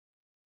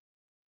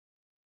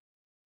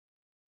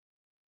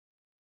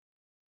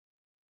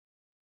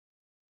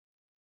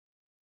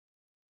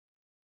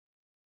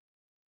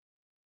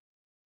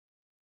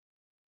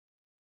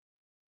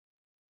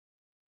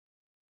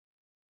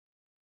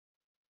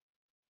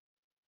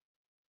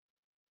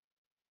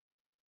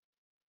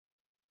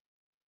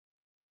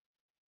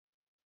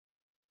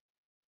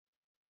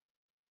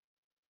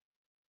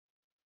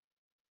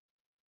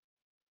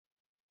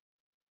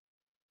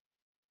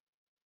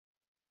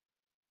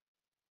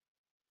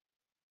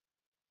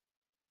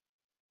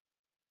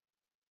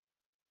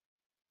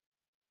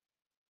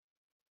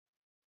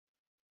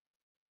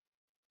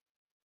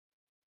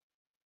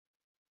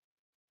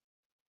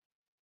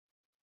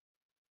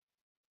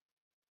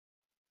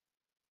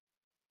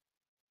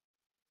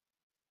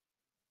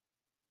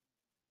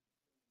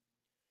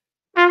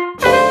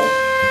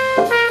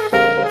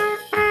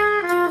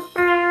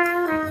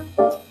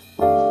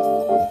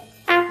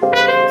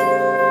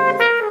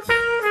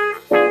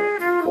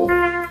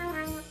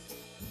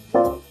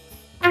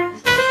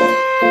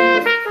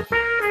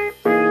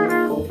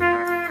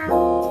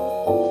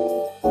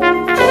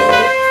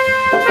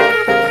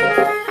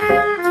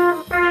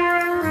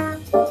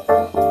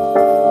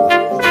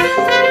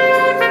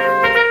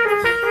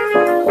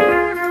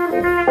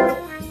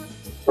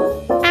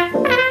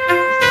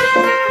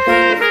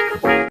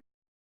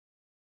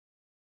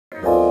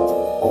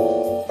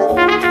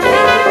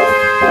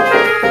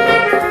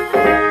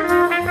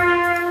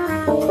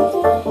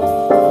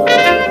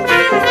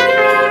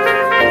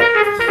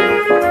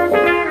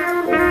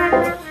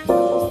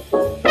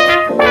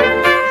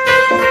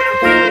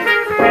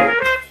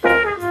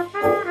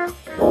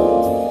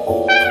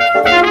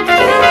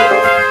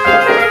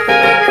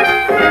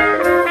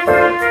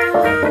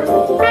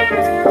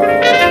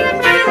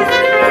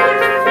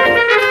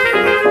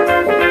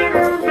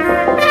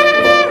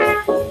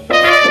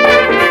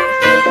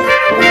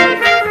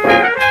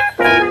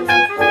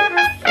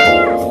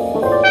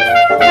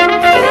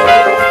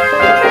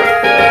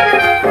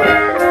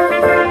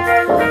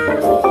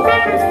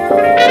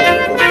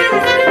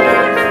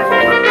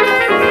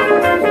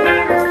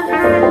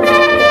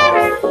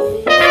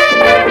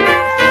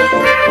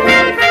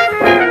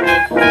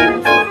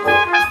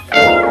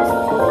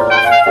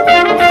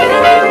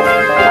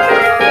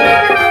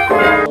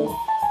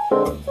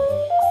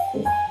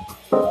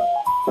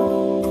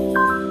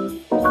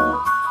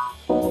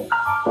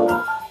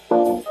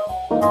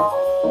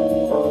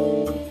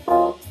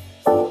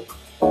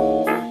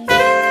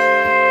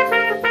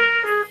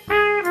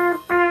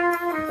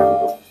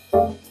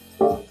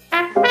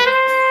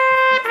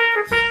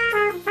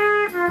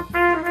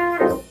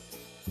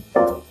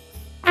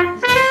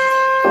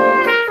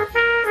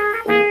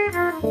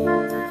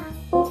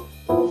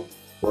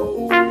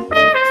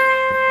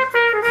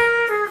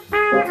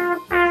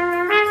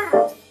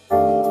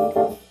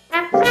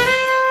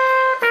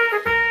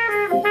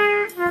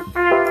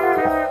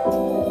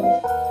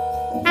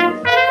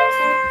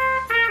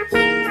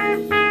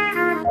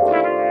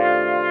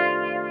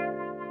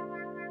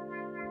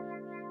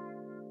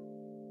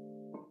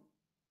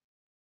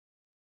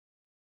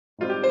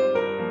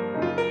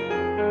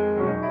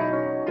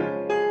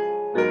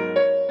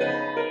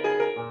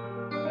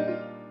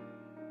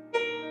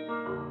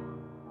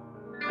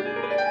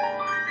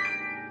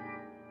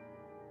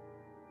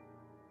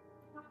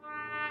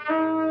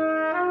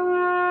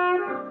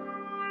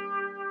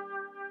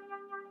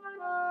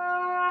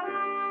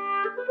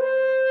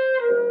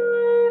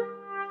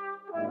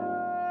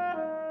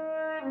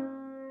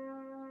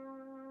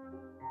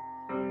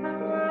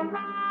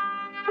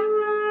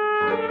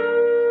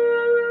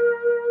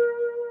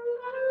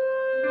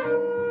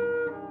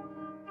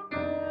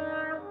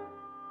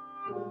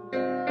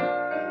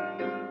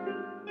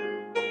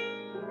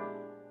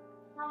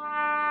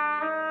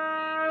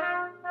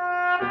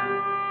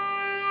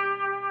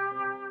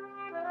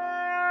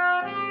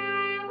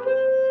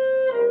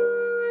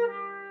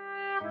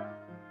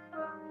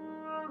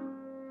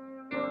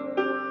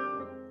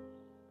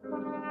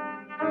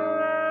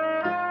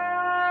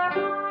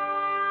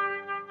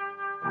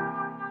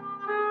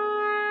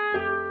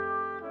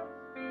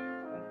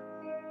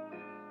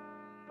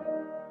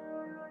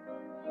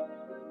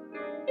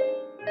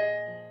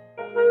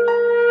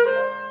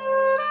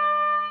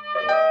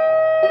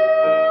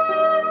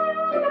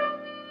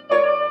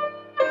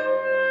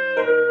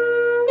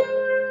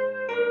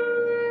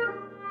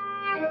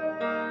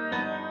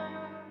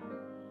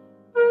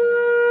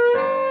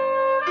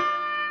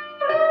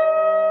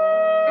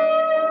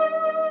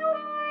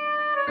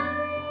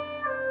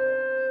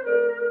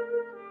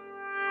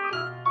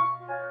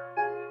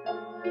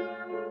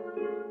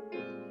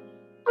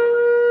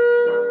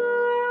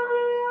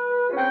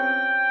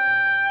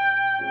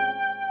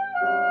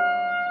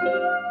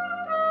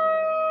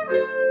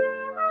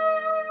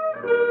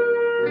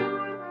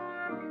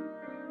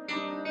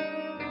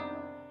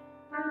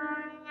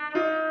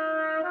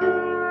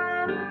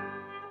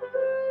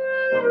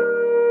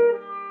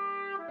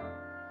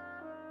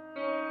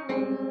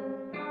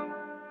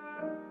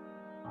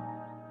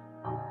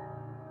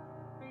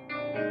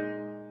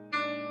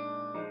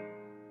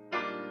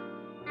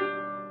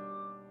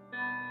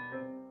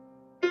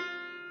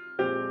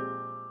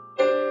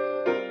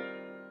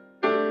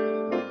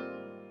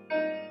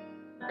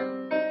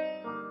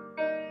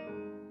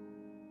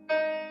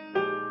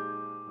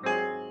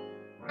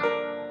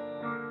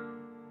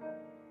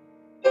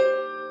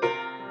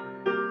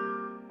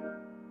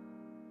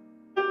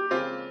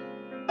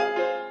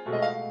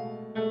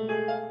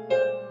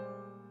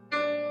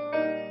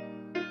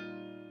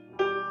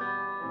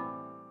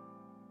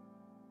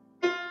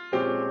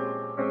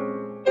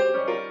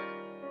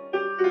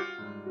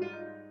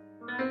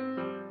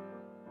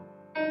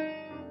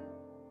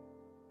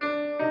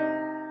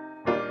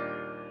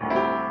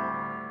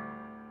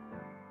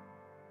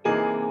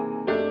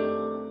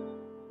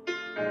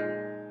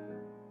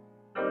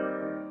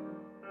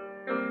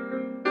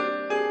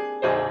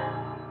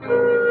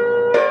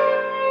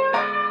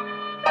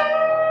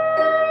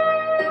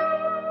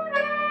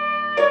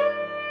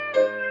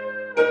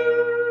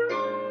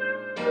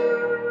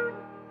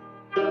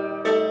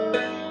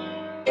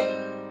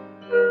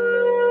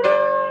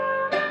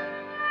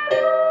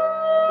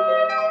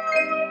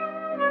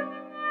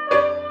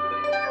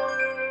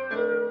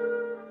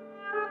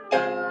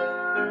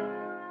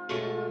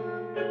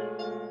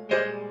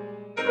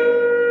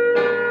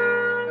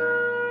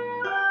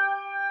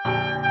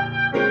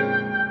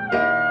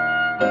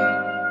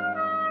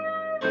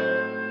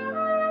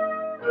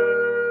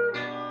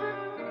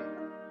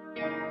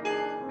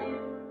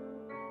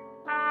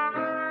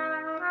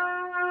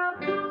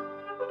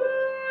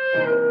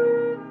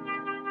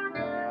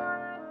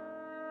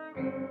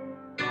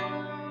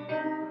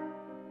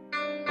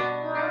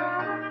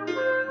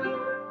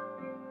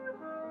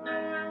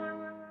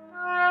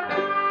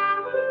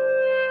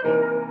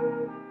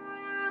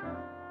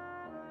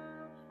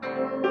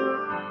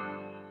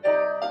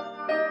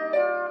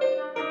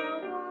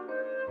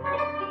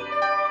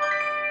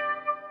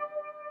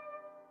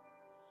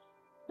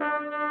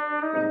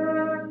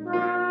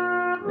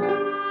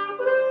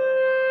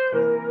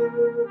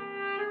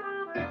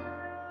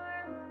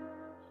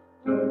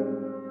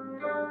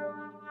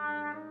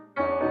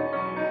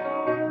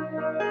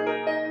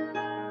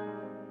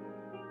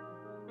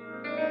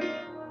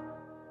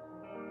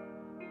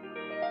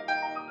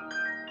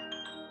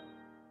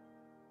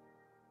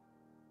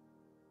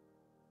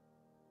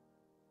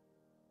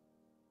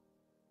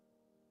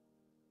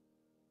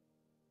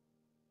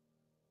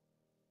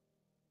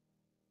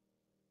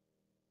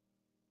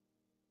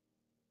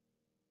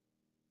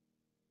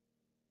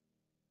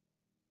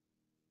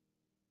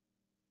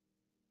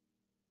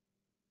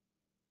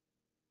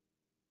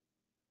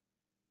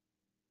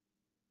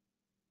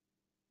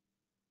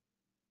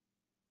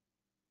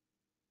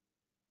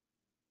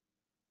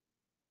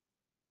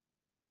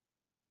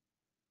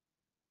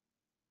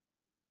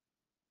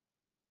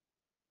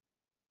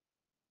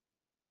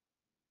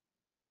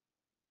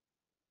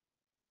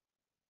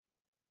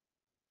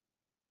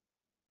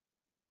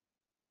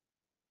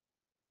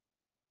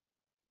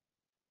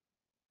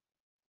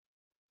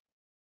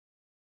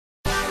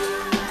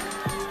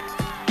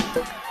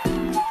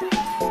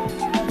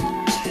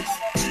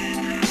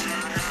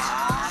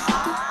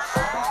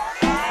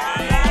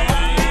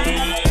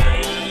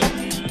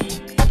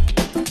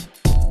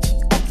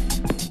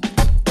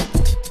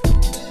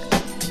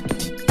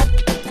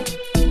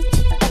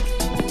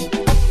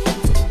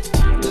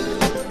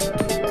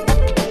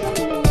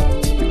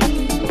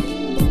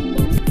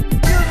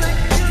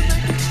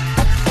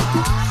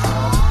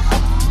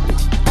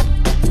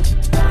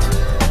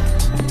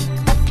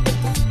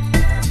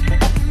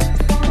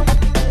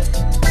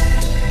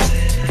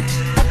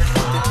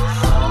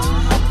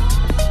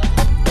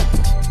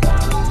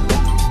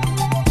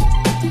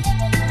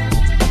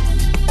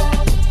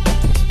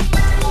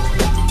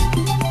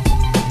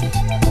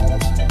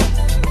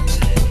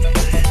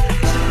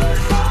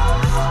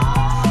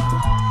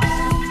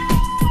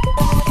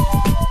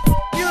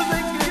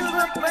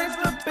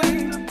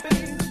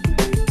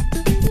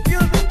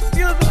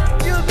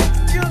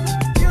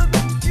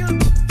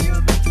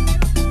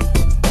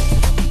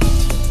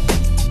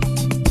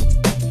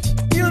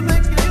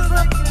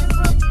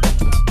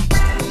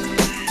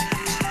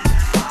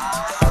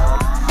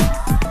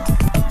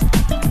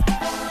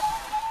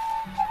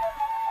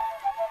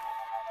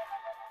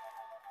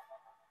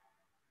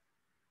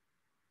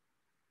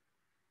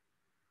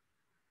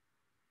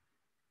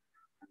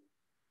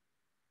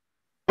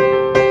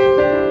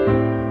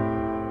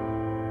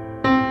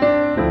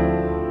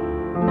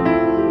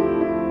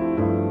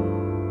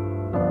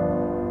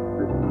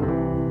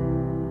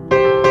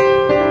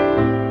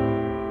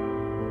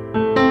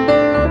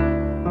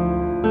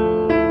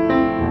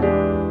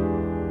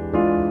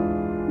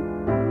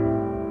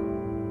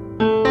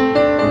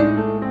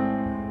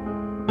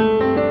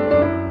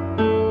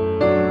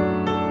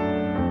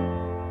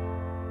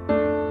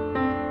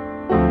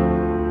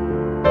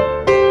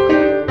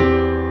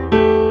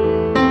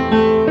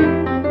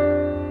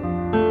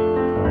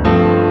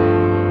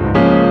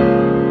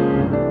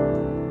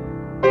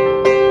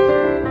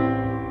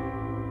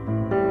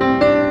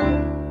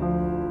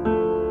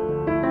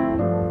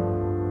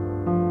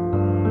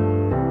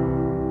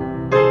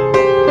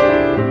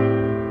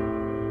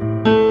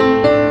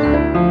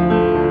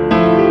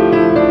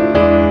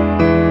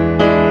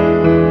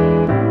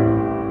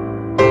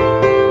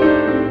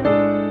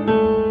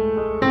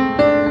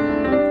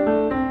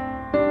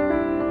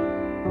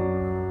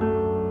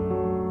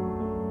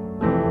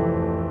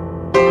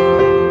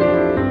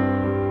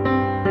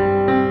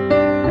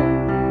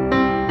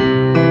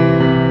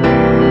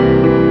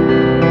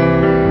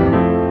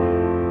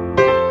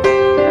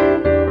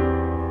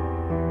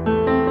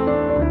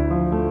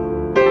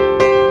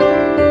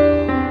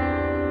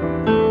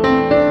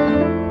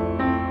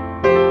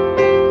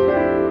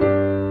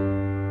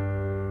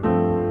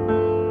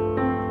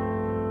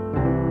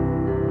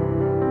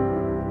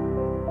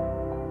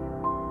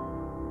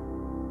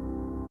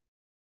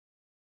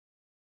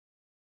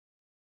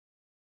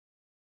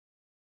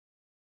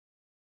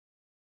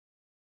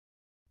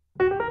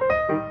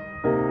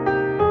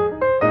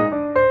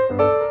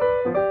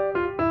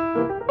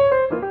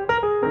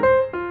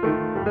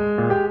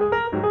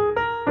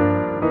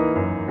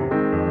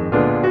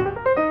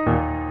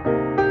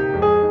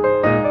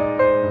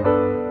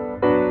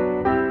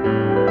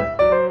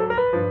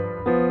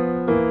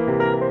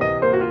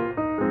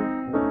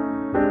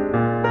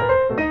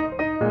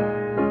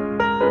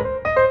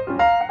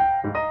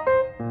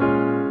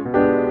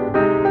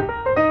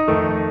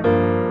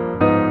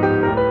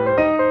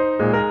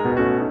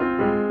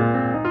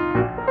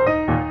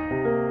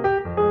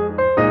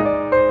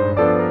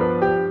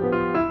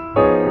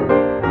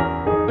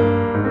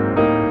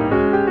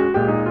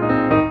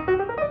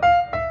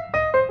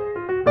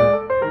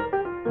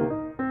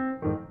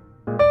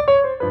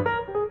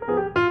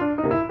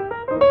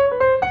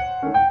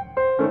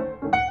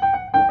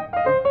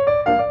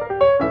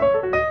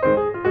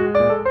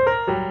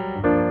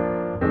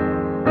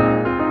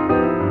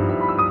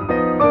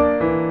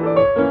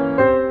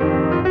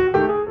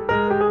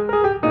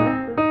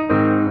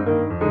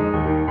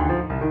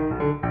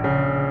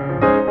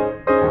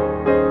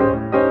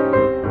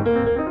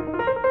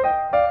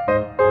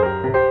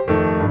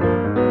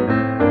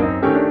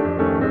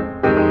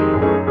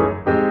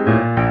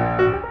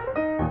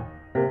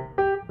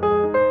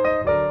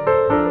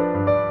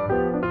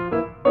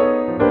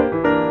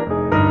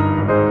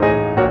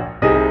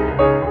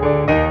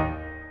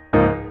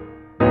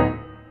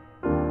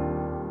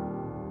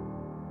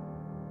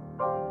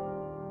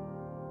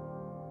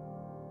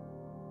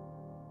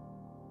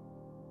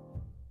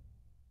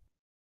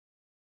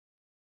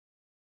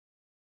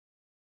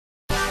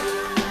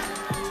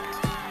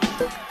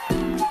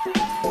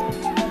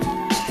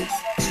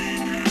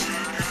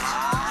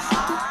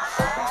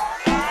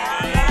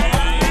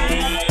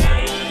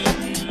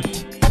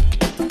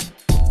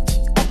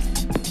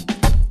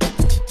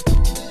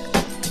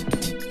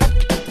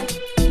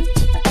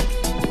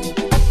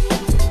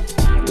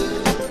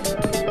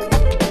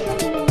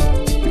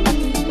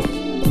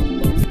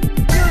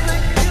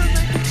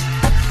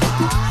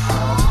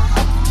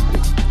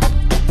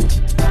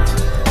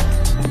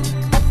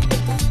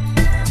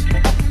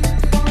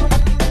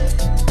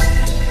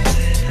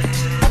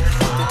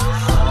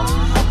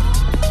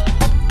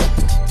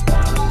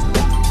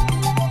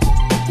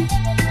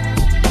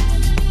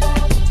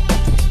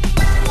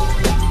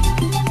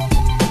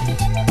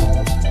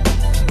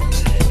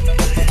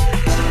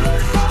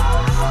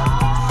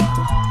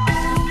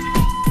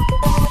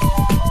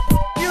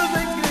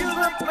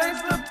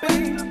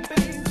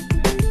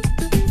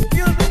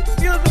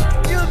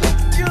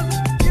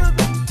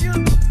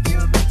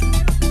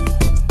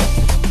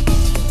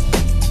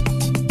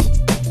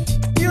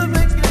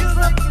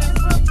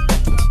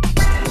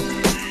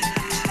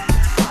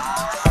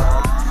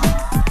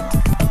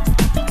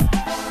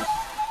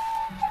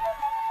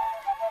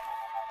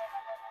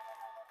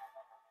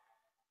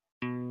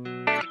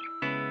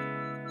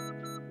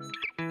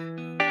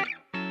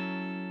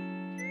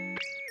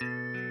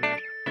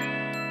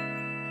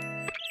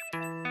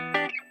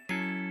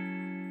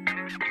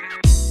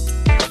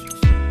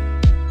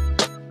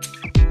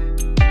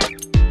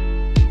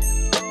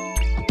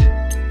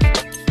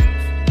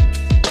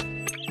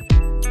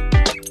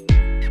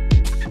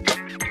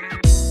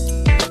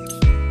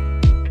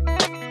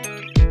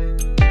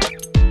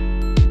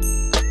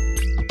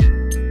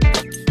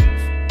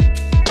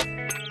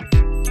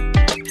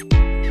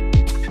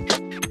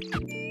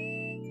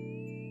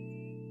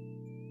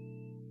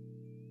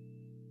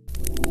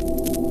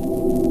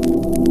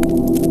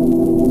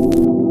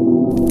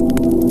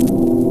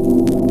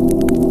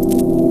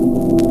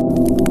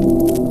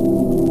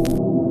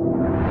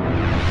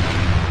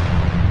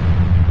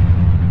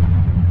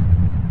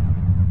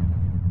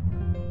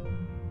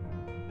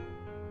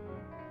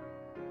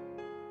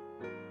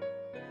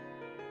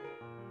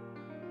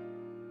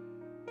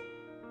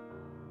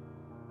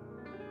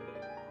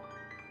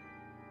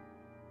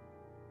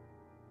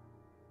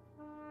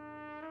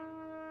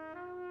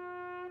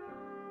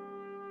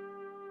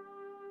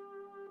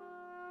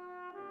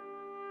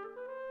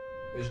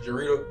is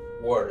Jerrita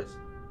Waters.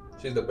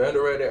 She's the band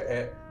director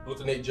at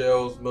Lieutenant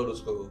Gerald's Middle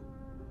School.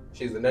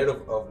 She's a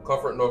native of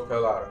Comfort, North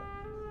Carolina.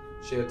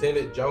 She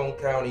attended Jones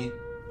County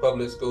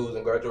Public Schools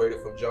and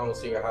graduated from Jones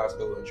Senior High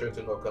School in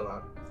Trenton, North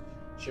Carolina.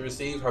 She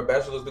received her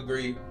bachelor's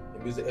degree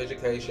in music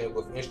education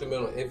with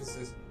instrumental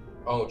emphasis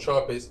on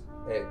trumpets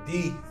at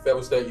the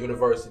Federal State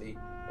University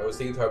and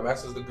received her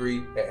master's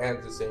degree at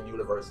Anderson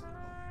University.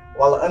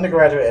 While an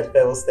undergraduate at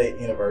Federal State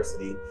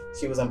University,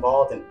 she was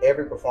involved in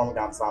every performing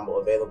ensemble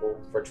available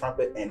for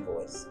trumpet and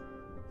voice.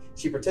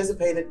 She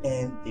participated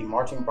in the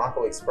Marching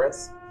Bronco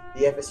Express,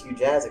 the FSU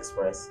Jazz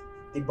Express,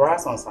 the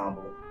Brass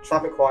Ensemble,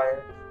 Trumpet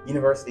Choir,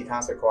 University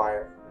Concert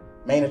Choir,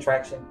 Main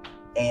Attraction,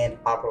 and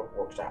Opera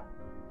Workshop.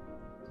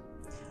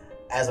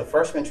 As a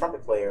freshman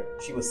trumpet player,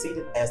 she was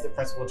seated as the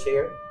principal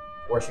chair,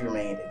 where she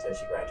remained until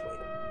she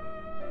graduated.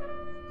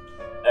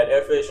 At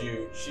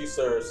FSU, she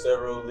served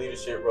several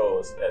leadership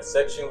roles as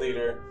section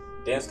leader,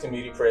 dance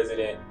committee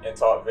president, and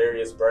taught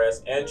various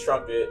brass and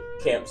trumpet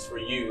camps for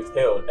youth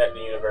held at the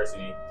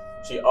university.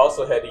 She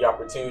also had the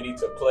opportunity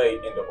to play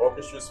in the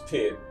orchestra's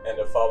pit and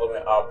the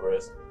following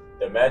operas: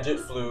 The Magic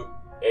Flute,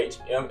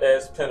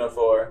 HMS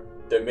Pinafore,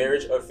 The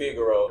Marriage of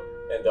Figaro,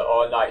 and The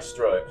All-Night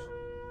Strut.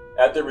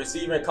 After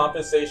receiving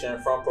compensation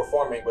from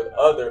performing with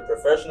other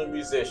professional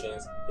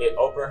musicians, it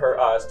opened her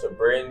eyes to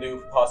brand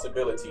new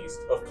possibilities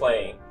of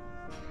playing.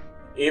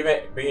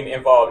 Even being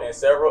involved in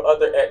several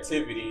other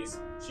activities,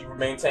 she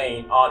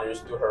maintained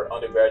honors through her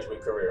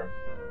undergraduate career.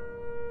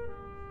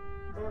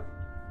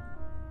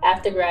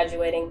 After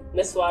graduating,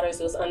 Ms. Waters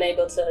was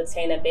unable to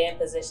attain a band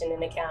position in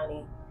the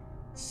county.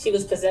 She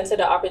was presented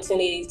the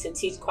opportunity to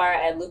teach choir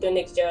at Luther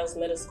Nick Gerald's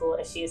Middle School,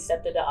 and she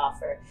accepted the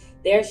offer.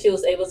 There, she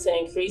was able to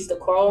increase the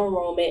choral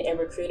enrollment and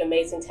recruit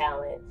amazing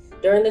talent.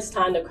 During this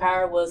time, the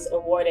choir was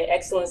awarded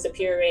excellent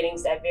superior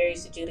ratings at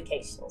various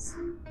adjudications.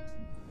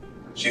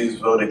 She was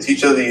voted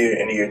Teacher of the Year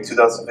in the year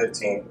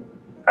 2015.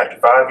 After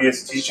 5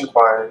 years of teaching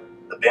choir,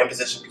 the band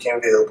position became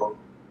available,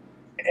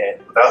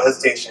 and without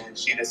hesitation,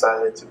 she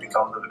decided to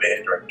become the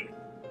band director.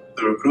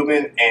 Through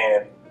recruitment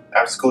and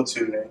after-school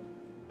tutoring,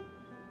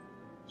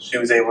 she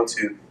was able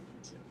to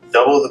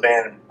double the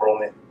band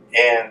enrollment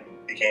and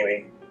became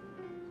a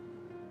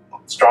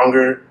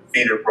stronger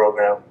feeder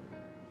program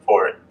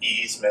for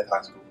E.E. Smith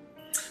High School.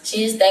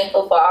 She is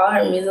thankful for all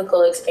her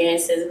musical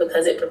experiences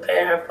because it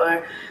prepared her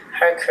for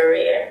her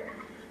career.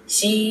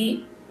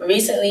 She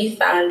recently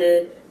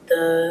founded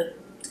the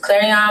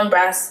Clarion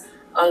Brass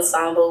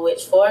Ensemble,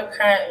 which 4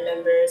 current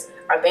members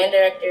are band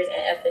directors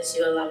and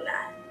FSU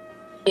alumni.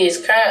 She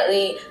is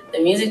currently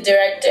the music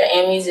director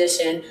and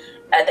musician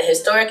at the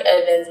historic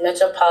Evans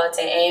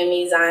Metropolitan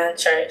AME Zion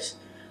Church,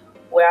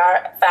 where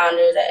our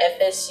founders at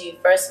FSU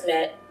first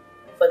met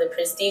for the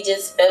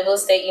prestigious Fayetteville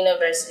State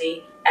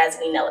University as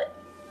we know it.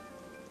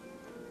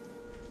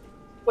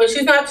 When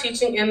she's not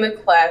teaching in the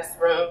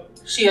classroom,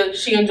 she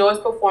enjoys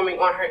performing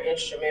on her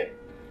instrument,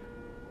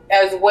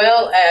 as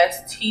well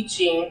as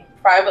teaching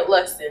private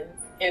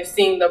lessons and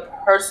seeing the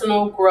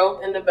personal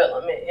growth and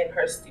development in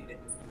her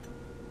students.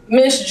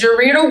 Miss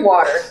Jerrita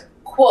Waters,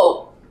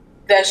 quote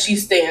that she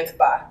stands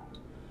by: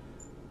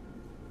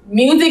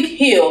 "Music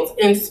heals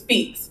and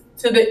speaks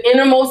to the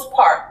innermost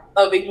part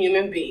of a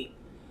human being,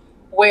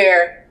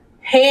 where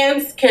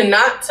hands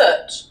cannot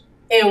touch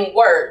and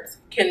words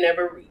can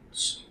never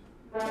reach."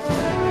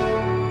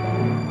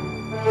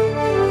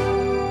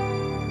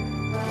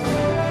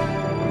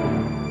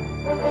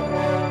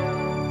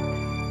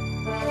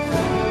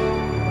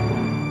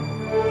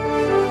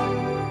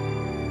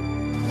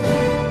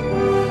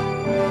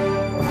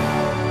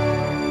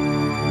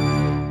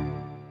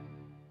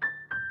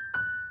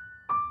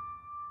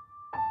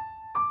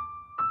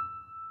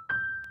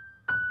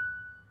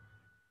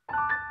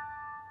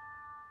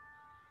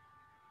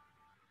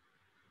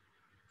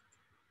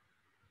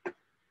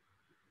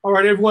 All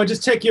right, everyone,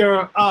 just take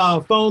your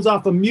phones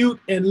off of mute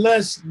and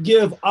let's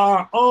give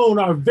our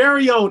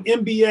very own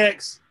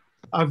MBX,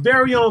 our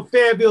very own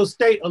Fayetteville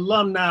State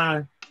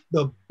alumni,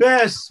 the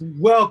best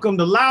welcome,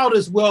 the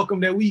loudest welcome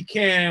that we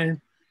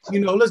can. You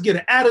know, let's get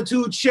an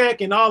attitude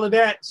check and all of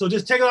that. So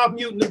just take it off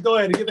mute and let's go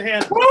ahead and give a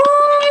hand.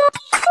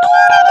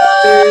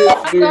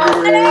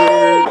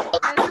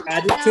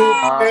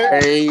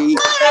 Attitude.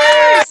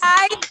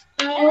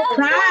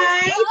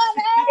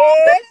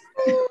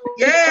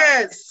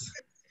 Yes.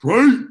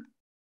 Right.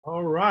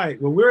 All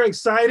right. Well, we're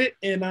excited,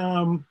 and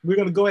we're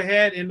gonna go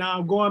ahead and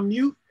go on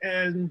mute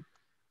and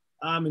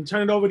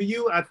turn it over to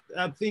you. I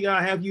think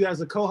I have you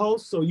as a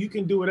co-host, so you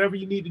can do whatever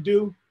you need to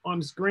do on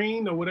the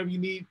screen or whatever you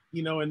need,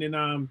 you know, and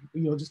then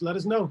just let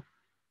us know.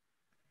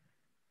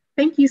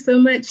 Thank you so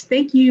much.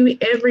 Thank you,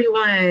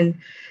 everyone.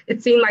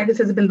 It seemed like this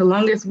has been the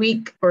longest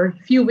week or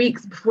few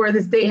weeks before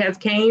this date has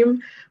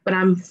came, but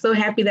I'm so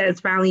happy that it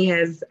finally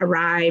has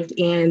arrived.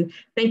 And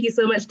thank you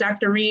so much,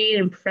 Dr. Reed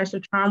and Professor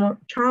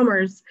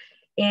Chalmers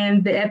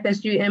and the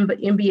FSU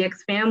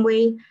MBX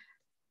family.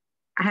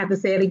 I have to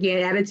say it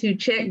again, attitude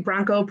check,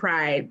 Bronco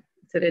pride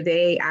to the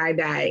day I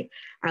die.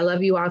 I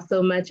love you all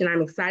so much, and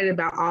I'm excited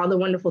about all the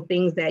wonderful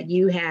things that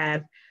you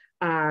have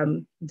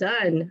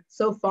done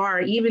so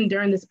far, even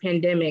during this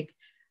pandemic.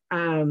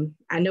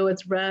 I know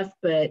it's rough,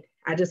 but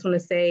I just want to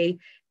say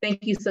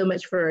thank you so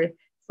much for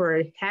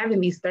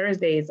having these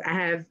Thursdays. I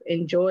have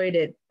enjoyed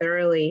it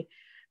thoroughly,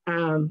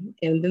 and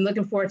been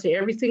looking forward to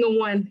every single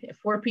one at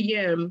 4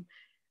 p.m.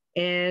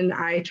 And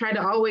I try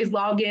to always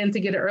log in to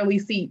get an early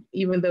seat,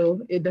 even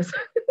though it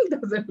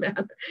doesn't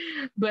matter.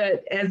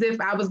 But as if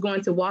I was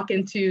going to walk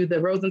into the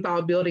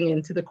Rosenthal building,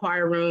 into the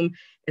choir room,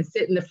 and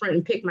sit in the front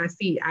and pick my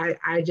seat.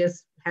 I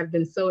just have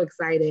been so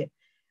excited.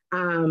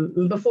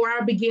 Before I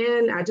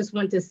begin, I just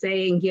want to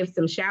say and give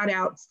some shout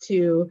outs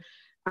to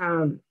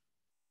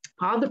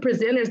all the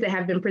presenters that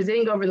have been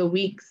presenting over the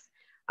weeks,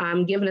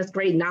 giving us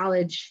great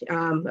knowledge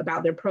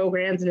about their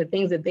programs and the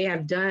things that they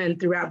have done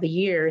throughout the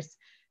years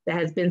that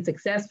has been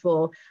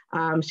successful.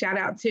 Shout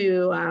out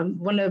to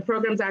one of the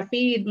programs I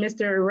feed,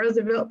 Mr.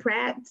 Roosevelt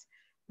Pratt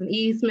from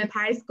E. Smith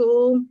High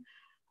School,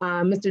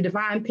 Mr.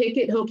 Devine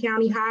Pickett, Hope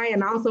County High,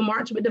 and also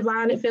March with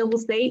Devine at Fayetteville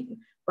State,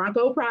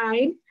 Bronco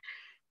Pride.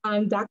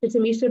 Dr.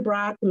 Tamisha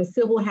Brock, Ms.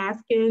 Sybil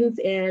Haskins,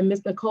 and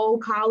Ms. Nicole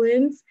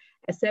Collins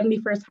at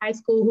 71st High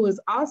School, who was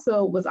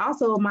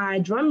also my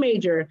drum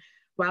major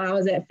while I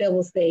was at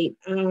Fayetteville State.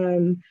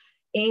 And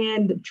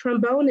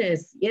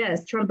trombonist,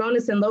 yes,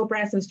 trombonist and low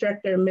brass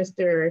instructor,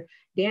 Mr.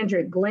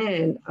 Dandrick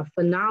Glenn, a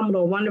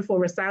phenomenal, wonderful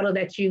recital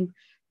that you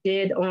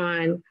did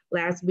on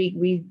last week.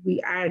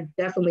 I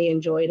definitely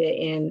enjoyed it,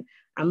 and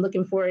I'm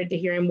looking forward to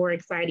hearing more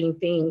exciting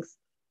things.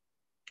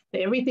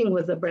 Everything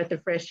was a breath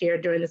of fresh air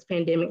during this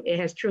pandemic. It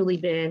has truly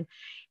been.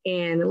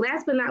 And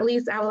last but not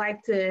least, I would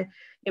like to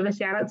give a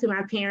shout out to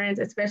my parents,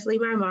 especially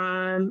my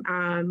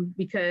mom,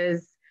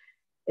 because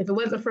if it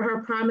wasn't for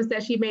her promise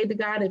that she made to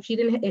God, if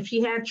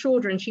she had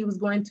children, she was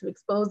going to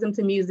expose them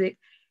to music,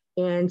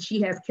 and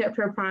she has kept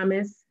her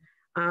promise.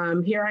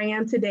 Here I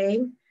am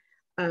today.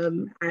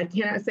 I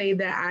cannot say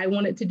that I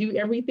wanted to do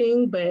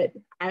everything, but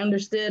I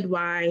understood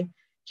why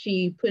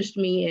she pushed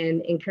me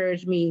and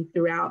encouraged me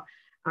throughout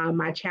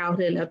my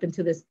childhood and up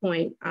until this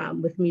point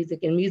with music,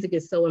 and music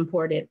is so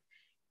important.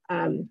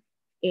 And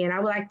I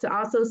would like to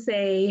also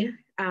say,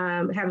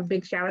 have a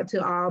big shout out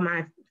to all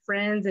my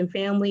friends and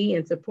family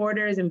and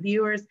supporters and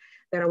viewers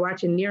that are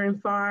watching near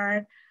and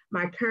far,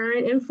 my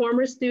current and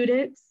former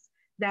students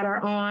that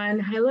are on.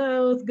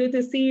 Hello, it's good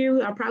to see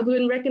you. I probably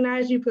wouldn't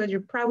recognize you because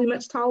you're probably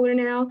much taller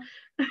now.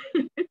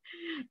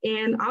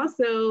 And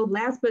also,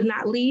 last but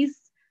not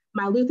least,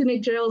 my Luther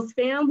McGerald's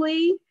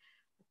family.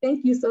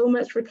 Thank you so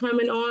much for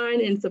coming on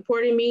and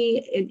supporting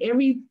me in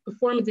every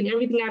performance and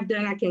everything I've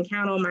done. I can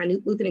count on my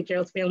Luther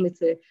McGerald's family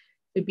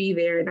to be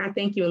there. And I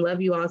thank you and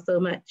love you all so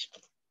much.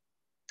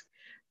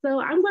 So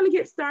I'm going to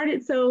get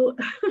started. So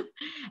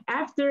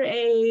after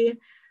a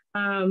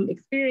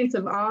experience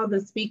of all the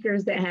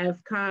speakers that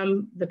have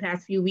come the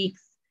past few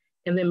weeks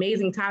and the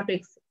amazing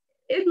topics,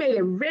 it made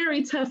it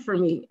very tough for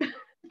me.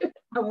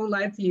 I won't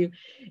lie to you.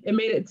 It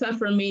made it tough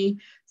for me.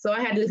 So I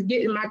had to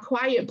get in my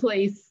quiet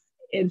place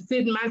and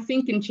sit in my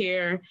thinking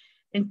chair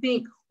and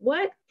think,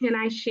 what can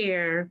I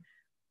share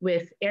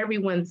with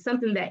everyone,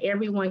 something that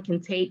everyone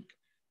can take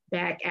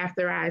back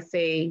after I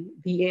say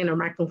the end or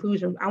my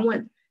conclusion. I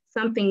want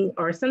something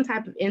or some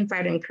type of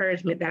insight or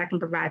encouragement that I can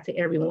provide to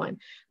everyone.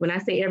 When I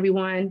say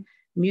everyone,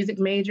 music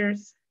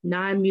majors,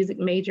 non-music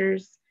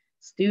majors,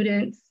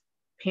 students,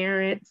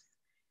 parents,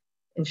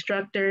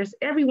 instructors,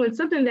 everyone,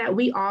 something that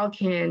we all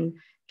can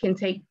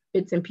take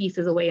bits and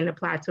pieces away and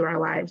apply to our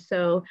lives.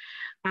 So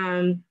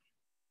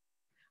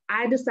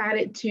I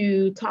decided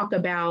to talk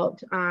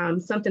about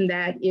something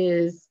that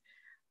is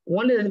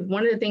one of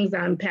the things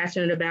that I'm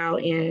passionate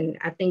about, and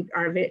I think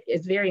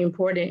is very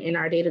important in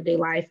our day-to-day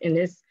life, and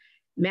this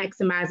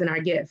maximizing our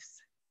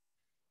gifts.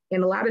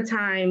 And a lot of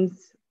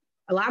times,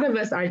 a lot of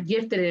us are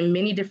gifted in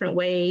many different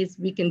ways.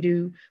 We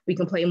can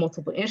play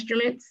multiple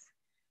instruments,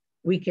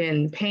 we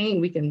can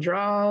paint, we can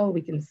draw,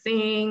 we can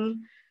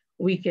sing,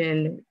 we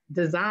can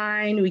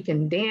design, we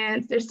can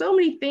dance. There's so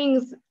many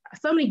things,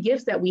 so many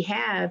gifts that we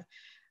have.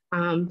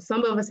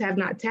 Some of us have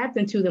not tapped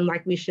into them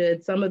like we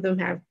should. Some of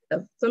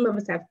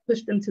us have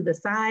pushed them to the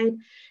side,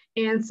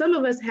 and some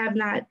of us have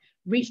not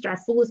reached our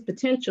fullest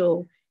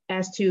potential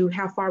as to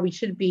how far we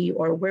should be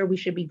or where we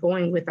should be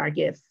going with our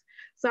gifts.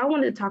 So I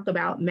wanted to talk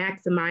about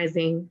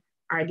maximizing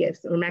our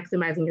gifts or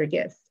maximizing your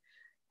gifts.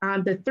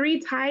 The three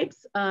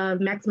types of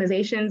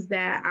maximizations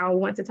that I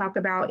want to talk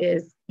about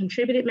is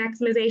contributed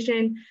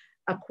maximization,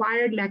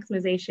 acquired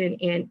maximization,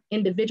 and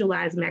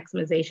individualized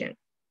maximization.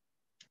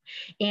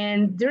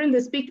 And during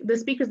the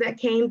speakers that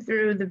came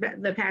through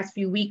the past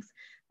few weeks,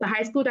 the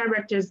high school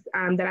directors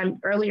that I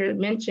earlier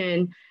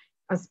mentioned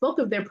spoke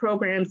of their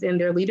programs and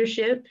their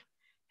leadership,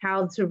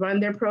 how to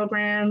run their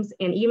programs,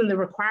 and even the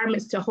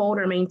requirements to hold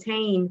or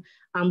maintain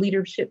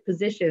leadership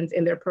positions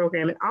in their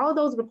program. And all of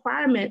those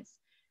requirements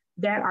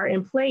that are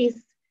in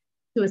place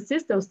to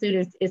assist those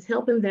students is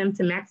helping them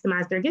to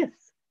maximize their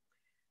gifts.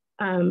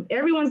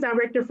 Everyone's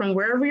director from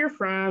wherever you're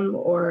from,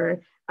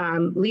 or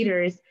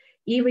leaders,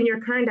 even your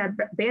current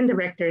band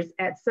directors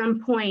at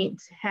some point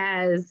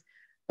has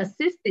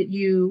assisted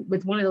you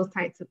with one of those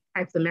types of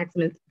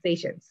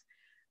maximizations.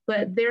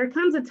 But there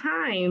comes a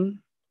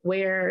time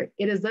where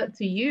it is up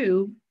to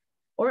you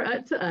or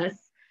up to us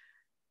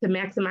to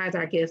maximize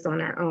our gifts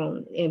on our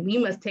own. And we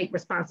must take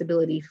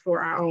responsibility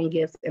for our own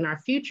gifts in our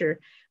future,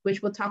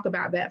 which we'll talk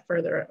about that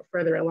further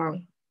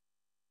along.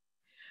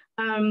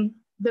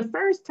 The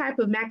first type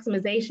of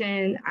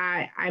maximization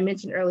I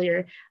mentioned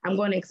earlier, I'm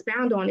going to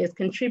expound on, is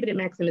contributed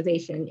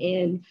maximization.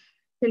 And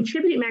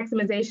contributed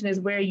maximization is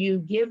where you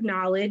give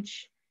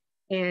knowledge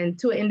and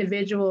to an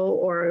individual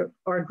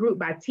or group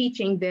by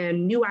teaching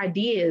them new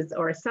ideas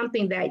or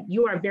something that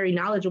you are very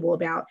knowledgeable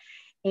about,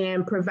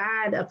 and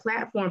provide a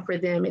platform for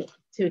them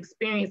to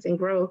experience and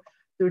grow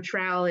through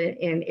trial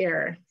and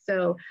error.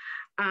 So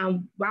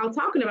while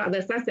talking about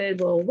this, I said,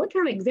 well, what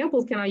kind of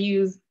examples can I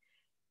use?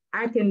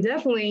 I can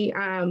definitely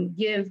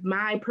give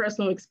my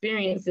personal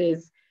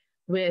experiences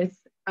with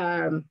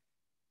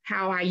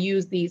how I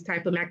use these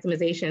type of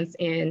maximizations.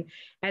 And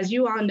as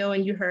you all know,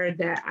 and you heard,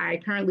 that I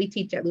currently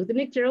teach at Luther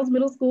McGerald's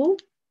Middle School.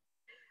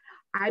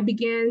 I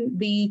began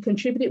the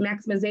contributed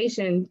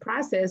maximization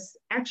process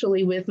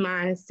actually with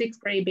my 6th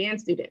grade band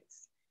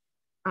students.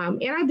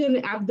 And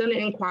I've done it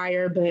in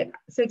choir, but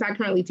since I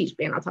currently teach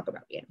band, I'll talk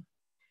about band.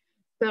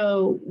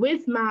 So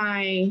with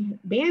my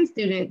band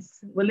students,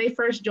 when they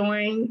first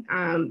join,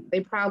 they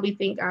probably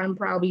think I'm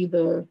probably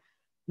the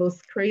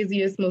most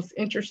craziest, most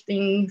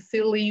interesting,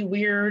 silly,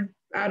 weird,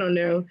 I don't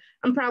know.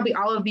 I'm probably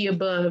all of the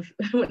above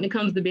when it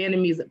comes to band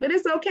and music, but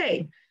it's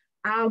okay.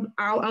 I'll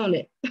own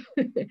it.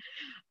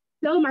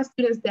 Tell my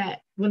students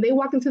that when they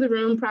walk into the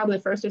room, probably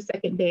the first or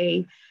second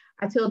day,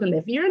 I tell them that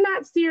if you're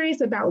not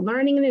serious about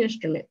learning an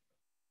instrument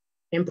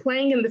and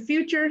playing in the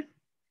future,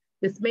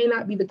 this may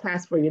not be the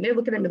class for you. And they're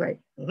looking at me like,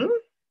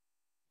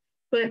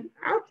 but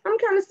I'm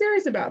kind of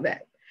serious about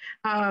that.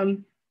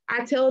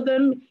 I tell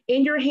them,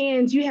 in your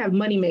hands, you have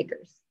money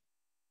makers.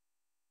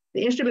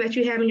 The instrument that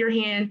you have in your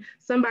hand,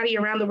 somebody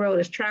around the world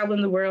is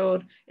traveling the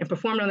world and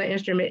performing on the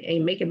instrument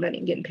and making money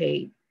and getting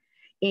paid.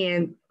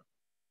 And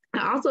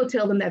I also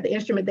tell them that the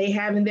instrument they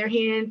have in their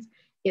hands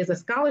is a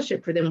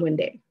scholarship for them one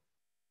day.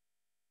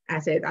 I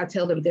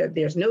tell them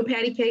there's no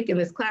patty cake in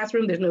this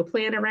classroom. There's no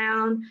playing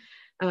around.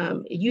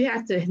 You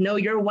have to know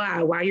your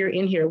why you're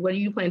in here. What do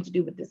you plan to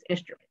do with this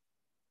instrument?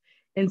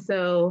 And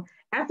so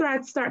after I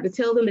start to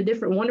tell them the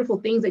different wonderful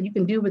things that you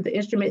can do with the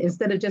instrument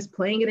instead of just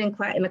playing it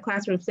in a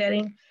classroom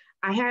setting,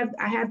 I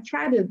have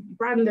tried to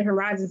broaden their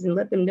horizons and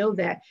let them know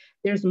that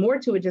there's more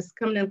to it just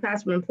coming in the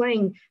classroom and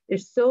playing.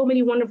 There's so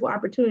many wonderful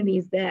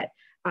opportunities that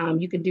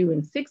you can do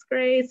in 6th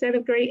grade,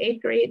 7th grade,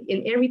 8th grade,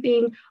 and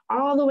everything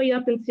all the way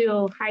up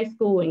until high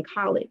school and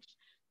college.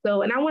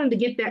 So, and I wanted to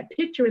get that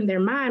picture in their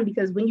mind,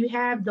 because when you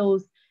have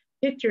those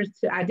pictures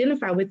to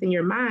identify with in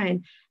your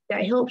mind,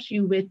 that helps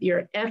you with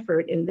your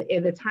effort and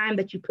the time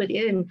that you put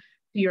in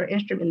to your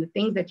instrument, the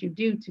things that you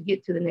do to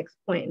get to the next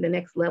point and the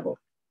next level.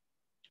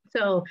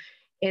 So,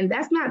 and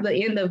that's not the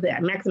end of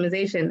that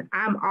maximization.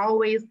 I'm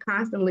always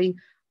constantly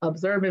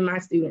observing my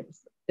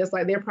students, just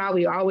like they're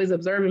probably always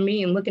observing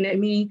me and looking at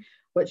me,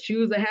 what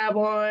shoes I have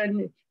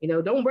on. You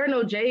know, don't wear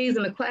no J's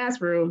in the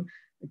classroom.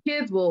 The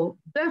kids will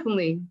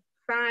definitely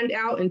find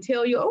out and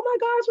tell you, oh my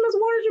gosh, Ms.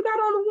 Waters, you got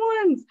on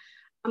the ones.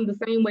 I'm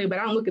the same way, but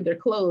I don't look at their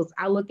clothes.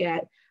 I look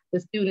at the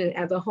student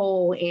as a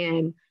whole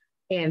and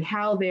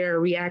how they're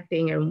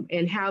reacting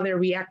and how they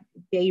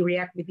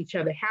react with each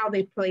other, how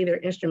they play their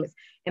instruments.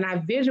 And I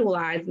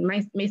visualize,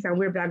 it may sound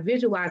weird, but I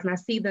visualize and I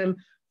see them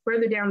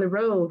further down the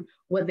road,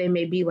 what they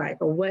may be like,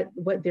 or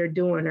what they're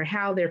doing, or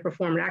how they're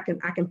performing.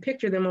 I can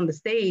picture them on the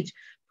stage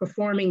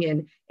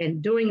performing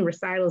and doing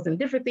recitals and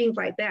different things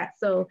like that.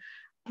 So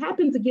I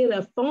happened to get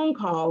a phone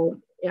call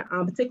on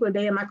a particular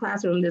day in my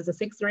classroom. There's a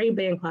 6th grade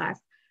band class.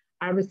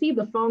 I received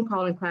a phone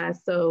call in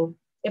class. So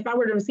if I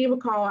were to receive a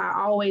call, I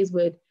always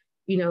would,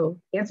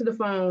 answer the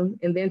phone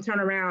and then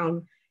turn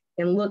around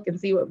and look and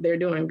see what they're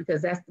doing,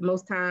 because that's the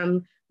most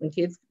time when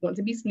kids want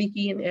to be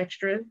sneaky and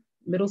extra.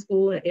 Middle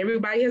school, and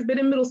everybody has been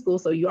in middle school,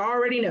 so you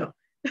already know.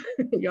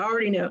 You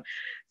already know.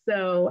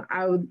 So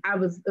I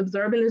was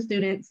observing the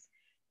students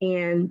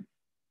and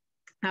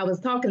I was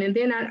talking, and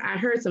then I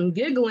heard some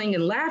giggling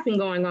and laughing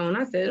going on.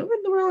 I said, what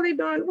in the world are they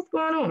doing? What's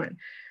going on?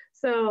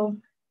 So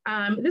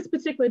this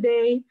particular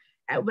day,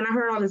 when I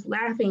heard all this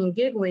laughing and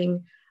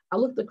giggling, I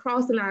looked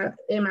across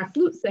in my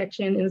flute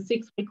section in the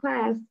 6th grade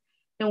class,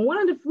 and one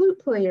of the flute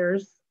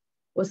players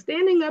was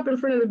standing up in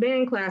front of the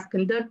band class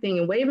conducting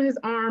and waving his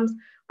arms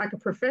like a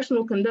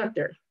professional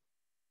conductor.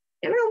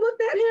 And I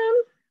looked at him,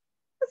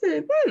 I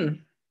said,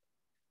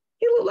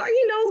 he looked like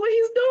he knows what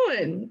he's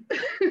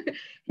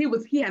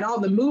doing. He had all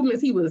the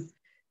movements. He was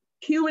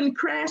cueing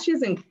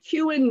crashes and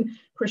cueing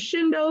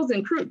crescendos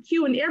and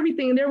cueing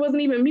everything. And there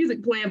wasn't even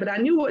music playing, but I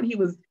knew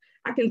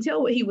I can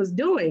tell what he was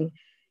doing.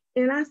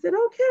 And I said,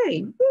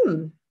 okay.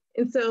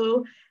 And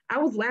so I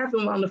was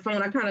laughing on the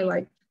phone. I kind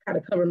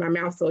of covered my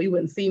mouth so he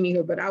wouldn't see me,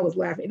 but I was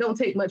laughing. It don't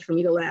take much for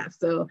me to laugh.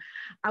 So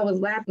I was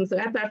laughing. So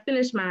after I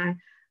finished my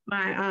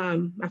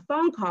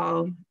phone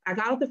call, I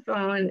got off the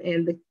phone,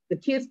 and the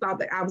kids thought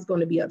that I was going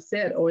to be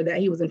upset or that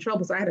he was in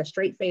trouble. So I had a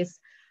straight face.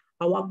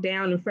 I walked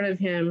down in front of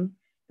him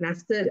and I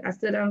stood,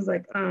 I was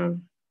like,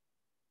 come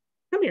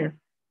here.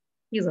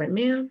 He was like,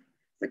 ma'am.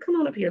 I said, come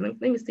on up here. Let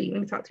me see.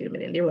 Let me talk to you a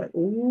minute. And they were like,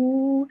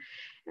 ooh.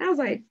 And I was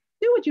like,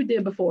 do what you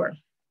did before.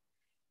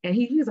 And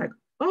he was like,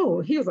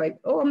 oh,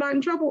 I'm not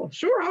in trouble.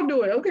 Sure, I'll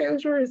do it. Okay,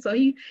 sure. So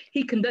he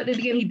conducted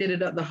again. He did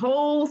it up, the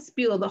whole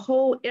spiel, the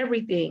whole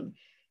everything.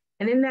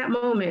 And in that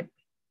moment,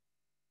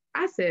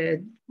 I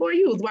said, boy,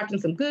 you was watching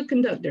some good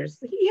conductors.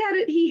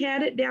 He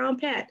had it down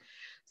pat.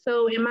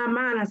 So in my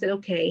mind, I said,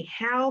 okay,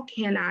 how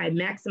can I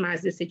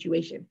maximize this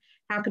situation?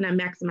 How can I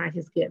maximize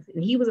his gift?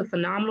 And he was a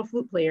phenomenal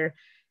flute player.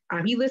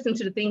 He listened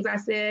to the things I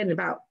said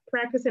about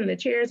practicing the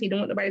chairs. He didn't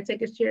want nobody to take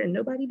his chair, and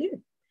nobody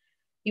did.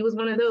 He was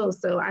one of those.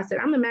 So I said,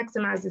 I'm gonna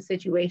maximize the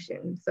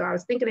situation. So I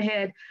was thinking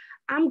ahead,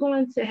 I'm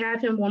going to have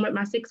him warm up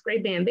my 6th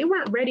grade band. They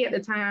weren't ready at the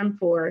time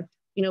for,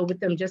 with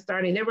them just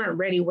starting. They weren't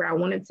ready where I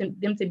wanted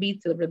them to be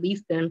to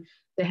release them,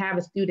 to have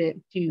a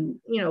student to,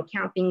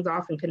 count things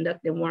off and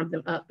conduct and warm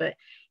them up. But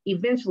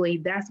eventually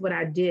that's what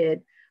I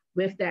did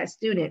with that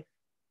student.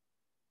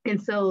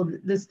 And so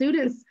the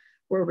students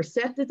were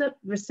receptive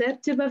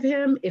of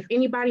him. If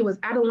anybody was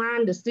out of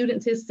line, the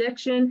students, his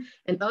section,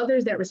 and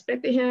others that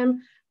respected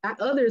him, got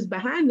others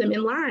behind them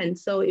in line.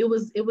 So it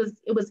was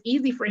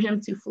easy for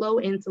him to flow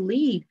and to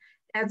lead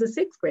as a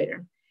sixth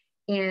grader.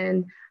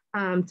 And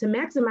to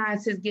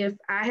maximize his gift,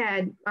 I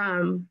had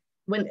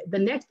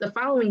the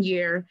following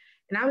year,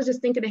 and I was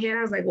just thinking ahead.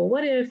 I was like, well,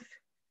 what if,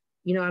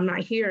 I'm not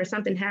here or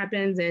something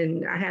happens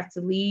and I have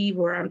to leave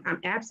or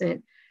I'm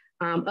absent?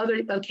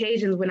 Other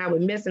occasions when I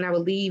would miss and I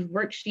would leave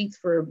worksheets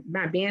for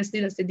my band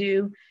students to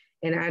do.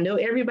 And I know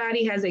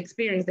everybody has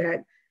experienced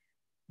that.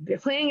 They're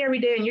playing every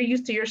day and you're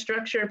used to your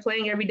structure,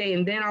 playing every day.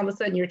 And then all of a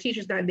sudden your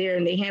teacher's not there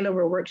and they hand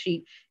over a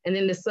worksheet and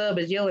then the sub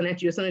is yelling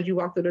at you as soon as you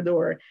walk through the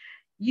door.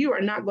 You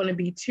are not going to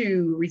be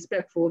too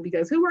respectful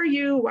because who are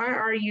you? Why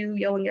are you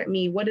yelling at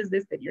me? What is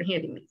this that you're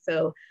handing me?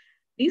 So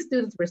these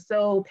students were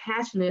so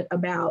passionate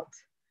about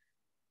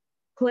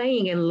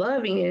playing and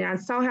loving, and I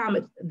saw how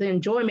much the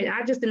enjoyment.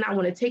 I just did not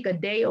want to take a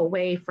day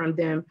away from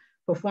them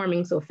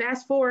performing. So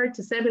fast forward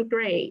to seventh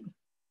grade.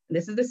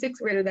 This is the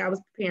sixth grader that I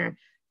was preparing.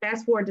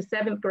 Fast forward to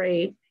seventh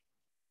grade.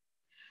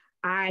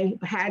 I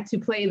had to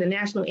play the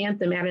national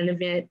anthem at an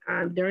event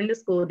during the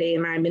school day,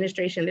 and my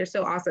administration, they're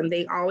so awesome.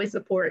 They always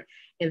support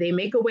and they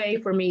make a way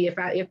for me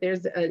if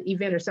there's an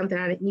event or something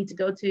I need to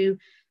go to,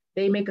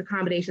 they make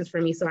accommodations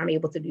for me so I'm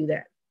able to do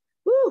that.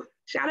 Woo!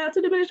 Shout out to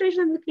the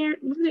administration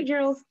and the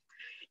girls.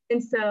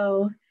 And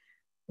so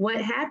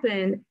what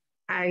happened,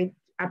 I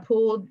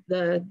pulled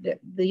the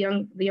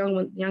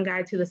young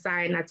guy to the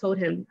side and I told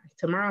him,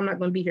 tomorrow I'm not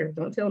going to be here.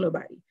 Don't tell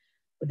nobody.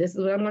 But this is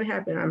what I'm going to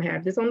happen. I'm going to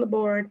have this on the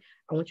board.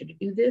 I want you to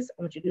do this.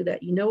 I want you to do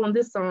that. On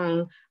this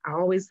song, I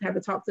always have to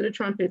talk to the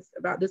trumpets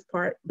about this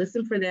part.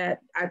 Listen for that.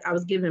 I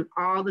was giving him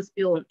all the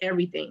spiel and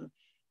everything.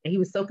 And he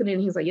was soaking in.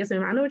 He was like, yes,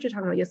 ma'am. I know what you're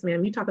talking about. Yes,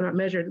 ma'am. You're talking about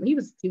measure. And he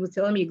was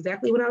telling me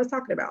exactly what I was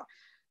talking about.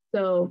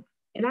 So,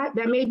 and that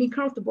made me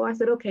comfortable. I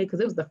said, okay, because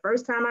it was the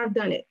first time I've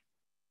done it.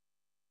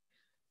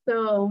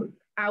 So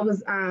I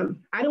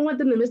didn't want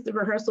them to miss the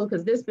rehearsal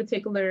because this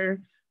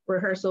particular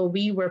rehearsal,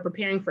 we were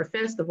preparing for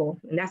festival.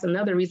 And that's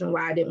another reason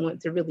why I didn't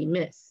want to really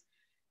miss.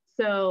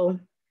 So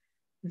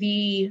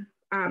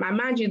I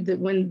mind you that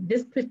when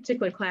this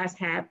particular class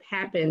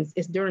happens,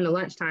 it's during the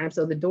lunchtime.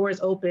 So the doors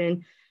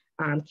open,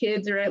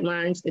 kids are at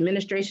lunch, the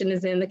administration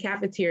is in the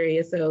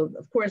cafeteria. So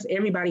of course,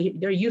 everybody,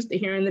 they're used to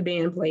hearing the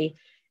band play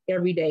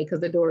every day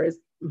because the door is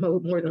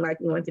more than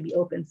likely going to be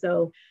open.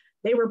 So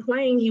they were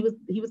playing, he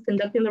was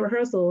conducting the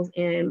rehearsals,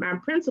 and my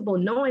principal,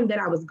 knowing that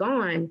I was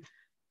gone,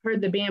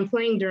 heard the band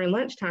playing during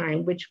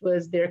lunchtime, which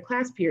was their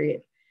class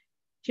period.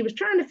 She was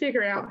trying to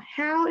figure out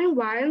how and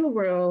why in the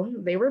world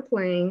they were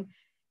playing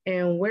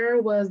and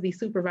where was the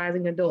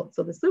supervising adult.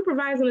 So the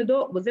supervising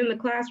adult was in the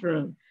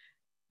classroom.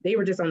 They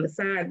were just on the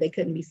side, they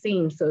couldn't be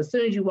seen. So as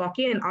soon as you walk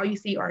in, all you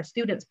see are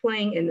students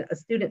playing and a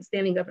student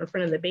standing up in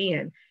front of the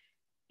band.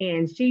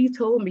 And she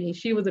told me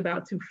she was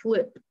about to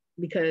flip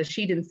because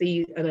she didn't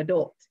see an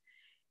adult.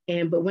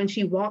 But when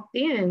she walked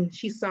in,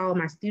 she saw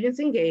my students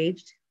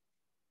engaged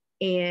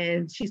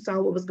and she saw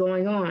what was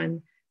going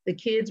on. The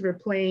kids were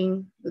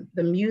playing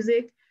the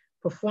music,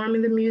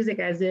 performing the music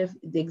as if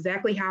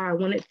exactly how I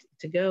wanted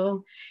to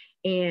go.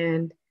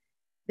 And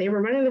they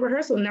were running the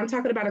rehearsal. And I'm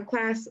talking about a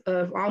class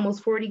of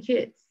almost 40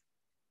 kids.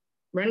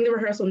 Running the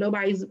rehearsal,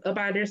 nobody's up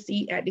out of their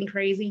seat acting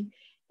crazy.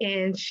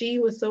 And she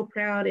was so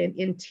proud and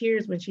in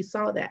tears when she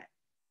saw that.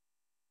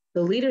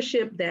 The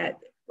leadership that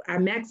I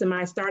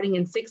maximized starting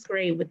in sixth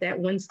grade with that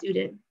one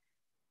student,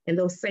 and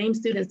those same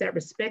students that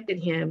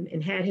respected him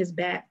and had his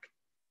back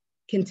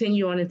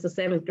continue on into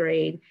seventh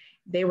grade,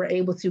 they were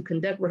able to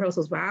conduct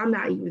rehearsals while I'm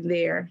not even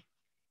there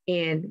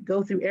and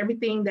go through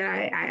everything that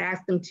I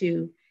asked them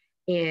to.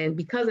 And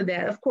because of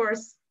that, of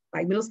course,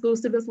 like middle school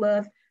students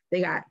love,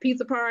 they got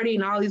pizza party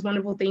and all these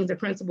wonderful things the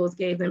principals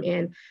gave them.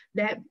 And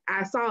that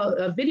I saw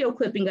a video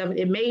clipping of it.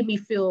 It made me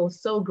feel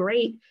so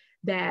great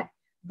that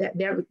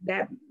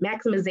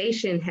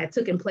maximization had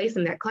taken place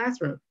in that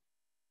classroom.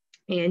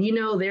 And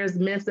there's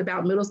myths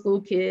about middle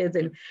school kids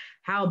and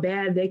how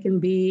bad they can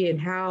be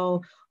and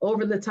how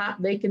over the top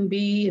they can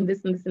be and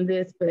this and this and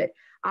this. But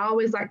I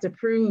always like to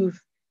prove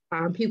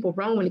people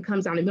wrong when it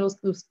comes down to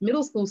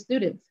middle school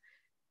students.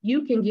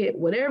 You can get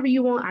whatever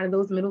you want out of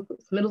those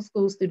middle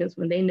school students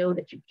when they know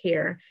that you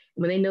care,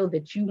 when they know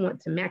that you want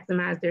to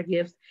maximize their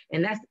gifts.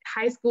 And that's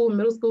high school,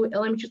 middle school,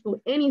 elementary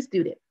school, any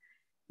student.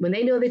 When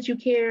they know that you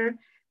care,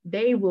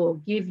 they will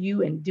give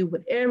you and do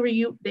whatever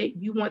you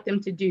want them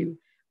to do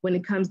when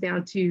it comes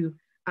down to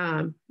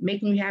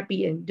making you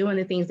happy and doing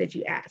the things that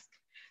you ask.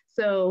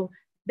 So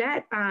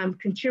that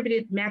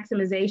contributed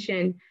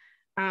maximization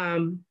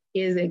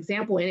is an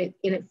example, and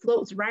it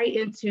floats right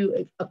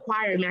into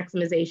acquired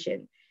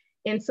maximization.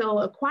 And so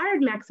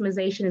acquired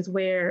maximization is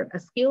where a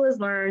skill is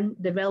learned,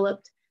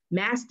 developed,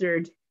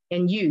 mastered,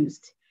 and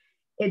used.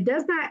 It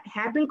does not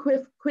happen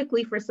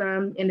quickly for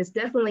some, and it's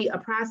definitely a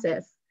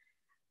process.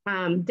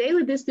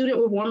 Daily, this student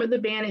would warm up the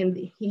band and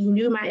he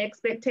knew my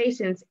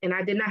expectations, and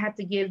I did not have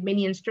to give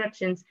many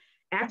instructions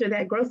after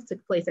that growth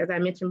took place, as I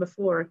mentioned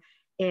before.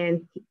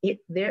 And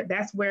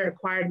that's where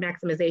acquired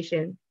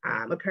maximization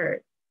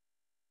occurred.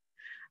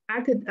 I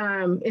could,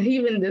 and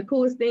even the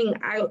coolest thing,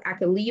 I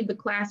could leave the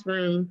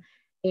classroom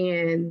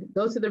and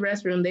go to the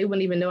restroom. They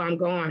wouldn't even know I'm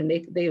gone.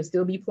 They would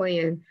still be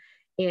playing,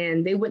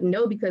 and they wouldn't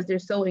know because they're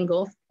so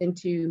engulfed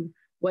into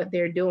what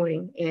they're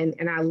doing.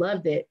 And I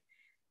loved it,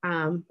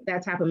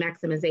 that type of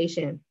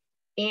maximization.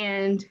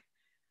 And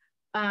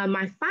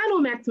my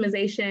final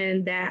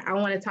maximization that I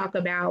want to talk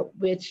about,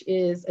 which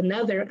is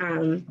another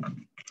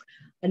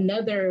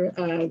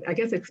I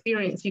guess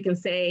experience you can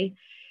say,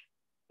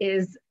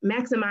 is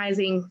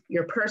maximizing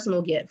your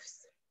personal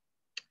gifts.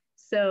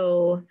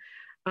 So,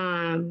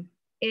 and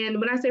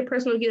when I say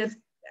personal gifts,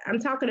 I'm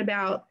talking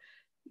about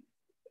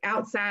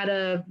outside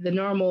of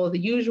the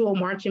usual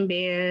marching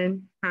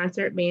band,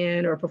 concert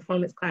band, or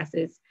performance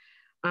classes,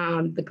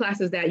 the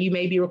classes that you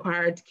may be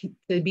required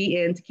to be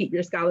in to keep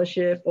your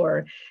scholarship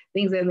or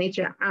things of that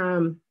nature.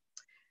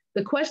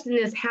 The question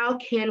is, how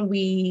can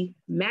we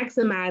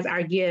maximize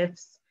our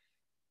gifts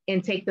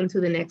and take them to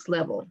the next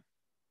level?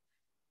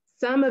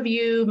 Some of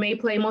you may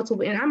play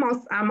multiple, and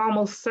I'm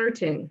almost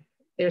certain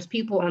there's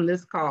people on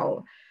this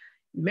call,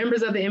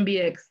 members of the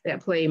MBX,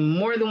 that play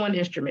more than one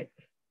instrument.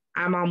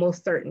 I'm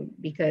almost certain,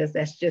 because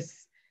it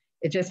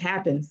just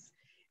happens.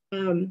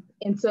 And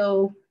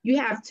so you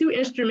have 2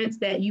 instruments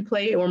that you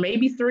play, or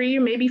maybe 3,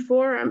 or maybe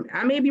 4.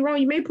 I may be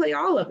wrong, you may play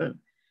all of them.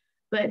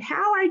 But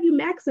how are you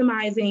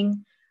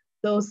maximizing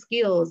those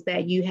skills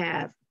that you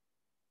have?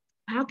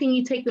 How can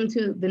you take them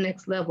to the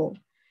next level?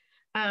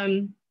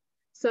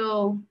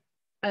 So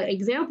an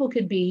example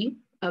could be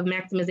of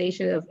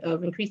maximization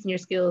of increasing your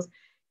skills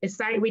is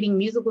sight reading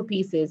musical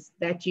pieces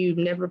that you've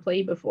never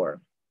played before.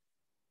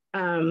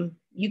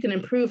 You can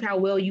improve how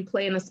well you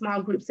play in a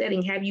small group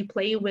setting. Have you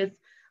played with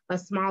a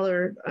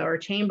smaller or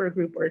chamber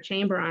group or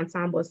chamber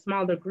ensemble, a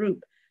smaller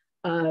group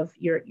of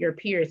your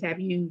peers? Have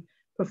you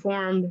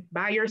performed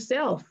by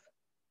yourself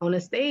on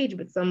a stage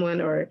with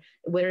someone, or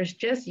where it's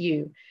just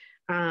you?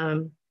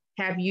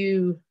 Have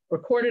you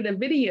recorded a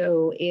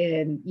video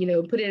and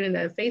put it in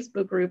a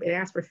Facebook group and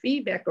asked for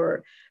feedback,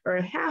 or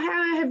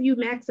how have you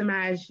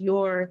maximized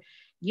your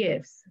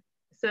gifts?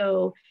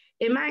 So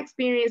in my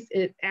experience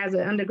as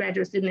an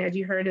undergraduate student, as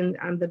you heard in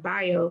the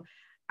bio,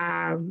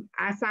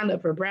 I signed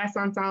up for brass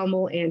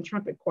ensemble and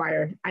trumpet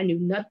choir. I knew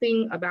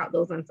nothing about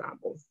those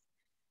ensembles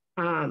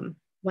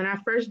when I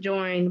first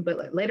joined,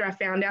 but later I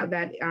found out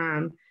that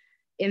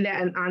in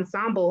that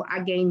ensemble, I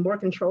gained more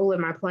control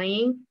in my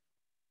playing.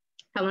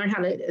 I learned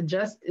how to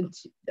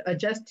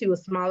adjust to a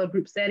smaller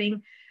group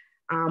setting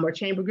or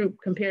chamber group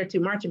compared to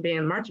marching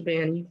band. Marching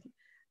band,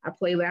 I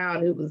play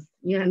loud. It was,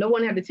 no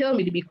one had to tell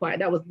me to be quiet.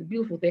 That was the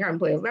beautiful thing. I can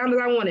play as loud as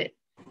I wanted,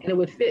 and it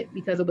would fit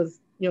because it was,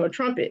 a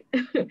trumpet.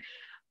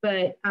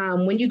 But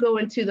when you go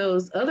into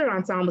those other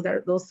ensembles,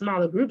 those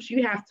smaller groups,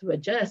 you have to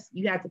adjust.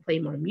 You have to play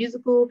more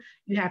musical.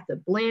 You have to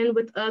blend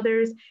with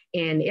others.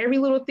 And every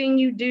little thing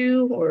you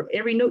do or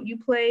every note you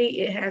play,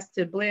 it has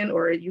to blend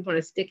or you're going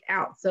to stick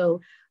out. So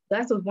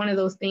that's one of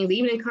those things.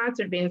 Even in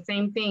concert band,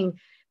 same thing.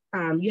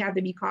 You have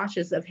to be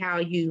cautious of how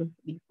you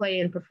play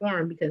and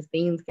perform because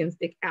things can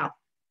stick out.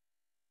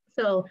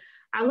 So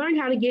I learned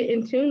how to get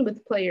in tune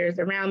with players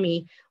around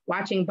me,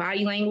 watching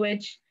body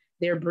language,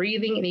 their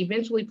breathing, and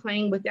eventually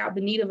playing without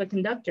the need of a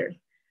conductor.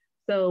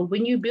 So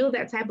when you build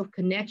that type of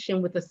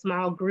connection with a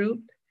small group,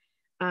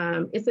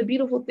 it's a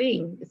beautiful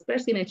thing,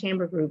 especially in a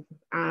chamber group.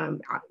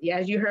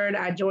 As you heard,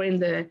 I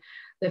joined the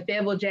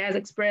Fayetteville Jazz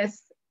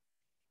Express,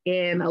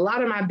 and a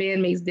lot of my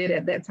bandmates did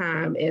at that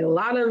time, and a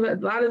lot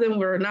of them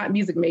were not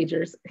music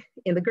majors.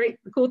 And the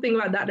cool thing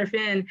about Dr.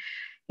 Finn,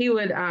 they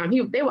would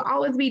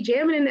always be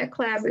jamming in that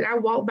class, and I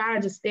walked by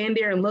and just stand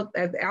there and look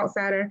as the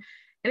outsider.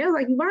 And I was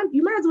like, you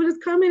might as well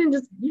just come in and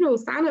just,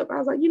 sign up. I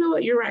was like, you know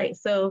what, you're right.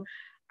 So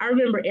I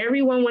remember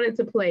everyone wanted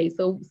to play.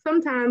 So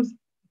sometimes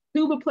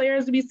tuba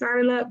players would be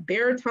signing up,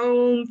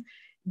 baritones,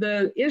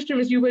 the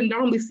instruments you wouldn't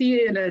normally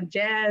see in a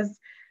jazz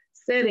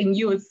setting,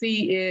 you would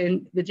see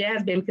in the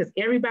jazz band, because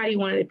everybody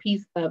wanted a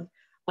piece of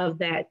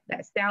that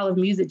style of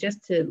music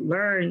just to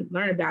learn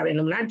about it.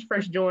 And when I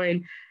first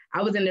joined,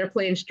 I was in there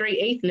playing straight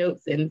eighth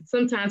notes, and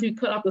sometimes we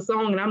cut off the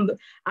song, and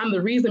I'm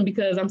the reason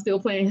because I'm still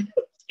playing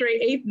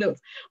straight eighth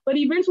notes. But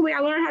eventually I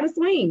learned how to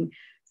swing.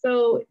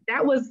 So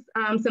that was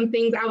some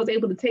things I was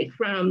able to take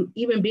from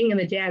even being in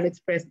the Jazz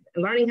Express,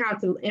 learning how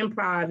to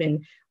improv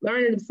and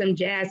learning some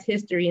jazz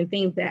history and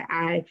things that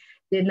I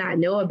did not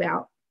know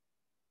about.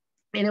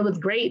 And it was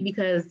great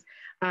because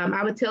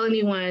I would tell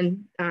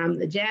anyone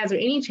the jazz or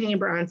any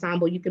chamber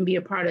ensemble you can be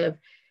a part of,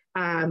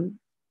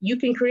 you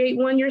can create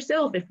one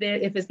yourself. If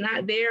it's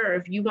not there, or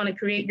if you want to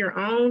create your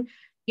own,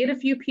 get a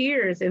few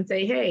peers and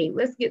say, hey,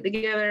 let's get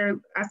together.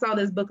 I saw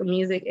this book of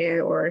music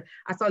or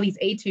I saw these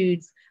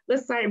etudes.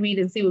 Let's sight read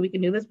and see what we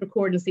can do. Let's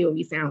record and see what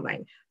we sound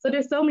like. So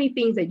there's so many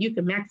things that you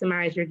can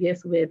maximize your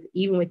gifts with,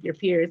 even with your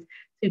peers,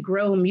 to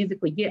grow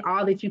musically, get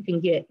all that you can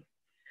get.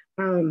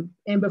 And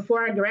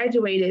before I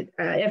graduated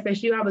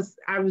FSU,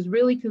 I was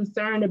really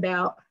concerned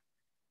about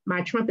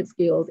my trumpet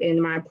skills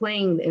and my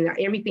playing and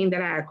everything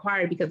that I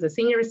acquired, because the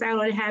senior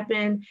recital had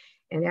happened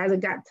And as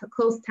it got to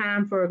close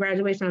time for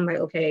graduation, I'm like,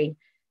 okay,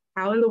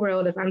 how in the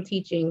world, if I'm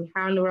teaching,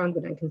 how in the world I'm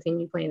going to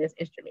continue playing this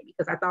instrument?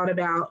 Because I thought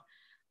about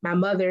my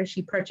mother.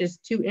 She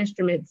purchased 2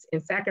 instruments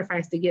and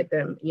sacrificed to get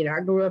them. You know,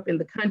 I grew up in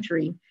the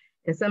country,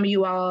 and some of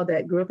you all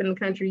that grew up in the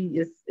country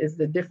is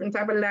a different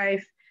type of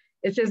life.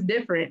 It's just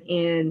different.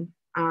 And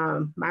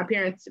my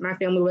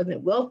family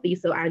wasn't wealthy,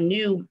 so I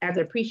knew as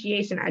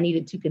appreciation, I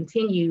needed to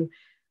continue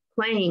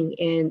playing.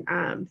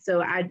 And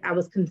so I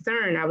was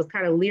concerned. I was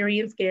kind of leery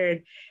and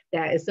scared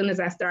that as soon as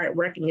I started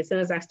working, as soon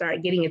as I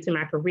started getting into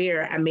my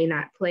career, I may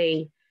not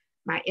play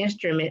my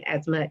instrument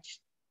as much.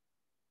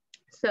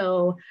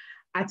 So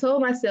I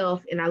told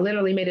myself, and I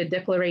literally made a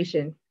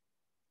declaration,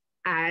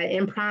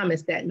 and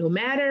promised that no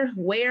matter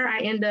where I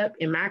end up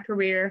in my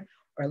career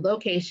or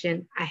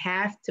location, I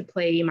have to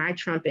play my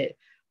trumpet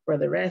for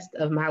the rest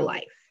of my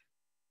life.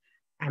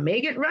 I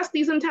may get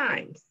rusty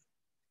sometimes,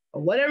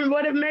 or whatever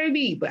it may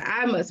be, but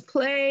I must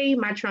play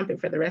my trumpet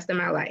for the rest of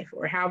my life,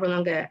 or however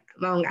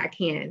long I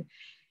can.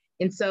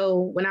 And so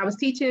when I was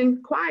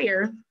teaching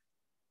choir,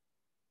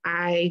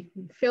 I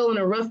fell in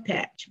a rough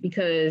patch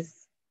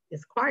because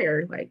it's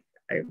choir. Like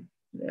I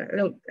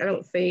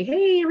don't say,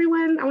 hey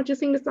everyone, I want you to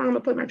sing this song, I'm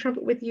gonna put my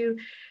trumpet with you.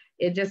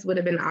 It just would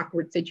have been an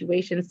awkward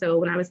situation. So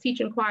when I was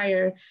teaching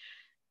choir,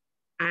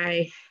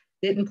 I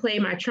didn't play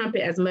my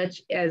trumpet as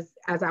much as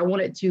I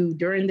wanted to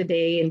during the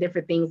day and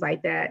different things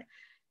like that.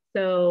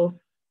 So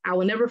I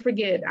will never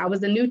forget, I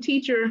was a new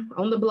teacher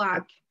on the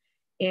block.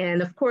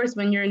 And of course,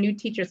 when you're a new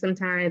teacher,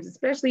 sometimes,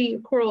 especially a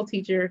choral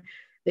teacher,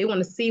 they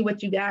want to see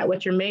what you got,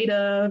 what you're made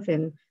of.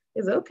 And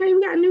it's okay,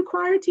 we got a new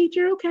choir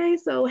teacher. Okay,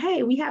 so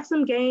hey, we have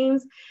some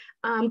games.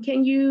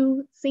 Can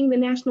you sing the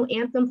national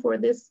anthem for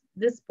this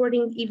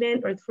sporting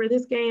event or for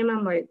this game?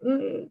 I'm like,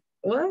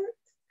 what?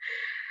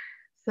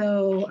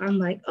 So I'm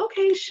like,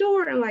 okay,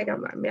 sure. And like,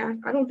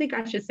 I don't think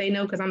I should say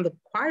no because I'm the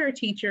choir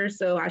teacher,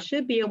 so I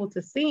should be able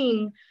to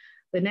sing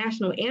the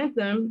national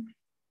anthem.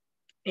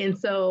 And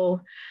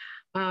so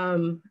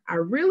I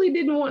really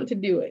didn't want to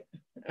do it.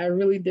 I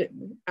really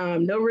didn't.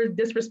 No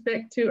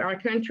disrespect to our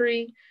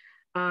country,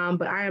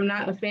 but I am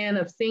not a fan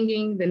of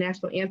singing the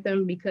national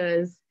anthem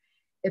because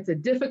it's a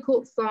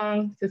difficult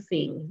song to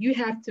sing. You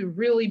have to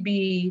really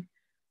be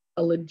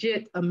a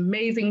legit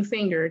amazing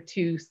singer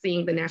to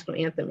sing the national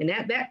anthem. And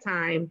at that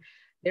time,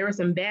 there were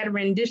some bad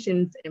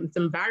renditions and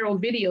some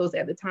viral videos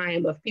at the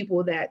time of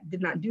people that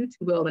did not do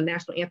too well in the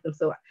national anthem.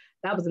 So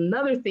that was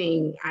another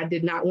thing I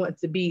did not want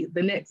to be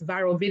the next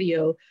viral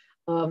video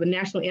of a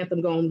national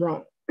anthem going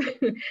wrong.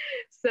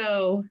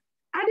 So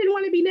I didn't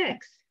want to be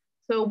next.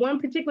 So one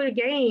particular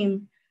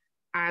game,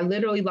 I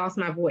literally lost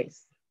my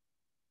voice.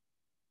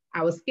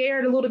 I was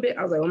scared a little bit.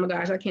 I was like, oh my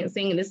gosh, I can't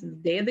sing. And this is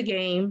the day of the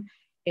game.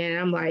 And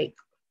I'm like,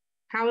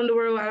 how in the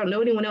world? I don't know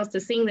anyone else to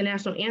sing the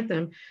national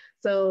anthem.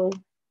 So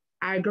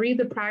I agreed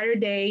the prior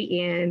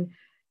day and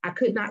I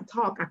could not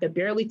talk. I could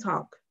barely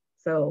talk.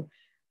 So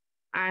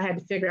I had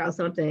to figure out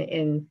something.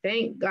 And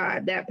thank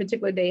God that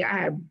particular day, I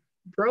had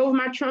drove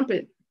my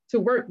trumpet to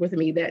work with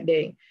me that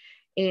day.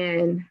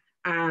 And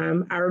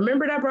I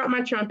remembered I brought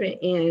my trumpet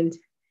and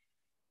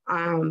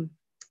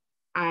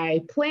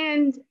I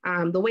planned,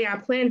 the way I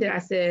planned it, I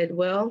said,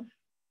 well,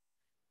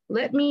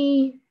 let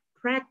me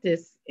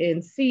practice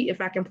and see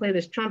if I can play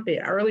this trumpet.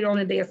 Earlier on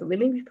in the day, I said, let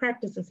me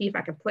practice and see if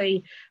I can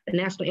play the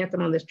national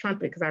anthem on this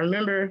trumpet. Because I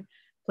remember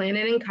playing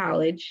it in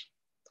college.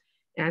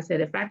 And I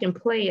said, if I can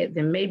play it,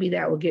 then maybe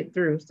that will get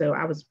through. So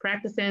I was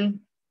practicing,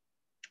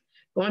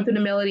 going through the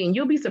melody, and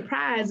you'll be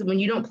surprised when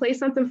you don't play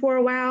something for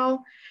a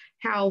while,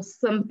 how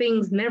some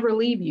things never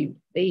leave you.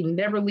 They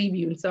never leave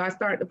you. And so I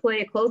started to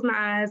play, I closed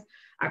my eyes.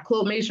 I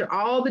made sure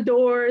all the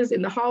doors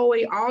in the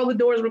hallway, all the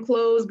doors were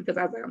closed because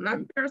I was like, I'm not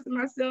embarrassing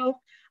myself.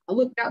 I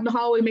looked out in the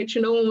hallway, make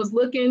sure no one was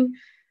looking.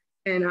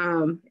 And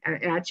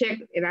I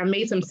checked and I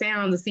made some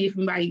sounds to see if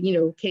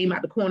anybody, came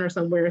out the corner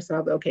somewhere. So I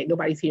was like, okay,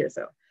 nobody's here.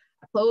 So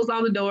I closed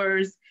all the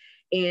doors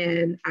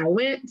and I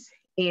went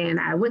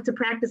to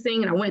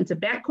practicing and I went into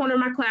back corner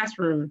of my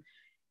classroom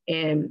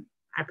and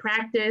I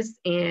practiced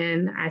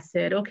and I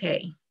said,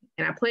 okay.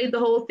 And I played the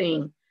whole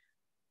thing.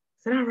 I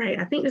said, all right,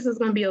 I think this is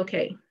going to be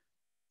okay.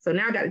 So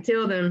now I got to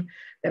tell them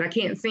that I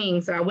can't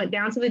sing. So I went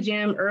down to the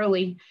gym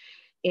early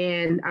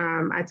and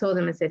I told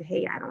them, I said,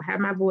 hey, I don't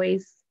have my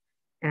voice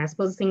and I'm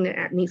supposed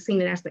to sing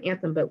the national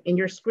anthem, but in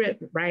your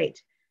script,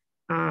 write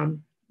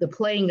the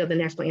playing of the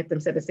national anthem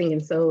instead of singing.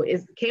 So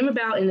it came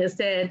about and it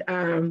said,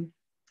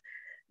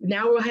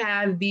 now we'll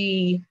have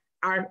the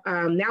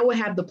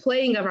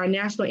playing of our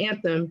national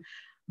anthem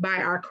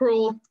by our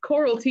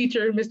choral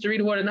teacher, Miss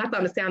Jerrita Ward. And I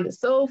thought it sounded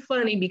so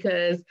funny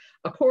because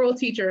a choral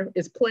teacher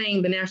is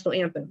playing the national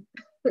anthem.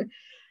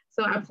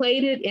 So I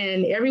played it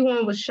and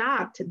everyone was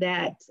shocked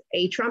that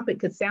a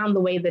trumpet could sound the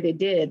way that it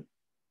did.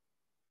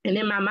 And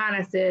in my mind,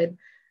 I said,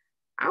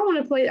 I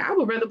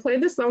would rather play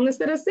this song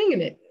instead of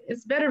singing it.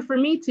 It's better for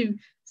me to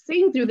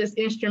sing through this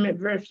instrument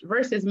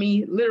versus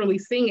me literally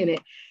singing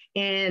it.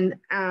 And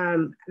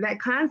that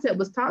concept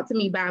was taught to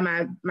me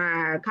by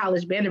my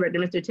college band director,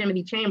 Mr.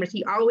 Timothy Chambers.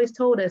 He always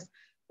told us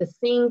to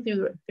sing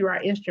through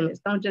our instruments.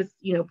 Don't just,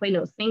 play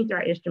notes, sing through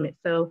our instruments.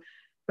 So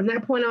from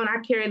that point on, I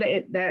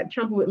carried that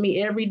trumpet with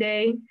me every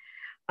day.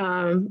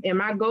 And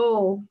my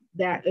goal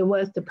that it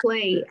was to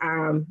play,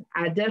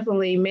 I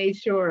definitely made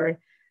sure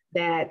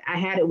that I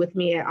had it with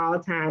me at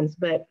all times.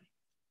 But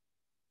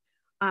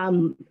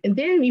and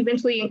then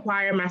eventually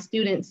inquire my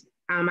students.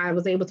 I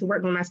was able to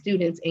work with my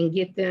students and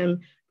get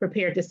them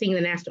prepared to sing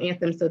the national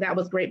anthem. So that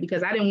was great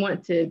because I didn't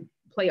want to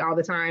play all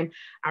the time.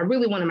 I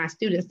really wanted my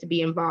students to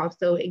be involved.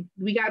 So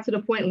we got to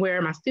the point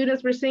where my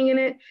students were singing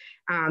it,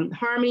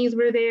 harmonies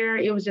were there.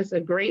 It was just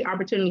a great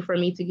opportunity for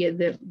me to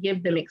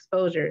give them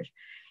exposure.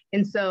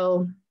 And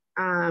so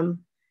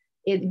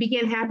it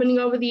began happening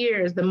over the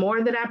years. The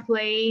more that I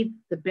played,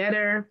 the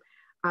better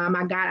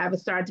I would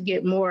start to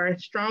get more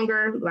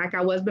stronger like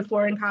I was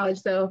before in college.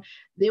 So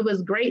it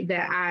was great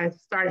that I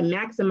started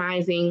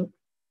maximizing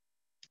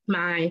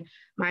my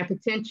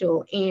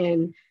potential.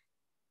 And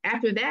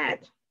after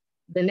that,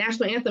 the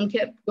national anthem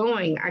kept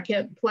going. I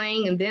kept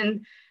playing, and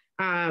then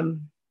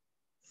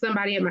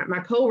somebody, my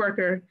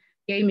coworker,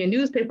 gave me a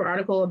newspaper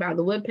article about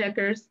the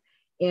Woodpeckers,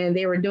 and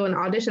they were doing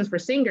auditions for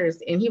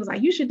singers. And he was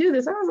like, "You should do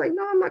this." I was like,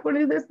 "No, I'm not going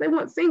to do this. They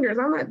want singers.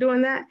 I'm not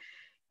doing that."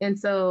 And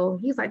so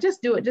he's like,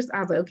 "Just do it." I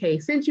was like, "Okay,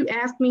 since you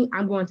asked me,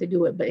 I'm going to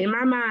do it." But in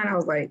my mind, I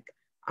was like,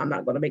 "I'm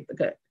not going to make the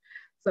cut."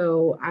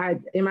 So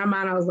in my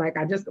mind, I was like,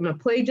 I'm going to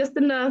play just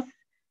enough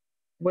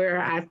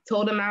where I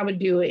told him I would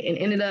do it, and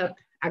ended up,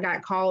 I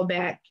got called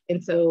back.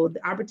 And so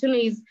the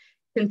opportunities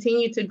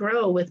continue to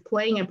grow with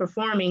playing and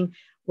performing,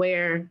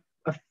 where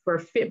for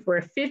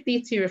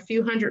 50 to a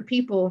few hundred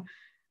people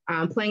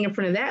playing in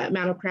front of that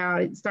amount of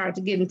crowd, it started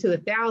to get into the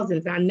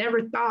thousands. And I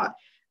never thought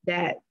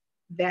that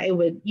it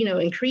would,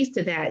 increase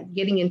to that,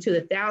 getting into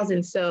the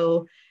thousands.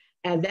 So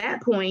at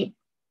that point,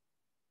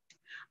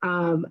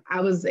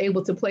 I was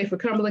able to play for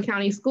Cumberland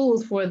County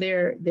Schools for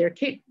their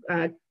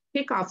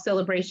kickoff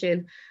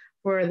celebration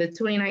for the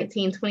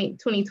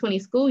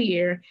 2019-2020 school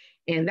year.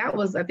 And that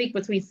was, I think,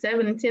 between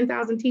 7,000 and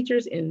 10,000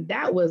 teachers. And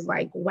that was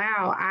like,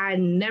 wow, I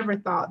never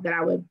thought that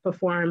I would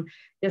perform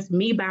just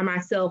me by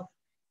myself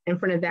in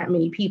front of that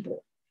many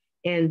people.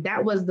 And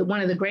that was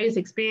one of the greatest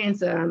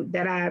experiences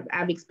that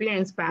I've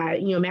experienced by,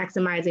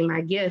 maximizing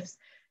my gifts,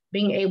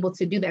 being able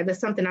to do that. That's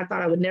something I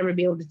thought I would never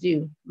be able to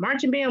do.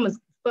 Marching band was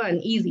fun,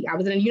 easy. I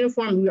was in a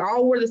uniform. We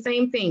all wore the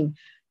same thing.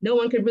 No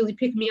one could really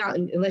pick me out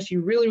unless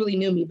you really, really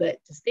knew me. But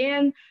to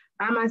stand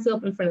by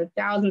myself in front of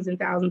thousands and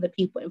thousands of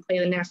people and play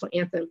the national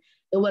anthem,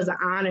 it was an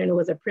honor and it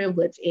was a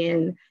privilege.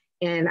 And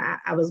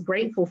I was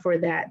grateful for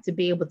that, to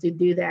be able to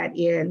do that.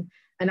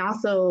 And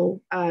also,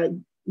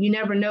 you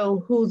never know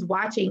who's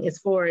watching, as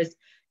far as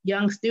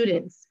young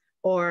students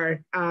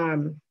or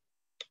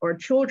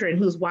children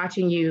who's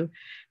watching you,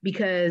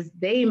 because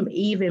they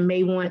even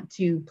may want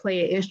to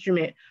play an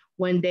instrument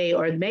one day,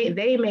 or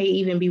they may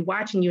even be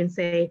watching you and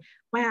say,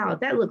 "Wow,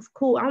 that looks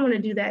cool. I want to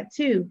do that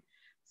too."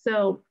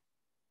 So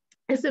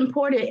it's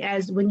important,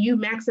 as when you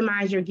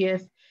maximize your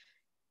gift,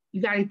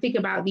 you got to think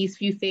about these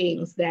few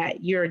things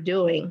that you're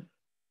doing.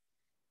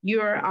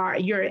 You're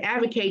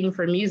advocating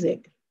for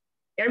music.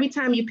 Every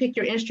time you pick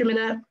your instrument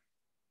up,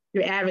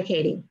 you're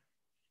advocating.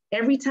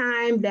 Every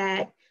time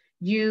that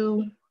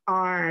you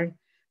are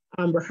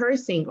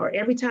rehearsing, or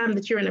every time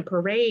that you're in a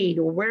parade,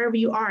 or wherever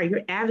you are,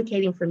 you're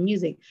advocating for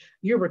music.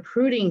 You're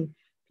recruiting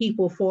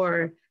people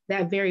for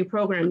that very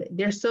program.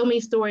 There's so many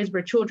stories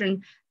where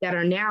children that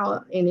are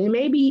now, and it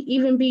may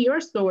even be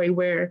your story,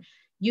 where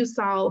you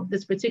saw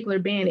this particular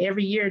band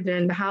every year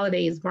during the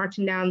holidays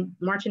marching down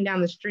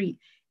the street,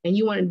 and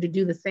you wanted to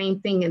do the same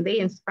thing, and they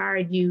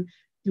inspired you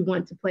to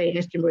want to play an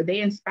instrument, or they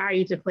inspire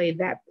you to play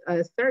that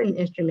certain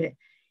instrument.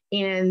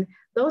 And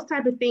those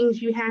type of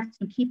things you have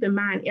to keep in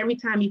mind every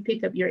time you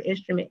pick up your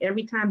instrument,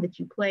 every time that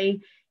you play,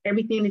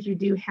 everything that you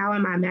do. How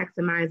am I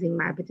maximizing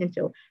my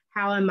potential?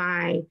 How am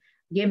I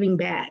giving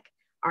back?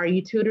 Are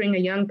you tutoring a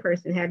young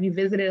person? Have you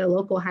visited a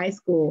local high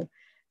school?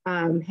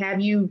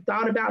 Have you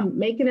thought about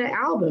making an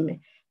album?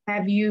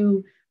 Have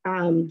you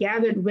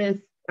gathered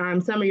with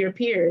some of your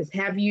peers?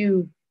 Have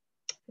you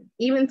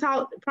even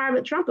taught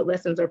private trumpet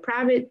lessons or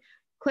private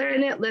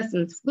clarinet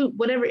lessons, flute,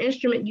 whatever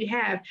instrument you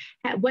have?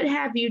 What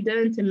have you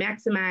done to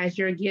maximize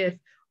your gift,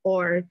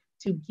 or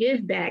to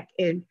give back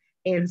and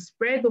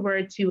spread the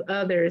word to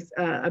others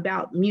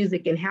about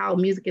music and how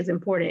music is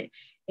important?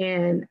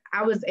 And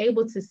I was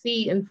able to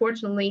see,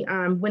 unfortunately,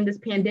 when this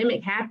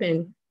pandemic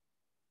happened,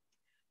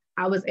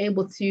 I was in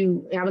a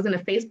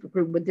Facebook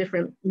group with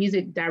different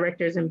music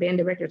directors and band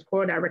directors,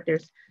 choral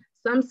directors.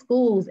 Some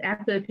schools,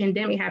 after the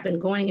pandemic happened,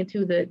 going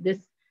into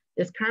this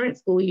current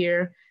school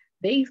year,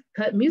 they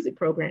cut music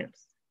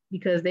programs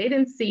because they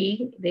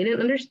didn't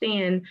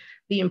understand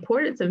the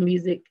importance of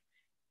music,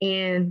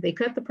 and they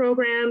cut the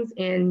programs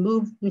and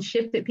moved and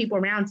shifted people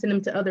around, sent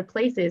them to other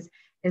places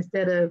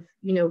instead of,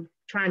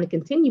 trying to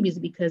continue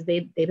music, because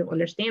they don't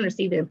understand or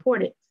see the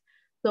importance.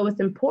 So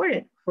it's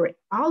important for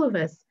all of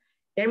us,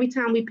 every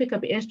time we pick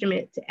up an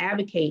instrument, to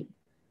advocate,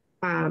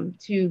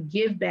 to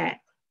give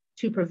back,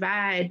 to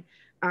provide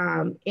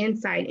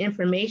insight,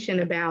 information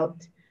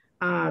about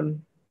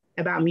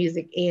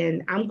music.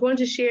 And I'm going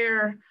to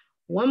share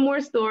one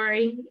more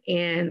story,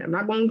 and I'm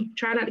not going to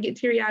try not to get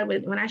teary-eyed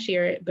when I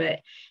share it, but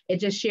it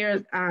just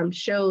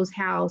shows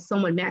how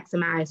someone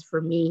maximized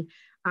for me,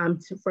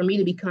 for me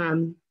to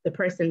become the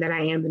person that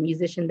I am, the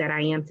musician that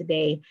I am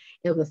today.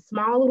 It was a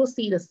small little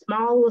seed, a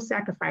small little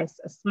sacrifice,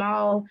 a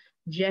small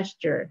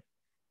gesture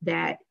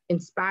that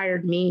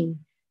inspired me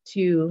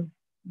to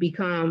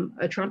become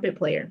a trumpet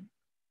player.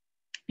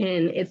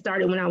 And it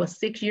started when I was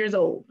 6 years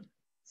old.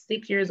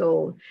 6 years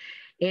old.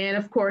 And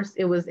of course,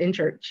 it was in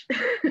church.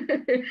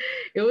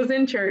 It was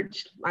in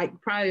church, like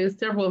probably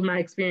several of my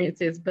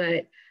experiences.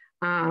 But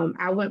my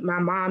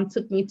mom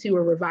took me to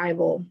a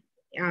revival,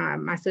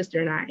 my sister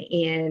and I,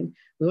 and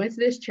we went to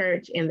this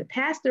church, and the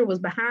pastor was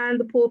behind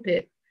the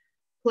pulpit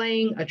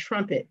playing a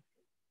trumpet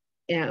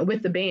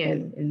with the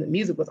band, and the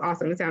music was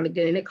awesome. It sounded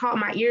good, and it caught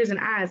my ears and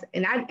eyes.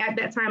 And at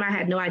that time, I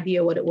had no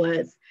idea what it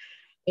was.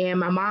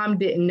 And my mom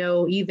didn't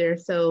know either.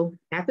 So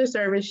after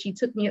service, she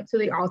took me up to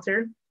the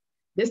altar.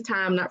 This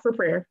time, not for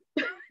prayer.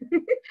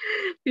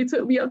 She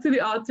took me up to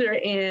the altar,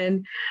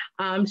 and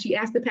she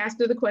asked the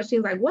pastor the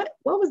question, like, what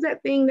was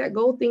that thing, that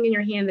gold thing in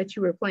your hand that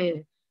you were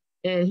playing?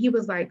 And he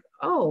was like,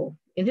 oh,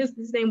 and his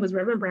name was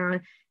Reverend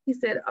Brown. He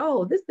said,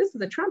 oh, this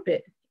is a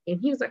trumpet. And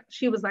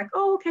she was like,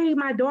 oh, okay,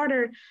 my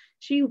daughter,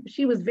 she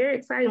was very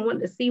excited and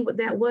wanted to see what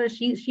that was.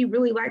 She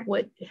really liked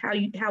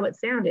how it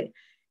sounded.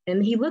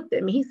 And he looked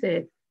at me, he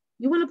said,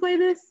 you want to play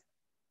this?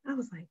 I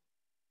was like,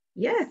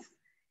 yes.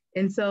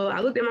 And so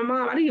I looked at my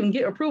mom. I didn't even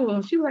get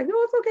approval. She was like, no,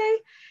 it's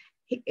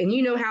okay. And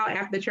you know how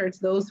after church,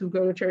 those who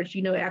go to church,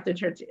 after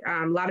church,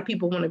 a lot of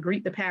people want to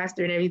greet the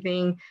pastor and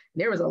everything.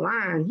 There was a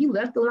line. He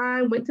left the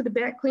line, went to the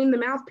back, cleaned the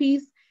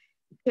mouthpiece,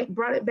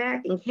 brought it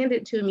back and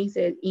handed it to me. He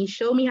said, he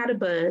showed me how to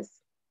buzz.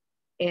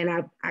 And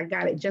I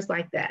got it just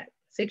like that,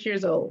 6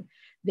 years old.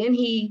 Then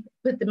he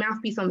put the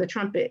mouthpiece on the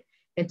trumpet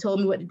and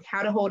told me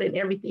how to hold it and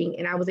everything.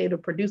 And I was able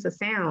to produce a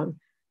sound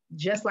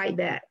just like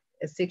that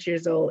at 6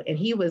 years old. And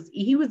he was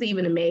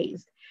even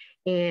amazed.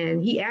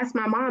 And he asked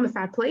my mom if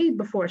I played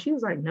before. She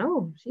was like,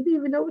 no, she didn't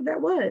even know what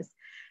that was.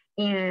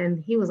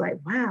 And he was like,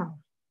 wow,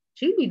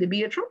 she need to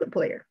be a trumpet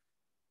player.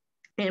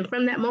 And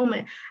from that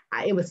moment,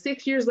 it was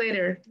 6 years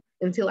later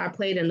until I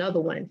played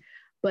another one.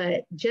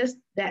 But just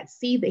that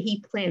seed that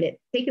he planted,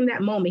 taking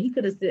that moment, he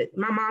could have said,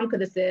 my mom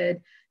could have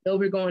said, no,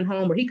 we're going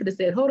home. Or he could have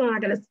said, hold on, I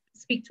got to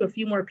speak to a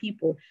few more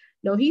people.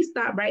 No, he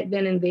stopped right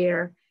then and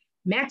there,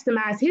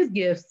 maximized his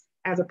gifts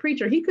as a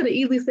preacher. He could have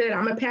easily said,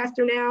 I'm a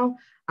pastor now.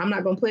 I'm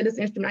not going to play this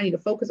instrument. I need to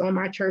focus on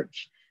my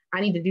church.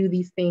 I need to do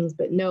these things.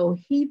 But no,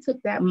 he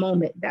took that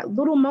moment, that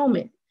little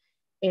moment,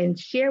 and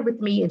shared with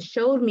me and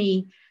showed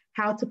me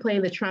how to play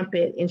the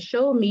trumpet and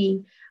showed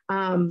me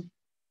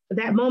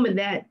that moment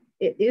that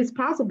it is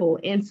possible.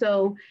 And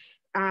so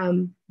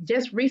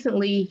just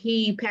recently,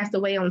 he passed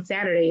away on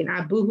Saturday, and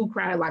I boohoo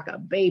cried like a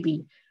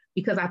baby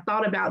because I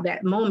thought about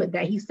that moment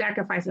that he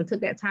sacrificed and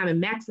took that time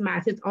and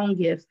maximized his own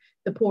gifts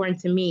to pour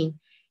into me.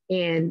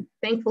 And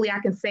thankfully, I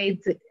can say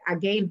I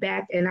gave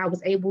back, and I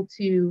was able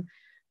to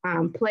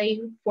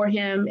play for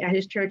him at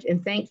his church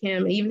and thank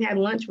him, and even had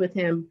lunch with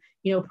him,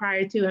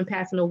 prior to him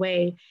passing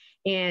away.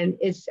 And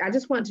I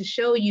just want to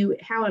show you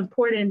how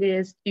important it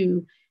is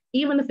to,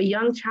 even if a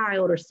young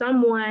child or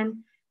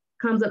someone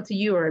comes up to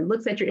you or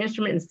looks at your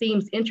instrument and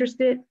seems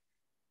interested,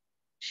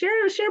 share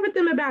with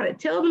them about it.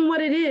 Tell them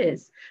what it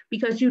is,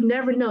 because you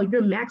never know.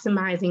 You're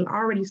maximizing,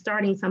 already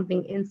starting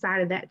something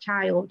inside of that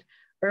child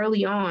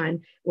early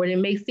on, where it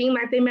may seem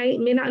like they may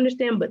not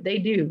understand, but they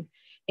do.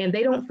 And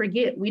they don't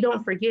forget. We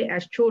don't forget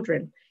as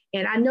children.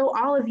 And I know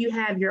all of you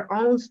have your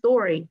own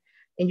story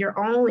and your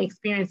own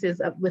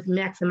experiences with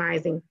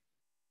maximizing.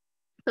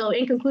 So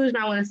in conclusion,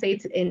 I want to say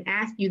and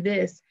ask you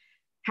this: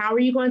 how are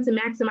you going to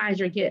maximize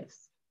your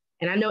gifts?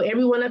 And I know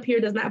everyone up here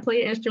does not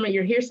play an instrument.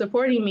 You're here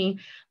supporting me,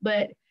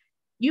 but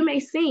you may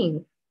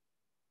sing.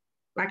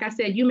 Like I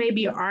said, you may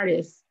be an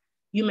artist.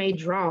 You may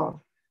draw.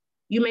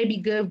 You may be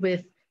good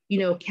with,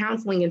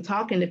 counseling and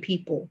talking to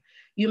people.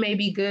 You may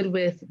be good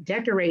with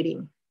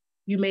decorating.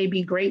 You may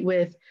be great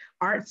with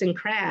arts and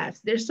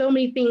crafts. There's so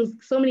many things,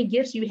 so many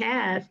gifts you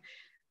have,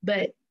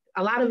 but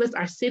a lot of us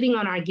are sitting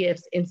on our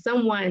gifts, and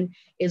someone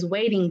is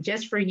waiting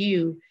just for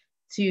you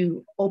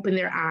to open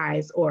their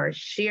eyes or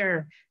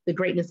share the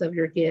greatness of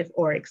your gift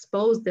or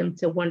expose them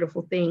to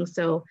wonderful things.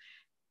 So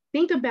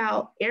think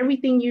about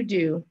everything you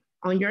do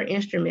on your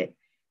instrument.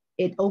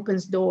 It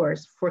opens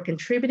doors for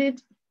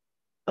contributed,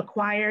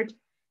 acquired,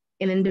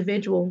 and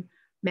individual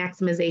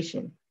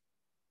maximization.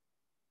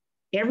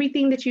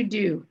 Everything that you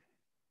do,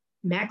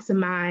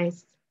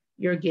 maximize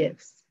your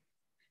gifts,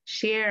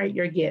 share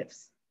your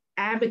gifts,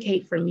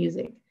 advocate for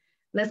music.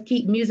 Let's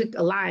keep music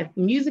alive.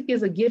 Music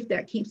is a gift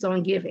that keeps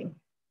on giving.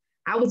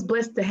 I'm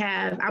blessed to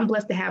have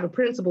a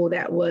principal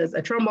that was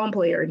a trombone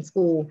player in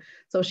school.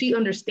 So she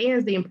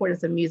understands the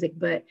importance of music,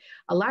 but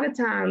a lot of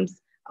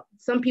times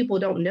some people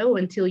don't know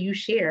until you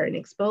share and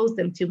expose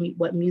them to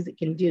what music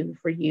can do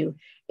for you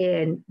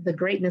and the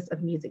greatness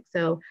of music.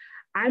 So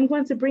I'm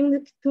going to bring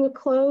this to a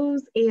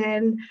close,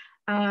 and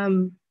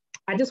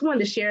I just wanted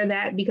to share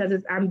that because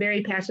I'm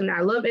very passionate.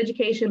 I love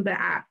education, but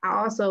I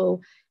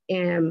also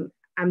am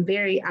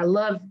I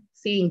love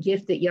seeing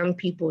gifted young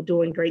people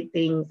doing great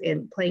things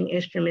and playing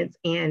instruments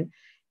and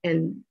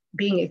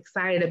being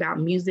excited about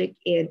music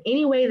in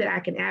any way that I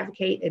can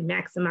advocate and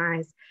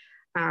maximize.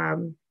 I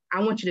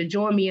want you to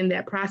join me in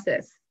that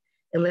process,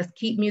 and let's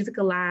keep music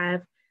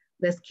alive.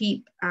 Let's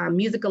keep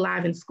music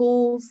alive in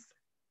schools,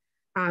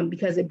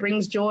 because it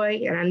brings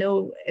joy, and I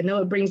know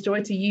it brings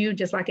joy to you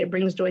just like it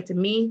brings joy to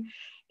me.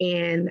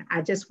 And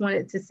I just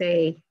wanted to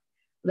say,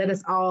 let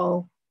us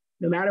all,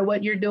 no matter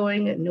what you're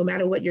doing, no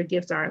matter what your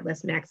gifts are,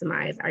 let's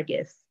maximize our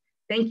gifts.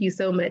 Thank you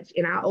so much.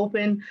 And I'll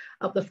open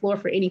up the floor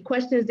for any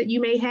questions that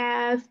you may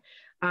have.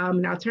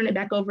 And I'll turn it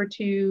back over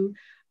to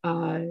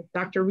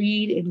Dr.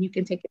 Reed, and you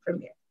can take it from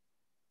there.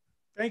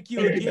 Thank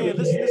you again.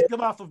 Let's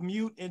come off of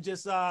mute and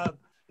just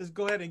let's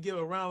go ahead and give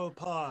a round of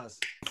applause.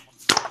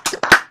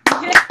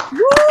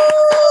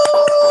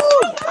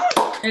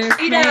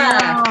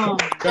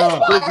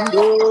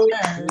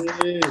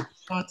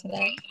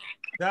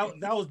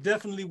 That was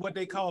definitely what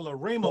they call a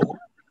rhema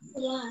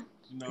word.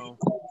 You know,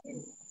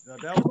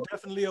 that was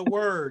definitely a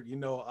word, you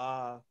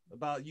know,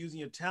 about using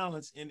your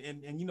talents.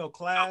 And you know,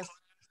 class,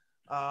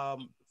 for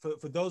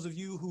those of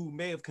you who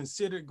may have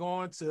considered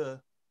going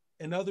to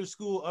another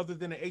school other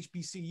than an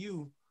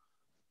HBCU,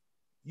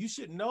 you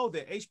should know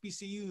that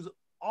HBCUs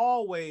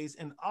always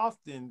and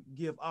often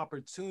give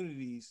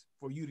opportunities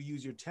for you to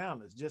use your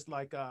talents. Just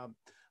like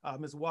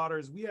Ms.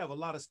 Waters, we have a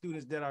lot of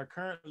students that are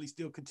currently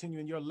still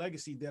continuing your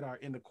legacy, that are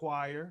in the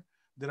choir,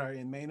 that are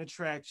in main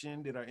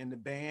attraction, that are in the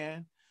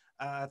band.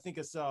 I think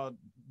I saw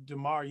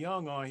DeMar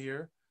Young on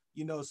here,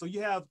 you know, so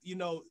you have, you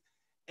know,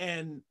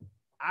 and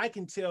I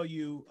can tell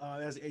you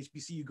as an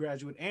HBCU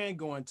graduate and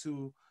going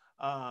to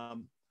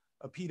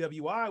a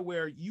PWI,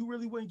 where you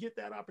really wouldn't get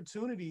that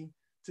opportunity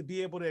to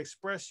be able to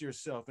express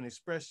yourself and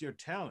express your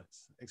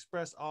talents,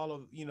 express all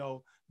of, you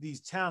know,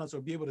 these talents, or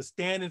be able to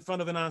stand in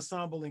front of an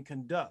ensemble and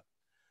conduct,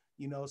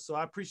 you know. So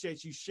I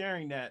appreciate you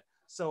sharing that.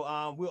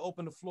 So we'll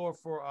open the floor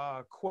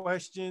for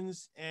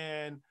questions.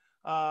 And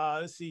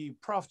let's see,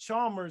 Prof.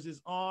 Chalmers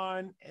is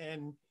on,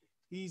 and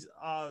he's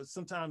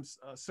sometimes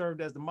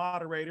served as the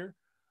moderator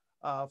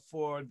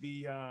for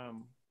the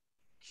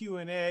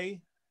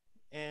Q&A.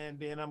 And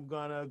then I'm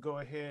gonna go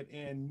ahead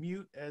and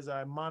mute as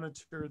I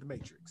monitor the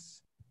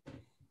matrix.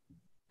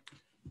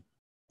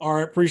 All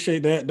right,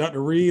 appreciate that,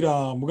 Dr. Reed. We're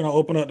gonna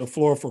open up the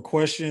floor for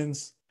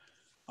questions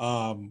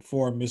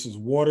for Mrs.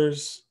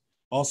 Waters.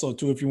 Also,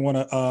 too, if you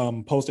wanna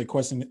post a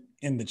question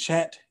in the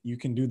chat, you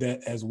can do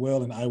that as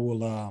well, and I will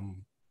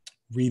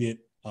read it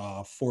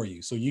for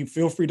you. So you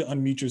feel free to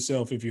unmute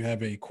yourself if you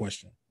have a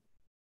question.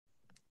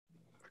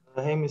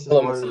 Hey, Mrs.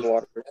 Hello, Waters. Mrs.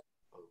 Waters.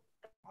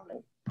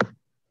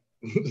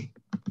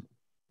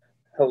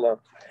 Hello.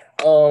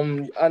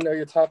 I know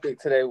your topic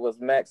today was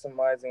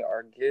maximizing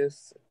our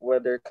gifts,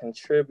 whether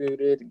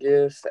contributed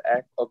gifts,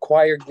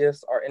 acquired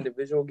gifts, or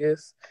individual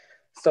gifts.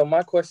 So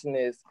my question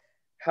is,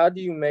 how do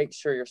you make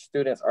sure your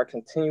students are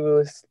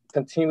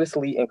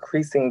continuously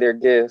increasing their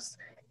gifts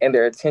and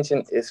their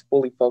attention is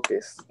fully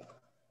focused?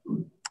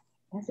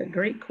 That's a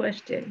great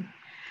question.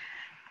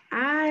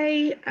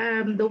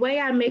 The way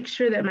I make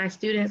sure that my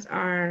students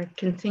are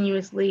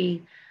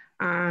continuously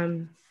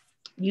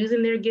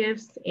using their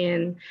gifts,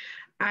 and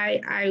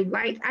I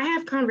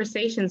have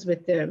conversations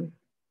with them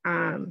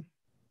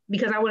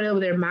because I want to know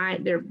their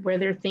mind, where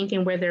they're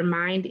thinking, where their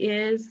mind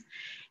is,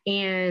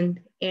 and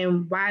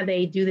why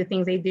they do the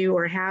things they do,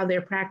 or how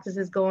their practice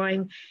is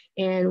going,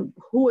 and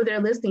who they're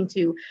listening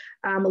to.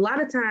 A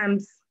lot of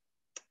times,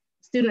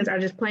 students are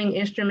just playing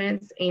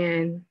instruments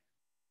and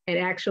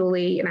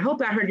actually, and I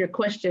hope I heard your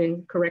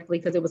question correctly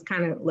because it was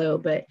kind of low,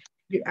 but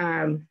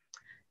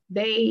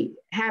they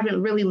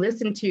haven't really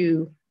listened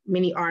to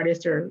many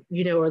artists, or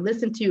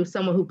listen to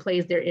someone who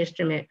plays their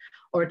instrument,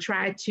 or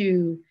try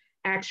to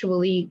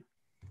actually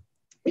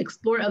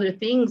explore other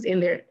things in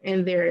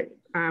their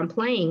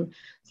playing.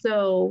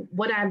 So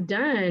what I've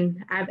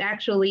done, I've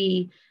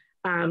actually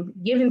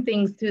given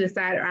things to the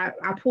side, or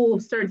I pull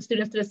certain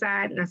students to the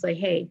side and I say,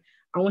 hey,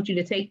 I want you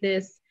to take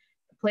this,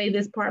 play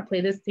this part,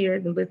 play this here,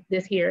 and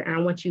this here, and I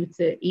want you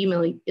to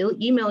email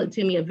it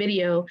to me, a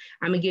video.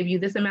 I'm gonna give you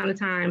this amount of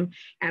time,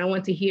 and I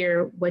want to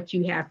hear what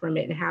you have from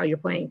it and how you're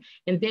playing.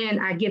 And then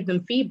I give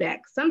them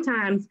feedback.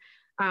 Sometimes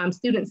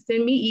students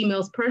send me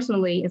emails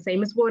personally and say,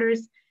 Ms.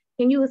 Waters,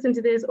 can you listen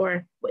to this,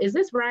 or is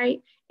this right?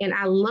 And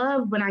I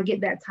love when I get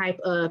that type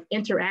of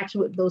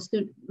interaction with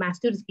my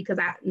students, because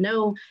I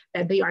know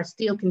that they are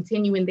still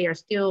continuing, they are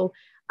still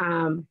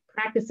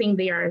practicing,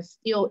 they are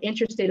still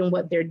interested in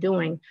what they're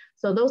doing.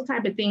 So those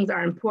type of things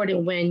are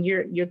important when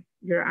you're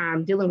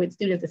dealing with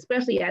students,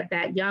 especially at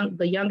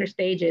the younger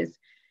stages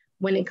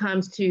when it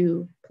comes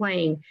to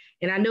playing.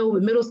 And I know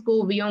with middle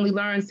school, we only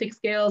learn 6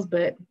 scales,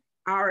 but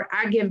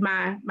I give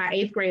my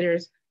 8th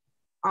graders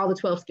all the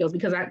 12 skills,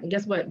 because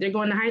guess what? They're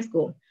going to high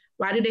school.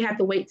 Why do they have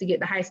to wait to get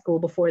to high school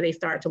before they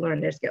start to learn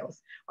their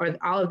skills, or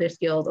all of their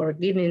skills, or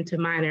getting into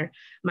minor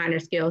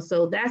skills?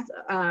 So that's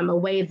a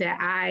way that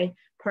I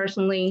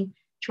personally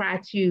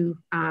try to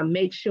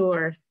make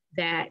sure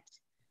that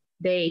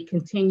they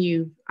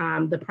continue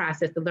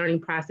the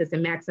learning process,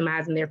 and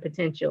maximizing their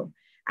potential.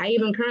 I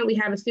even currently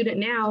have a student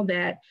now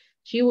that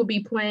she will be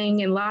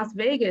playing in Las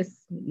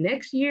Vegas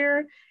next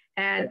year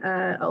at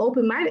an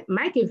open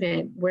mic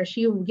event where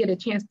she will get a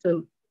chance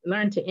to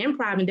learn to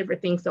improv and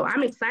different things. So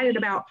I'm excited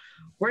about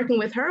working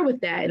with her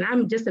with that. And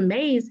I'm just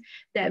amazed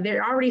that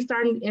they're already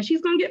starting, and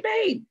she's going to get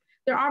paid.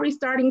 They're already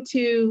starting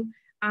to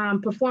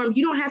perform.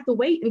 You don't have to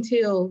wait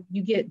until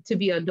you get to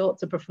be an adult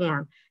to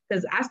perform.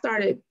 Because I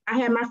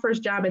had my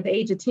first job at the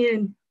age of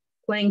 10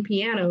 playing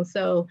piano.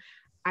 So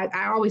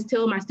I always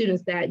tell my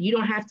students that you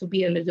don't have to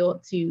be an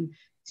adult to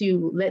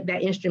let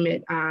that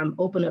instrument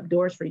open up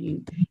doors for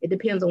you. It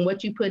depends on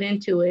what you put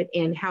into it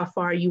and how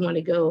far you want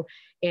to go.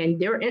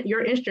 And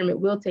your instrument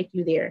will take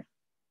you there.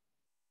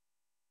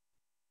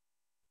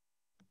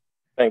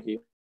 Thank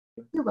you.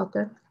 You're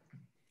welcome.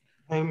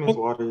 Hey, Ms.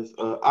 Waters.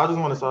 I just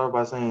want to start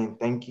by saying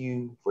thank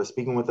you for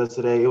speaking with us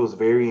today. It was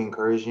very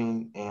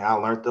encouraging, and I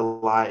learned a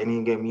lot, and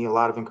it gave me a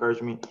lot of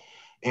encouragement.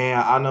 And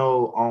I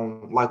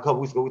know, like a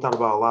couple weeks ago, we talked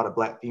about a lot of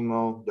Black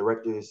female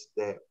directors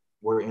that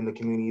were in the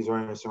communities or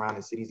in the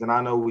surrounding cities. And I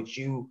know with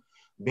you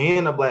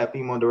being a Black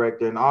female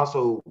director and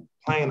also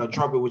playing a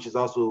trumpet, which is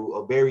also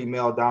a very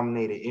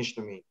male-dominated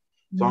instrument.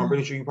 So I'm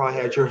pretty sure you probably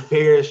had your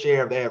fair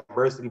share of that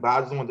adversity, but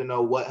I just wanted to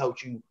know what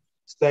helped you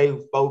stay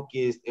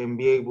focused and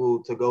be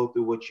able to go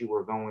through what you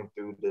were going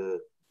through to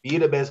be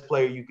the best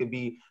player you could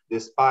be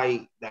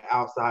despite the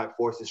outside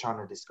forces trying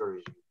to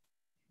discourage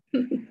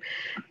you.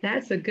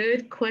 That's a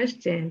good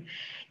question.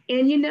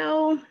 And you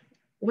know,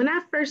 when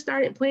I first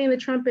started playing the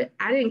trumpet,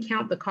 I didn't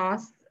count the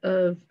cost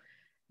of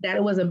that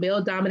it was a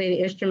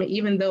male-dominated instrument,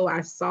 even though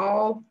I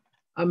saw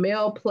a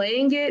male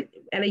playing it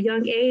at a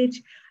young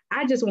age.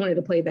 I just wanted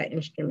to play that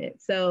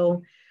instrument.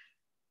 So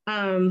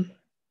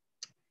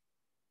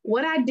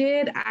what I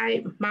did,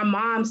 my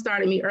mom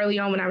started me early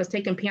on when I was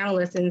taking piano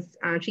lessons.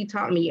 She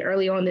taught me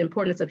early on the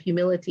importance of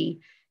humility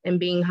and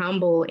being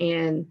humble.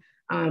 And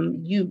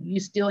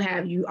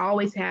you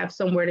always have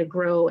somewhere to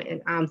grow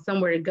and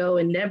somewhere to go,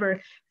 and never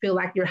feel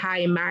like you're high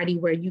and mighty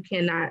where you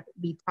cannot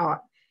be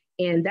taught.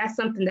 And that's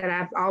something that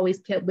I've always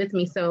kept with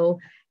me. So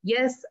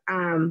yes,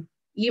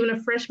 even a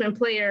freshman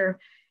player,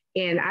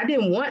 and I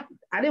didn't want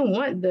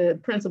the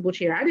principal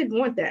chair. I didn't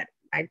want that,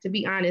 like, to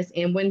be honest.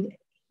 And when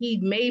he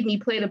made me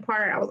play the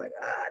part, I was like,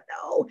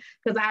 no,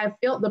 because I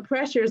felt the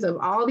pressures of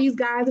all these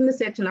guys in the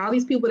section, all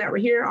these people that were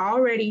here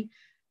already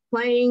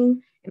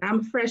playing, and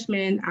I'm a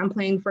freshman, I'm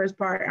playing first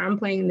part, I'm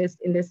playing this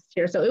in this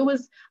chair. So it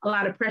was a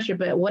lot of pressure,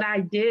 but what I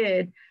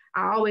did,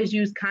 I always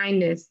used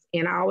kindness,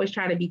 and I always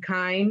try to be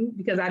kind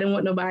because I didn't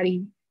want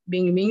nobody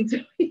being mean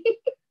to me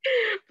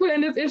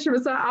playing this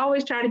instrument. So I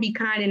always try to be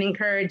kind and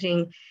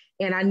encouraging,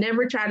 and I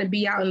never try to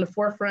be out in the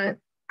forefront.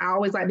 I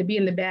always like to be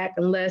in the back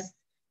unless,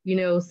 you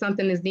know,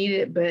 something is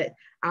needed, but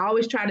I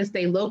always try to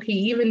stay low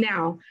key. Even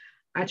now,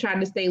 I try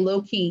to stay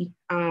low key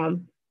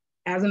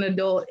as an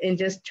adult and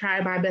just try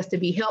my best to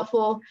be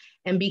helpful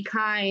and be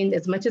kind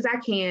as much as I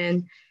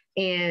can.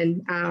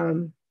 And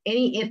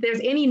if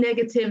there's any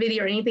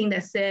negativity or anything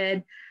that's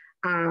said,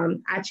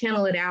 I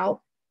channel it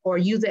out or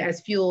use it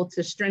as fuel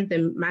to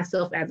strengthen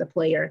myself as a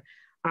player,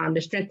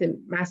 to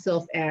strengthen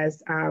myself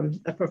as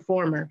a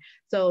performer.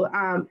 So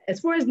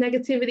as far as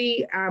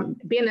negativity,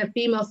 being a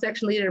female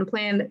section leader and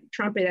playing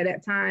trumpet at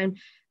that time,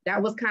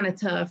 that was kind of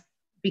tough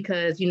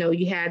because, you know,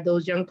 you had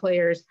those young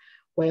players,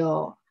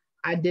 well,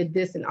 I did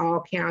this in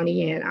all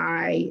county and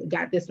I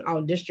got this in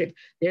all district.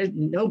 There's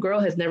no girl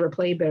has never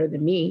played better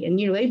than me.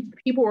 And, you know,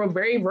 people were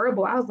very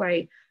verbal. I was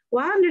like,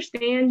 well, I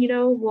understand, you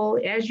know, well,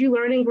 as you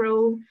learn and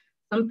grow,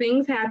 some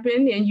things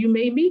happen and you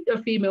may meet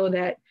a female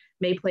that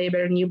may play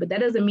better than you, but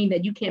that doesn't mean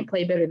that you can't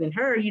play better than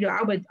her. You know,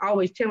 I would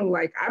always tell them,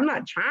 like, I'm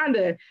not trying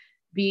to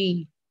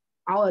be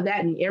all of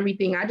that and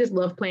everything. I just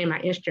love playing my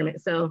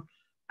instrument. So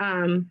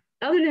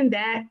other than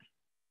that,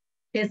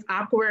 it's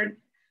awkward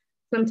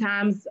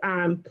sometimes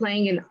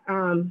playing in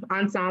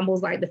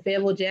ensembles like the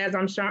Fayetteville Jazz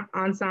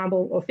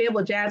Ensemble or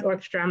Fayetteville Jazz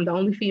Orchestra. I'm the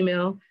only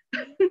female.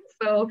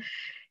 So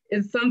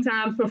it's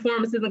sometimes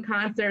performances and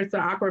concerts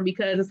are awkward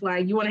because it's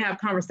like you want to have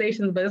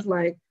conversations, but it's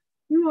like,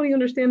 you won't even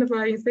understand if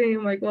I saying.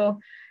 I'm like, well,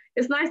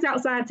 it's nice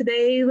outside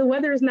today. The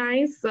weather is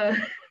nice. So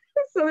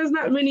there's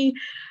not many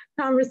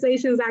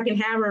conversations I can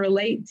have or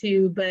relate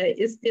to, but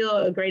it's still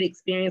a great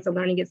experience, a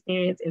learning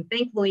experience. And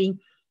thankfully,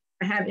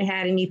 I haven't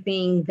had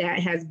anything that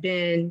has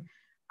been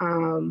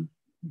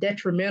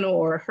detrimental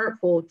or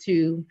hurtful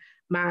to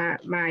my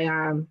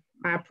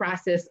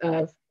process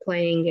of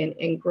playing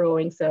and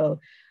growing. So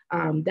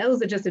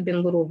those have just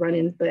been little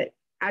run-ins, but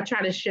I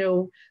try to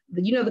show,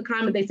 the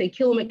comment they say,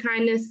 kill them with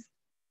kindness.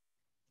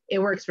 It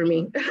works for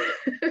me.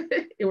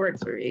 It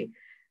works for me.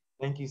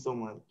 Thank you so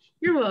much.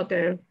 You're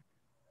welcome.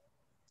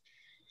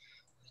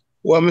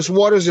 Well, Ms.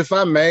 Waters, if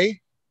I may.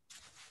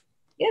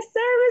 Yes, sir,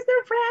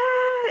 Mr.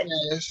 Pratt.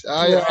 Yes,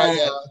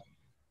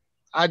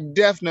 I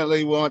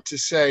definitely want to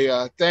say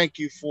thank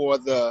you for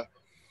the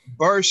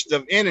burst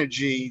of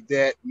energy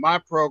that my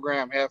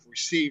program have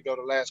received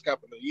over the last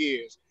couple of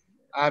years.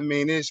 I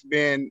mean, it's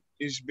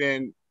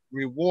been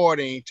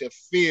rewarding to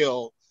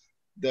feel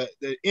the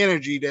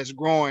energy that's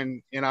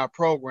growing in our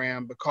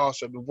program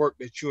because of the work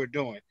that you're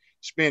doing.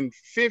 spent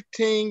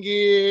 15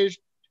 years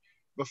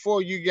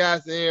before you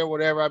got there,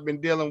 whatever. I've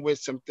been dealing with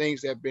some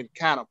things that have been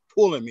kind of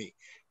pulling me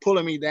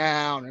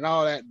down and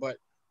all that. But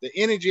the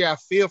energy I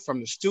feel from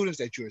the students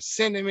that you're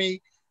sending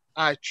me,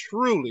 I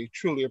truly,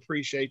 truly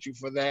appreciate you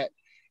for that.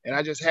 And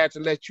I just had to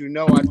let you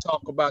know I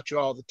talk about you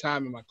all the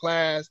time in my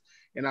class.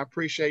 And I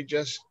appreciate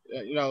just,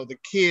 the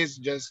kids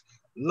just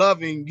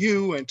loving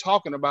you and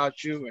talking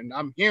about you. And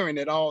I'm hearing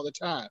it all the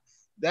time.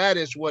 That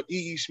is what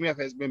E.E. Smith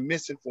has been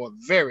missing for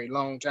a very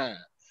long time.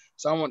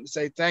 So I want to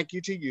say thank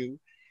you to you.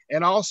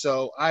 And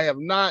also,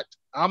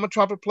 I'm a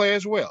trumpet player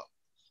as well.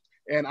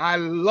 And I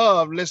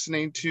love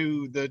listening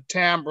to the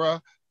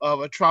timbre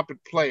of a trumpet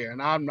player.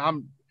 And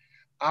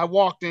I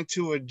walked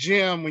into a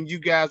gym when you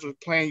guys were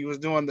playing, you was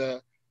doing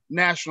the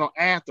national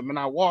anthem, and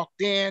I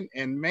walked in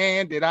and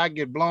man, did I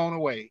get blown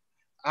away.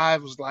 I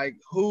was like,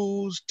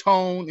 whose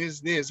tone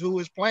is this? Who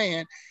is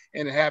playing?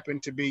 And it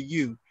happened to be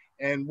you.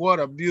 And what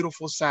a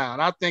beautiful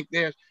sound. I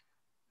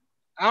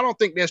don't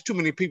think there's too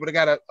many people that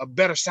got a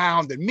better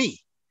sound than me,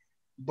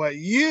 but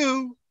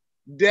you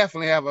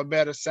definitely have a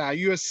better sound.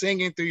 You're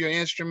singing through your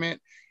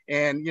instrument.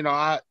 And,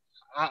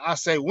 I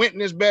say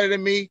Winton is better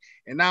than me.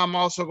 And now I'm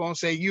also going to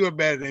say you are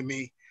better than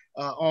me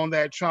on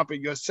that trumpet.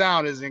 Your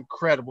sound is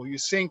incredible. You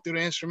sing through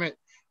the instrument,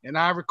 and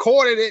I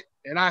recorded it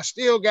and I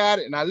still got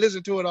it and I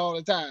listen to it all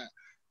the time.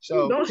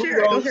 So don't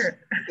share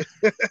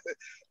it.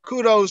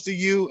 Kudos to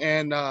you,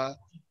 and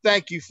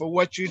thank you for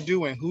what you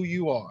do and who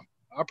you are.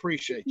 I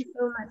appreciate you. Thank you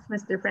so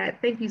much, Mr. Pratt.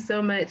 Thank you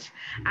so much.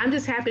 I'm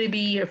just happy to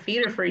be a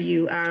feeder for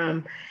you.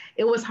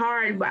 It was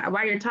hard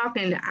while you're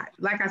talking.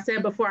 Like I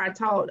said before, I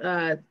taught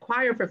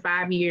choir for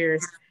 5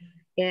 years,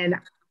 and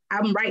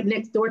I'm right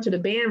next door to the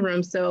band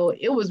room. So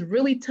it was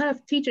really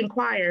tough teaching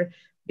choir,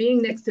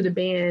 being next to the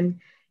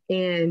band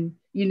and,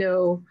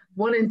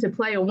 wanting to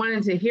play or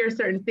wanting to hear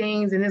certain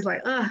things. And it's like,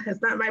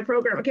 it's not my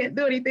program. I can't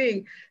do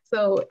anything.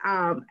 So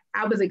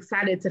I was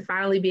excited to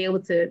finally be able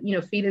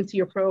to, feed into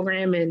your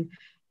program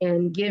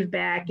and give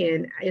back.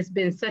 And it's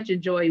been such a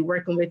joy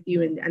working with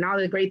you and all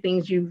the great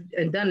things you've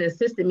done to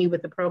assisted me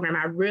with the program.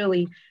 I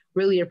really,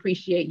 really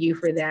appreciate you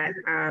for that.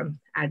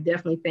 I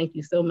definitely thank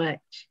you so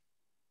much.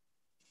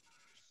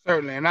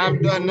 Certainly. And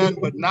I've done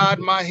nothing but nod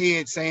my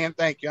head saying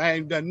thank you. I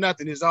ain't done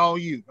nothing. It's all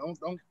you.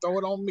 Don't throw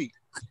it on me.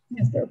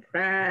 Mr.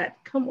 Pratt,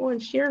 come on,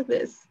 share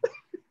this.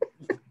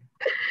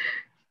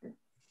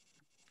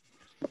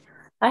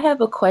 I have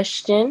a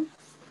question.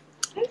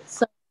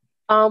 So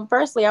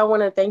firstly, I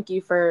want to thank you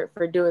for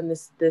doing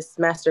this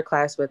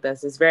masterclass with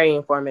us. It's very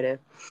informative.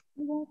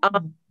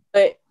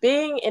 But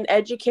being an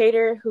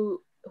educator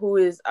who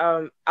is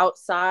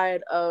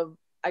outside of,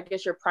 I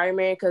guess, your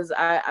primary, because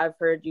I've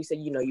heard you say,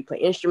 you play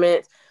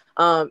instruments,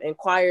 and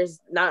choir's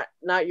not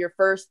your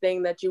first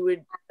thing that you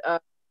would,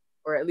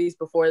 or at least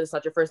before this,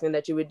 not your first thing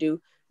that you would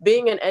do.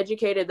 Being an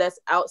educator that's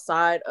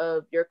outside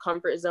of your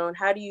comfort zone,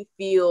 how do you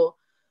feel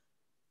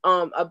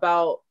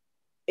about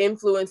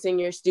influencing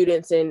your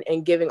students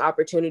and giving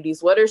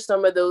opportunities? What are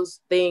some of those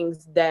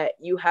things that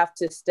you have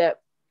to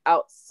step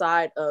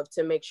outside of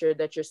to make sure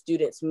that your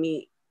students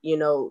meet,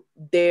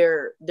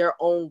 their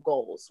own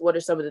goals? What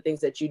are some of the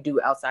things that you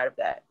do outside of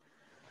that?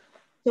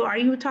 So are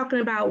you talking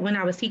about when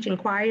I was teaching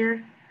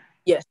choir?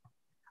 Yes.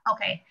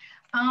 Okay.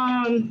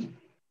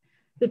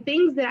 The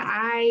things that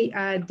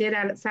I did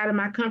outside of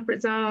my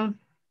comfort zone,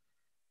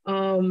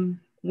 one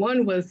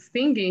was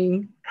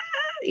singing.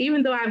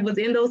 Even though I was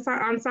in those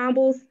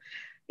ensembles,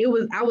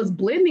 I was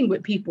blending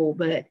with people,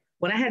 but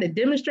when I had to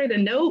demonstrate a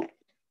note,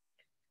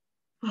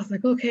 I was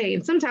like, okay.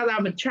 And sometimes I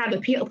would try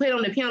to play it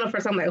on the piano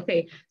first. I'm like,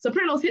 okay,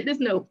 sopranos hit this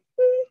note.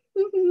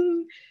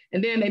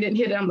 And then they didn't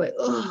hit it. I'm like,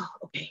 oh,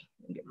 okay,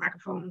 get a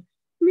microphone.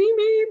 Me.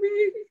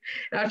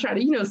 And I try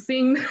to,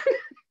 sing.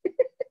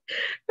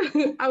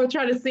 I would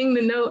try to sing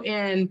the note.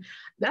 And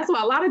that's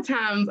why a lot of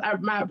times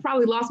I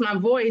probably lost my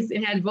voice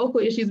and had vocal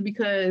issues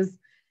because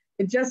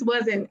it just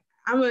wasn't,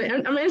 I'm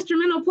an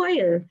instrumental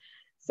player.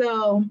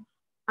 So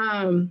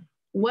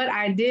what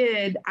I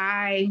did,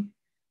 I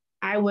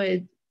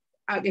would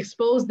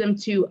expose them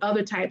to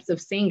other types of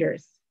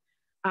singers.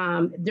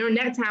 During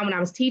that time when I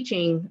was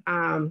teaching,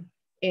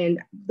 and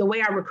the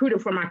way I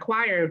recruited for my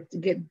choir to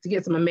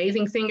get some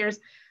amazing singers,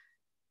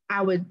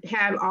 I would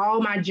have all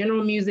my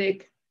general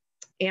music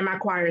and my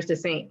choirs to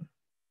sing.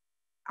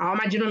 All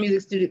my general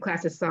music student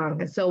classes sung.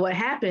 And so what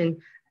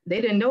happened, they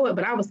didn't know it,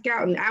 but I was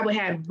scouting. I would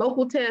have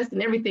vocal tests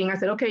and everything. I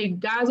said, okay,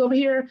 guys over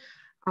here,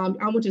 I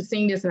want you to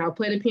sing this, and I'll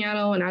play the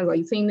piano. And I was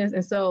like, sing this.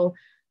 And so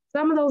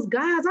some of those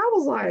guys, I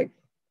was like,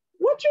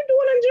 what you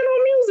doing in general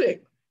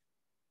music?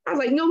 I was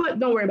like, you know what?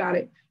 Don't worry about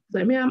it. He's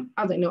like, man,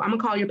 I was like, no, I'm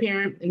gonna call your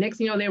parent. And next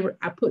thing you know,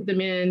 I put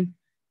them in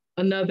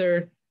in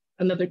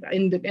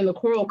the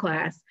choral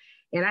class.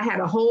 And I had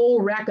a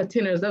whole rack of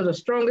tenors. Those are the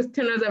strongest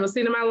tenors I've ever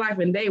seen in my life.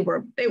 And they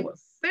were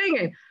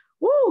singing.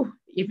 Woo!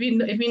 If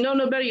you know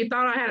no better, you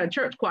thought I had a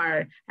church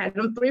choir. Had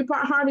them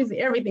 3-part harmonies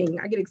and everything.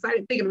 I get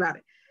excited thinking about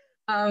it.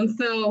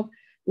 So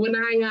when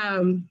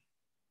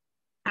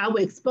I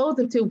would expose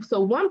them to,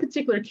 so one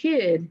particular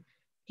kid,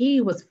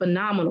 he was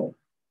phenomenal.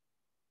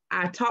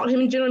 I taught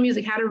him general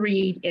music how to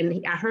read,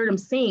 and I heard him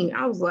sing.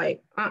 I was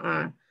like,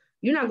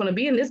 you're not going to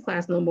be in this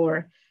class no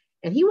more.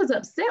 And he was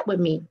upset with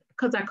me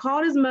because I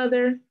called his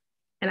mother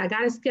and I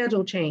got his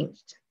schedule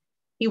changed.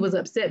 He was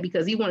upset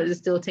because he wanted to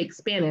still take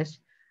Spanish.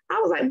 I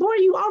was like, boy,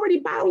 you already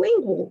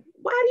bilingual.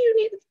 Why do you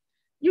need,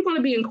 you're going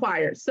to be in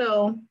choir.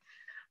 So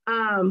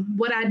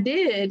what I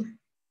did,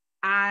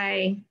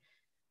 I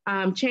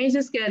changed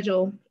the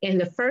schedule. And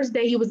the first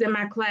day he was in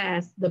my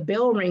class, the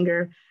bell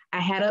ringer I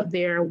had up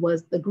there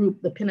was the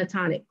group, the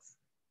Pentatonics.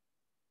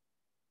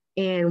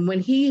 And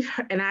when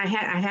I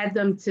had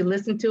them to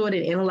listen to it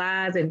and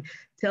analyze and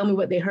tell me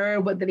what they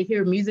heard, what did they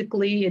hear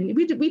musically. And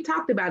we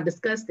talked about it,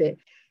 discussed it.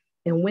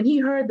 And when he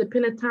heard the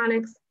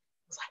Pentatonics,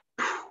 it was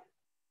like,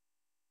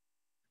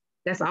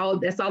 that's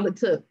all it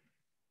took.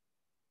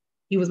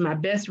 He was my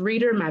best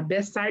reader, my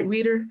best sight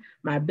reader,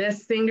 my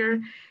best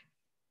singer.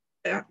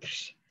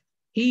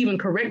 He even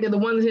corrected the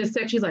ones in his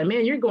section. He's like,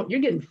 man, you're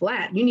getting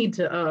flat. You need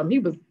to, I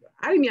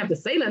didn't even have to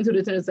say nothing to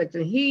the tenor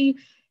section.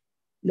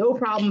 No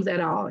problems at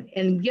all.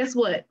 And guess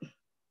what?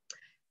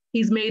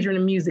 He's majoring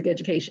in music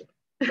education.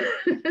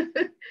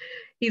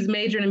 He's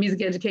majoring in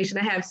music education.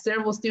 I have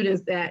several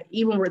students that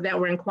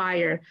were in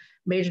choir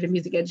majored in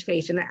music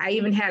education. I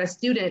even had a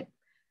student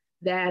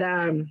that,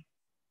 and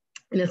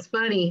it's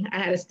funny, I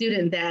had a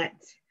student that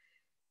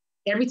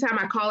every time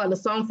I call out a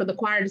song for the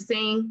choir to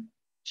sing,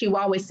 she would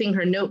always sing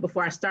her note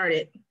before I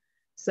started.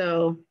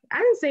 So I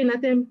didn't say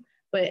nothing,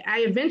 but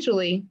I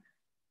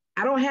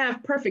don't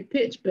have perfect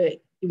pitch,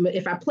 but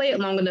if I play it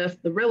long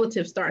enough, the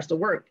relative starts to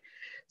work.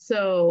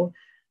 So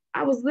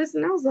I was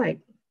listening, I was like,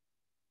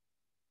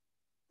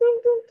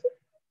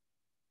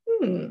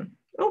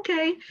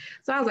 okay.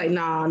 So I was like,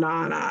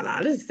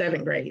 nah, this is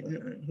 7th grade.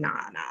 Nah.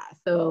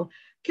 So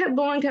kept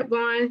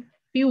going.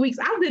 Few weeks,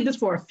 I did this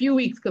for a few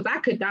weeks because I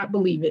could not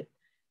believe it.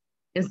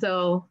 And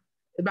so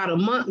about a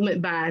month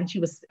went by and she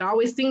was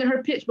always singing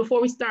her pitch before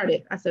we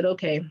started. I said,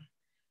 okay.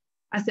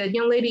 I said,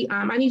 young lady,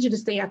 I need you to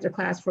stay after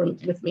class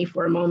with me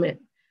for a moment.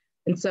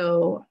 And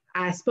so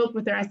I spoke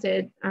with her. I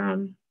said,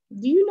 do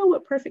you know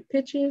what perfect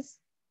pitch is?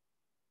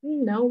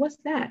 No, what's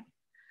that?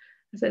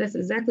 I said, that's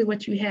exactly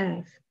what you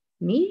have.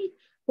 Me?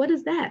 What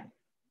is that?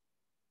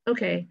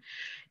 Okay.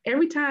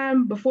 Every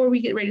time before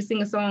we get ready to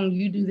sing a song,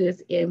 you do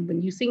this. And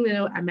when you sing the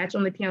note, I match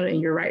on the piano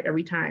and you're right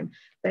every time.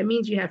 That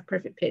means you have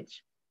perfect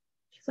pitch.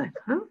 She's like,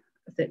 huh?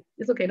 I said,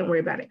 it's okay, don't worry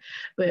about it.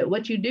 But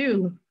what you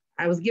do,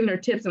 I was giving her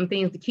tips on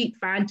things to keep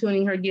fine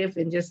tuning her gift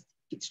and just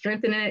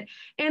strengthening it.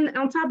 And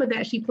on top of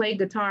that, she played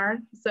guitar.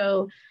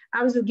 So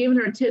I was just giving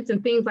her tips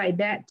and things like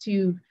that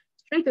to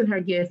strengthen her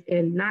gift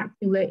and not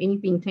to let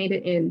anything taint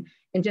it and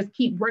just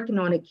keep working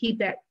on it, keep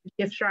that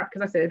gift sharp.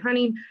 Because I said,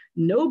 honey,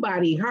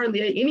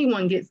 hardly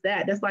anyone gets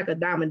that. That's like a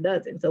dime a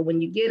dozen. So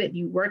when you get it,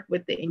 you work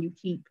with it and you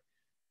keep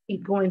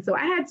going. So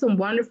I had some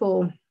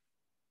wonderful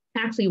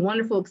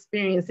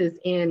experiences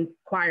in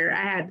choir.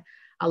 I had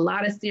a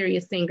lot of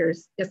serious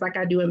singers, just like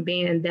I do in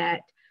band,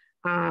 that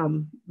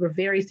were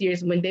very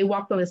serious. When they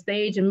walked on the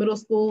stage in middle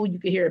school, you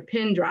could hear a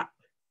pin drop.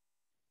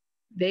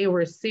 They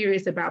were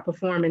serious about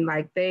performing.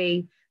 Like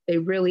they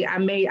really,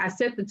 I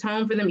set the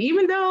tone for them,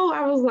 even though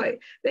I was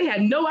like, they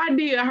had no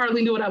idea I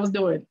hardly knew what I was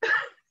doing.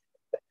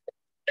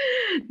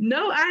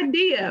 No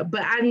idea,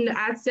 but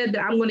I said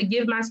that I'm going to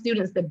give my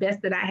students the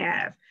best that I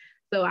have.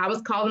 So I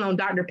was calling on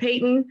Dr.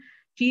 Payton.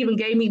 She even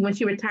gave me, when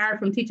she retired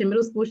from teaching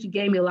middle school, she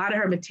gave me a lot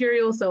of her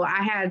material. So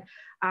I had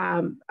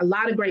a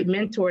lot of great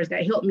mentors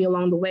that helped me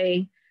along the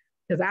way,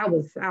 because I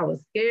was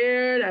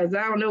scared, as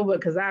I don't know what,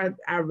 because I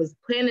was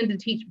planning to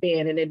teach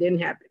band and it didn't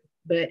happen.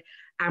 But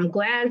I'm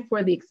glad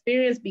for the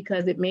experience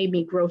because it made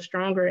me grow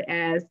stronger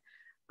as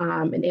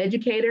an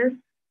educator.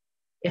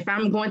 If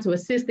I'm going to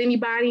assist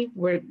anybody,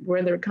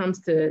 whether it comes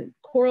to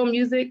choral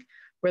music,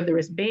 whether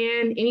it's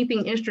band,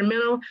 anything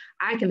instrumental,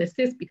 I can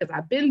assist because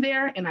I've been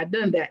there and I've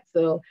done that.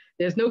 So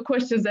there's no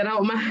questions at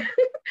all my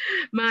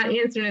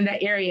answering in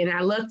that area. And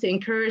I love to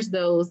encourage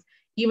those,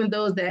 even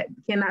those that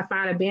cannot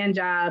find a band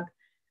job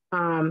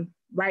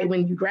right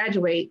when you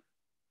graduate.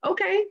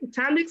 Okay,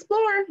 time to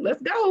explore.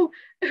 Let's go.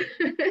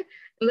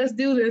 Let's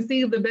do and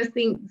see the best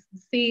thing,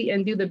 see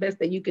and do the best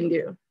that you can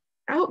do.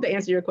 I hope to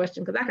answer your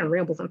question because I can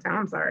ramble sometimes.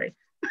 I'm sorry.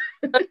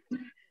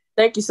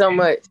 Thank you so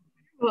much.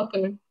 You're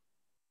welcome.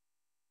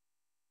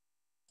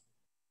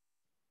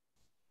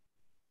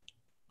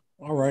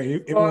 All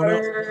right.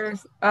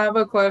 Waters, I have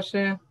a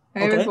question.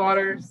 Hey, Ms.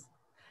 Waters.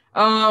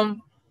 I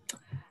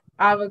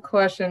have a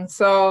question.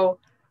 So,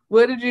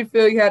 what did you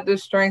feel you had to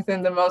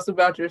strengthen the most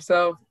about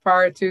yourself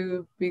prior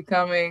to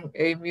becoming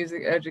a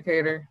music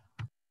educator?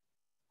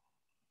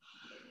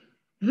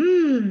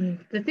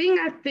 The thing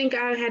I think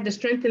I had to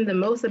strengthen the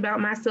most about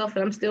myself,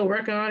 and I'm still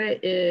working on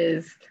it,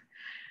 is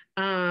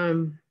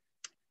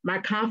my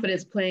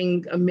confidence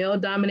playing a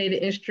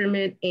male-dominated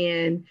instrument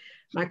and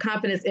my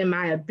confidence in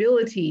my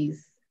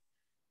abilities,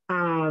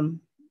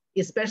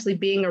 especially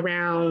being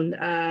around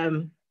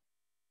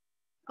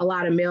a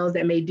lot of males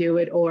that may do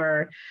it,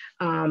 or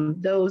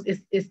those,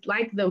 it's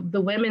like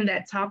the women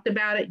that talked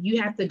about it,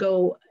 you have to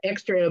go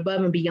extra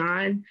above and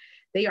beyond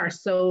they are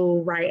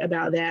so right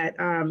about that.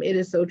 It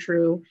is so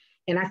true.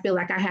 And I feel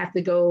like I have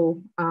to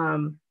go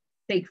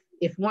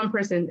if one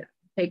person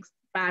takes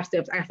 5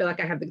 steps, I feel like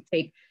I have to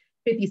take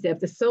 50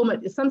 steps. It's so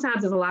much,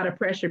 sometimes there's a lot of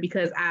pressure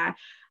because I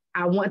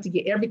want to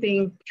get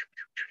everything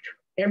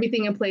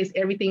in place,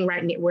 everything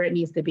right where it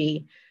needs to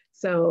be.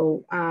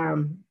 So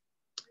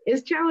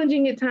it's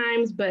challenging at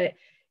times, but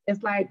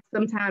it's like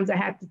sometimes I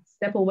have to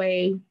step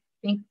away,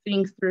 think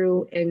things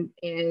through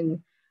and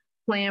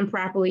plan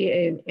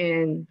properly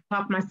and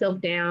talk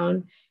myself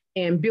down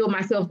and build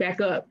myself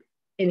back up.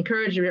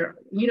 Encourage your,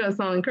 the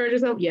song, encourage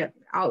yourself. Yeah,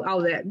 all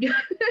of that.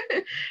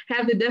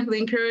 Have to definitely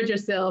encourage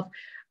yourself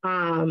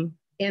in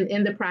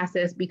the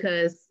process,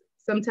 because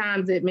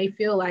sometimes it may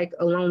feel like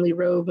a lonely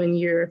road when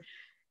your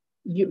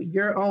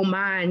own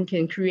mind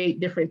can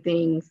create different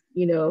things,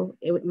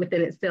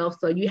 within itself.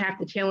 So you have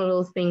to channel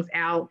those things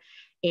out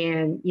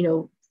and,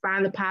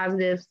 find the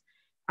positives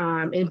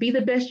and be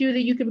the best you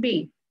that you can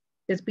be.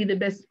 Just be the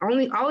best.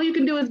 All you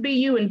can do is be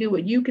you and do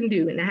what you can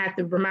do. And I have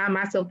to remind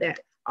myself that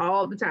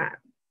all the time.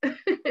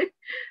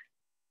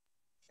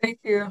 Thank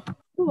you.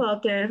 You're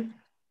welcome.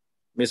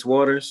 Miss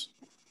Waters?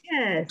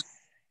 Yes.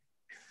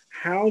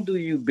 How do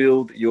you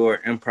build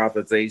your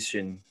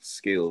improvisation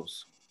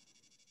skills?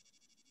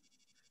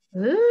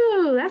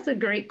 Ooh, that's a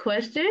great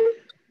question.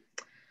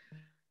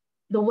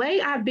 The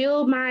way I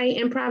build my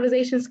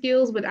improvisation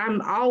skills, but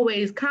I'm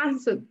always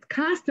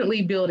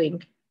constantly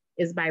building,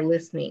 is by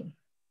listening.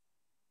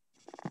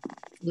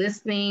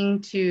 Listening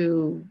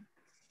to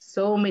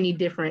so many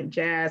different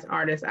jazz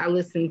artists. I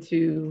listen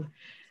to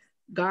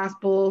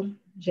gospel,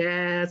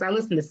 jazz. I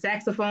listen to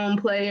saxophone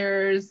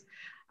players.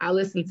 I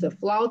listen to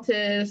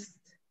flautists.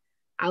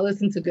 I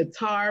listen to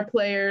guitar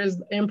players,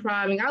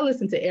 improvising. I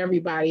listen to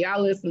everybody. I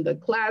listen to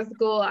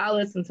classical. I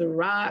listen to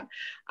rock.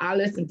 I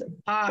listen to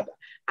pop.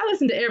 I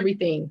listen to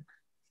everything.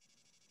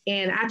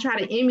 And I try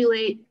to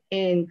emulate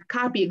and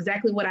copy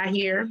exactly what I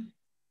hear.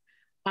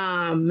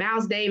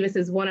 Miles Davis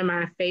is one of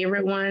my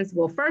favorite ones.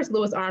 Well, first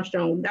Louis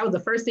Armstrong. That was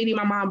the first CD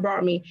my mom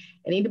brought me.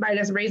 And anybody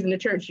that's raised in the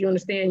church, you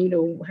understand,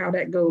 how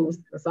that goes.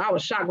 So I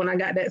was shocked when I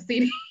got that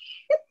CD.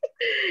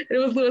 It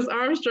was Louis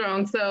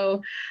Armstrong.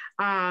 So,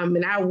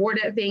 and I wore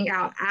that thing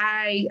out.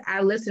 I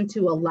listened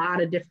to a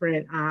lot of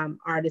different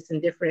artists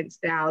and different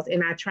styles,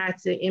 and I try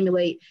to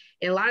emulate.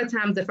 And a lot of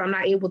times, if I'm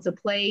not able to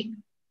play,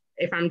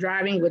 if I'm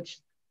driving, which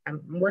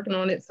I'm working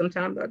on it,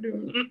 sometimes I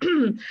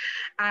do,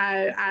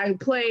 I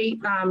play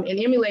and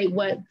emulate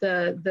what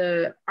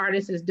the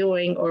artist is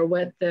doing or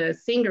what the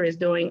singer is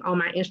doing on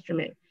my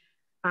instrument.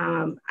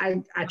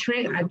 I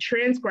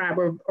transcribe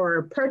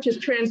or purchase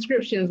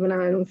transcriptions when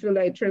I don't feel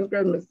like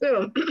transcribing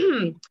myself.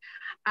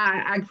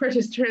 I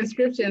purchase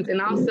transcriptions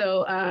and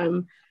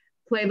also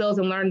play those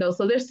and learn those.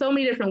 So there's so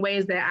many different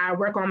ways that I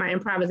work on my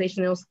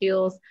improvisational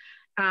skills.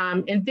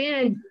 And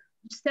then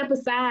step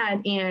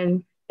aside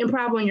and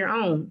improv on your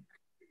own.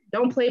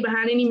 Don't play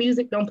behind any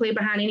music. Don't play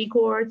behind any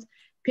chords.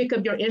 Pick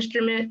up your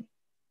instrument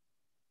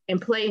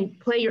and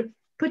put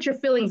your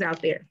feelings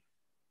out there.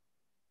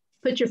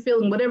 Put your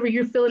feeling, whatever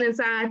you're feeling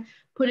inside,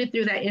 put it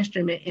through that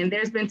instrument. And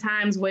there's been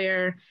times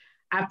where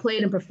I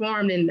played and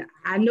performed and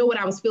I know what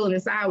I was feeling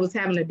inside. I was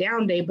having a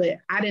down day, but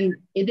I didn't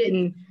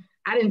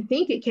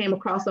think it came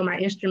across on my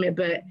instrument,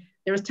 but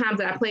there was times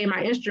that I played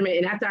my instrument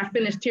and after I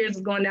finished, tears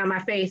was going down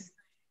my face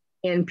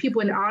and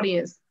people in the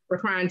audience were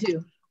crying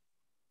too.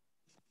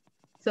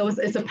 So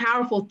it's a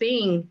powerful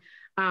thing,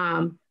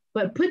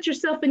 but put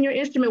yourself in your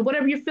instrument,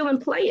 whatever you're feeling,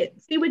 play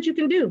it, see what you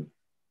can do.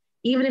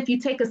 Even if you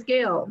take a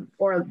scale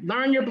or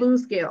learn your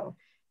blues scale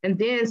and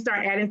then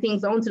start adding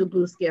things onto the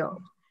blues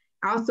scale.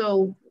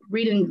 Also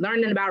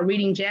learning about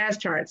reading jazz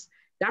charts.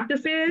 Dr.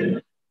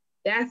 Finn,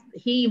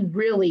 he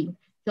really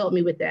helped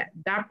me with that.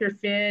 Dr.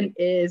 Finn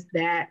is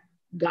that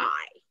guy,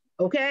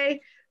 okay?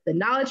 The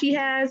knowledge he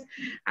has,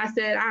 I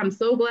said, I'm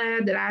so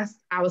glad that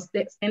I was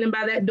standing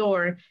by that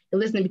door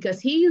and listening because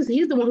he's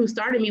the one who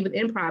started me with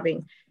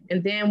improvising.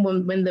 And then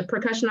when the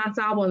percussion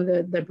ensemble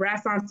and the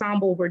brass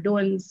ensemble were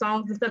doing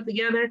songs and stuff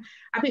together,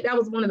 I think that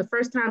was one of the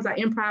first times I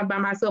improvised by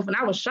myself. And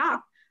I was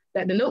shocked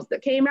that the notes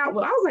that came out,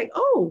 well, I was like,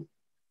 oh,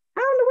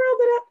 how in the world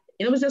did I?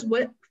 And it was just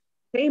what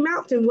came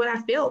out and what I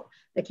felt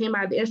that came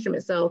out of the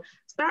instrument. So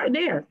start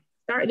there,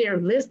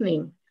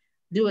 listening.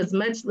 Do as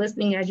much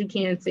listening as you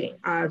can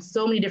to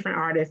so many different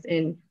artists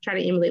and try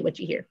to emulate what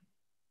you hear.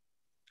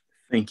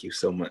 Thank you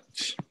so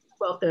much.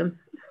 Welcome,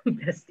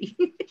 bestie.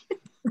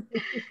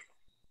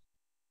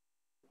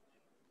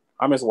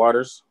 Hi, Ms.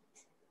 Waters.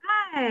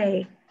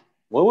 Hi.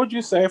 What would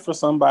you say for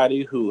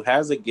somebody who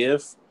has a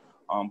gift,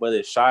 but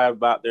is shy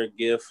about their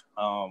gift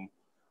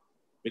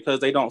because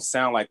they don't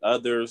sound like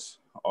others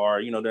or,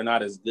 they're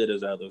not as good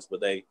as others, but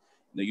they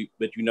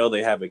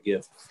have a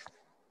gift?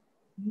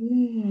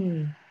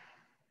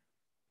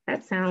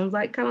 That sounds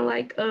like kind of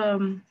like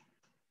that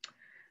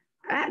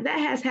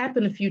has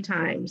happened a few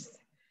times.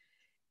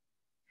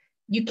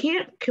 You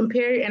can't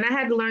compare, and I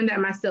had to learn that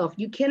myself.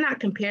 You cannot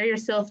compare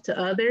yourself to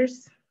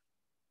others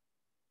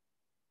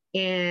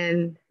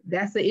And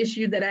that's the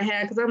issue that I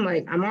had, because I'm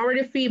like, I'm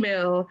already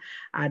female.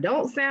 I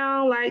don't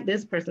sound like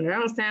this person, or I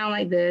don't sound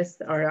like this,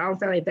 or I don't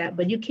sound like that.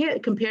 But you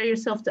can't compare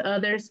yourself to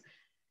others.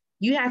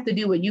 You have to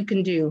do what you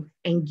can do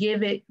and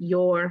give it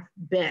your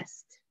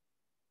best.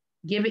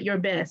 Give it your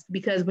best,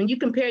 because when you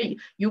compare,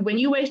 when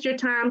you waste your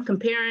time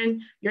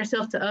comparing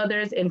yourself to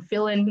others and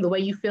feeling the way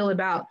you feel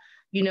about,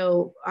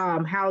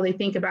 how they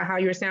think about how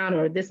you sound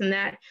or this and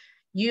that,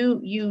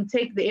 you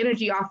take the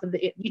energy off of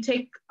you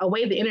take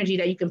away the energy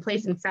that you can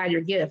place inside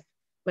your gift.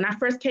 When I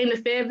first came to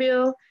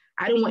Fayetteville,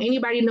 I didn't want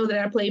anybody to know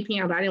that I played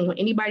piano. I didn't want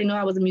anybody to know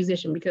I was a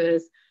musician,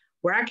 because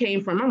where I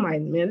came from, I'm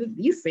like, man,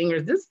 these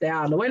singers, this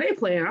style, the way they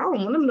play, I don't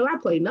want them to know I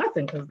play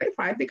nothing, because they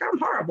probably think I'm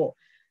horrible.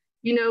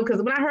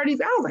 Because when I heard these,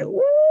 I was like,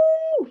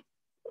 woo,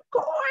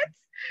 chords.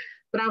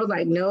 But I was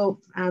like, no,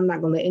 I'm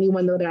not going to let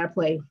anyone know that I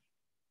play.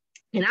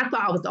 And I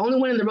thought I was the only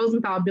one in the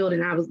Rosenthal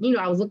building. I was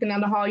looking down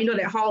the hall.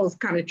 That hall is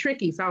kind of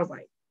tricky. So I was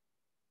like,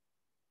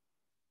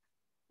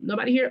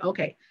 nobody here?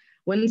 Okay.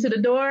 Went into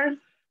the door,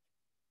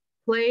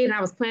 played, and I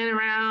was playing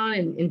around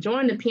and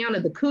enjoying the piano,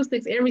 the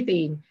acoustics,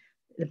 everything.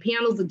 The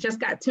pianos just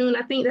got tuned,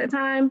 I think, that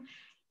time.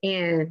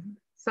 And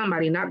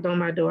somebody knocked on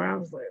my door. I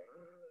was like,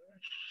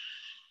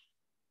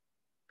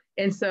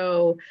 and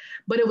so,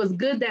 but it was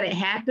good that it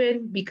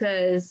happened,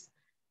 because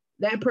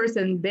that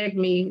person begged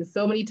me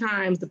so many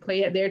times to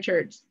play at their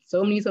church,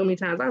 so many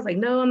times. I was like,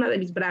 no, I'm not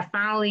that, but I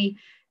finally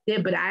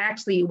did. But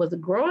it was a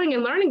growing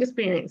and learning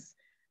experience.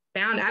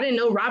 I didn't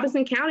know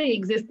Robinson County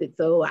existed.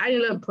 So I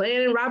ended up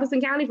playing in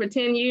Robinson County for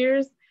 10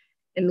 years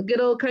in the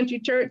good old country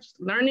church,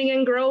 learning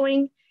and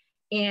growing,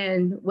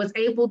 and was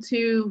able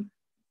to,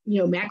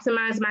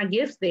 maximize my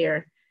gifts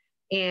there.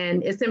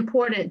 And it's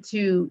important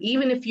to,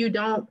 even if you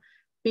don't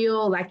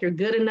feel like you're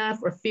good enough,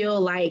 or feel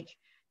like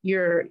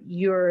you're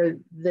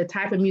the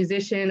type of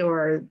musician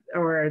or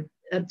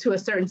to a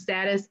certain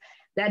status,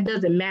 that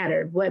doesn't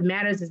matter. What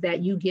matters is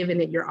that you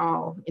giving it your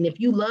all. And if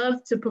you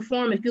love to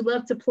perform, if you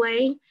love to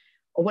play,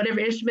 or whatever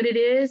instrument it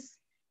is,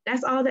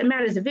 that's all that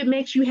matters. If it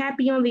makes you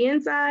happy on the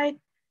inside,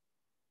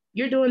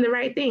 you're doing the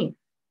right thing.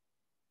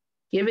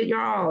 Give it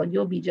your all.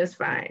 You'll be just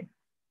fine.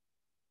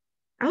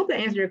 I hope that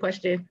answered your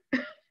question.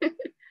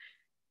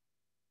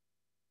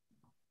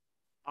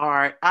 All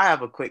right, I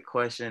have a quick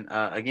question.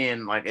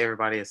 Again, like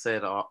everybody has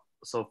said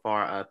so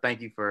far,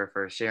 thank you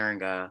for sharing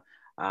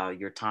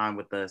your time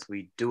with us.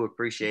 We do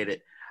appreciate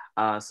it.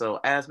 So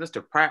as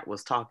Mr. Pratt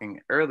was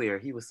talking earlier,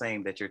 he was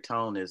saying that your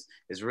tone is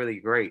really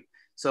great.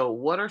 So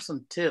what are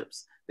some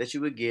tips that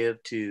you would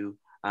give to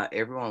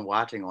everyone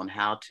watching on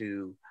how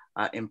to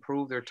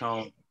improve their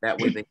tone? That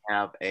way they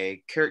have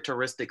a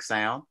characteristic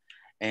sound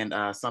and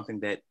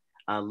something that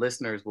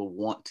listeners will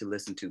want to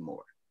listen to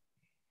more.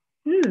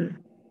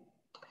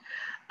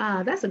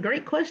 That's a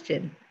great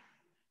question.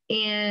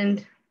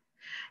 And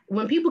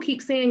when people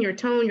keep saying your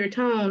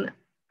tone,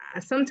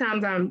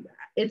 sometimes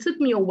it took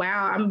me a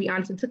while, I'm gonna be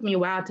honest, it took me a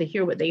while to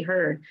hear what they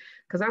heard.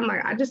 Because I'm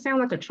like, I just sound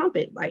like a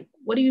trumpet. Like,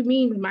 what do you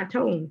mean with my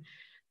tone?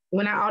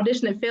 When I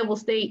auditioned at Fayetteville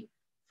State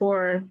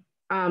for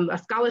a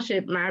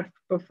scholarship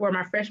before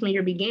my freshman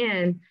year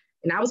began,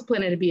 and I was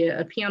planning to be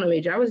a piano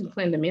major. I wasn't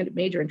planning to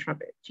major in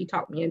trumpet. She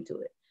talked me into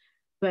it.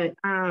 But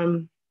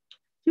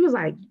she was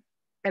like,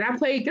 and I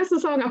played, guess the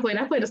song I played?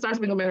 I played the Star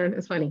Spangled Banner.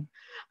 It's funny.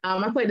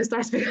 I played the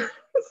Star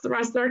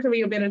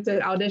Spangled Banner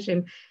to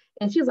audition.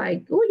 And she was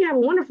like, oh, you have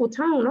a wonderful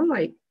tone. I'm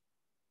like,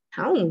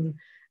 tone?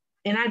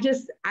 And I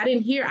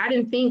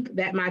didn't think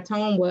that my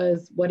tone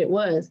was what it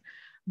was.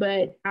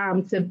 But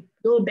to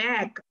go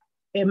back,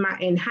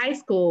 in high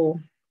school,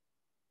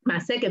 my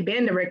second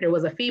band director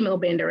was a female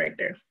band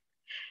director.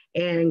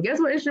 And guess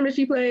what instrument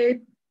she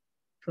played?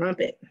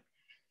 Trumpet.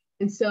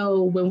 And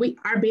so when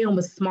our band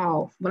was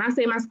small, when I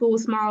say my school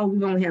was small,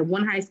 we only had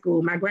one high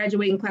school. My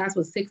graduating class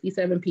was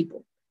 67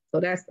 people. So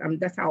that's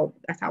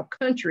how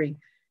country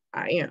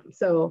I am.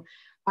 So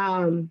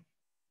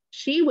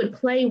she would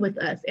play with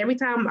us. Every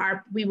time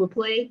we would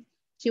play,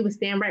 she would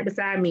stand right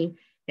beside me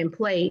and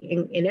play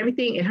and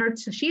everything. And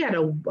she had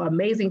an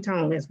amazing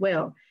tone as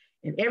well.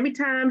 And every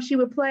time she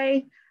would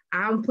play,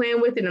 I'm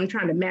playing with it. I'm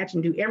trying to match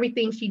and do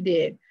everything she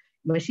did.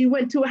 When she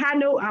went to a high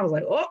note, I was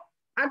like, oh,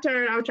 I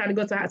would try to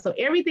go to high. So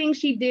everything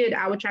she did,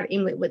 I would try to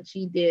emulate what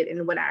she did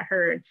and what I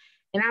heard.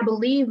 And I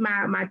believe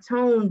my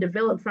tone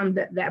developed from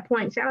that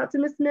point. Shout out to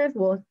Miss Smith,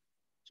 well,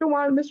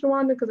 Miss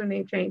Shawanda, because her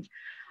name changed.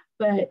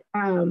 But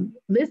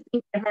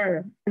listening to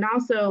her, and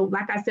also,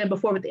 like I said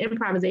before with the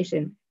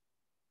improvisation,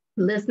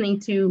 listening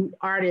to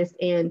artists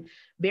and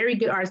very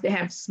good artists that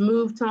have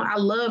smooth tone. I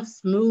love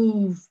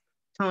smooth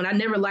tone. I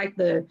never liked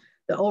the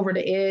over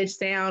the edge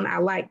sound. I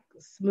like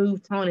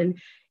smooth tone.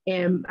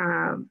 And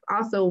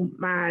also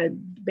my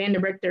band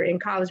director in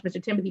college,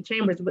 Mr. Timothy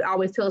Chambers, would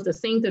always tell us to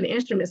sing through the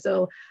instrument.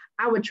 So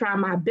I would try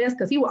my best,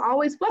 because he would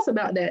always fuss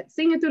about that,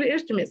 singing through the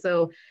instrument.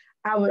 So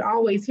I would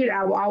always hear that.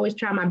 I would always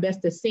try my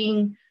best to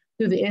sing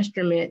through the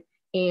instrument.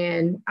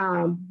 And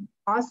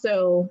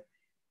also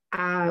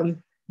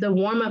the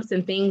warm-ups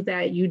and things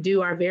that you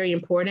do are very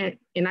important.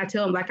 And I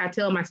tell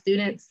my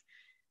students,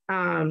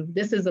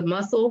 this is a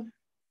muscle,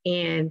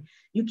 and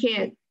you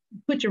can't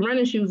put your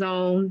running shoes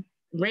on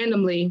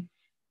randomly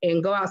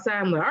and go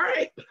outside and like, all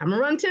right, I'm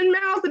gonna run 10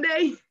 miles a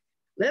day.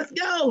 Let's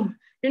go.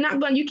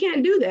 You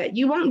can't do that.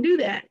 You won't do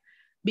that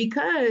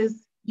because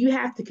you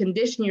have to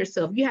condition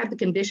yourself. You have to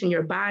condition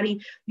your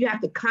body. You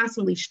have to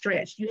constantly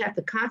stretch. You have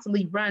to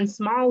constantly run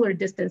smaller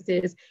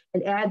distances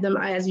and add them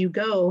as you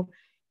go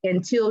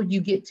until you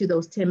get to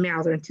those 10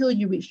 miles or until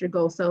you reach your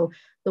goal. So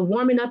the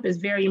warming up is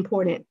very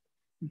important.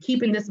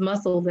 Keeping this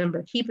muscle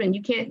limber,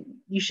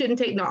 you shouldn't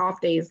take no off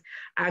days.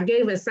 I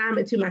gave an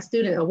assignment to my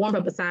student, a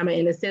warm-up assignment,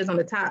 and it says on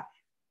the top,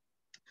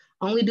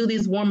 only do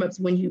these warm-ups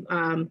when you,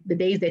 the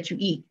days that you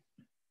eat.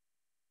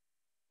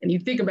 And you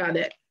think about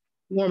that,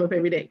 warm up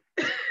every day.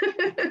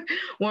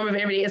 Warm up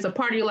every day, it's a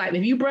part of your life.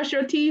 If you brush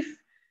your teeth,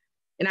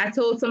 and I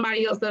told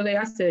somebody else the other day,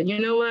 I said, you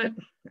know what?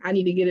 I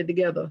need to get it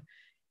together.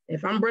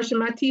 If I'm brushing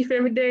my teeth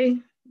every day,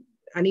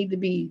 I need to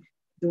be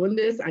doing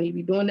this, I need to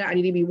be doing that, I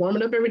need to be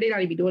warming up every day, I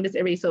need to be doing this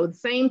every day. So the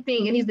same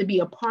thing, it needs to be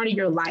a part of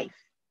your life,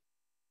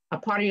 a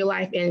part of your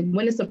life. And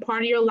when it's a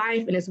part of your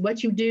life and it's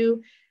what you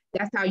do,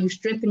 that's how you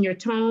strengthen your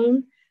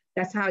tone,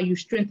 that's how you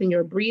strengthen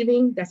your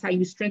breathing, that's how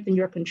you strengthen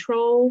your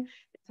control,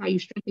 that's how you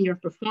strengthen your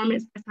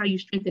performance, that's how you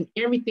strengthen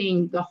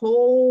everything, the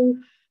whole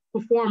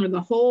performer,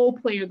 the whole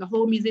player, the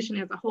whole musician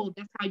as a whole.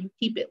 That's how you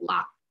keep it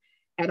locked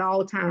at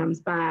all times,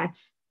 by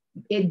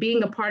it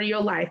being a part of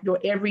your life, your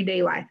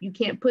everyday life. You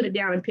can't put it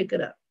down and pick it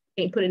up.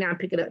 Can't put it down,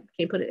 pick it up.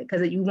 Can't put it,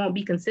 because you won't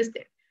be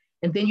consistent.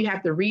 And then you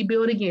have to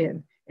rebuild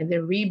again and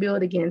then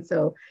rebuild again.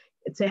 So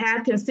to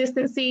have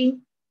consistency,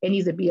 it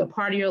needs to be a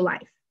part of your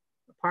life,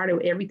 a part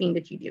of everything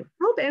that you do.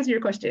 I hope to answer your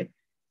question.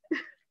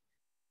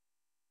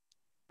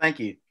 Thank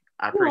you.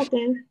 I appreciate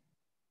it.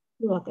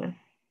 You're welcome.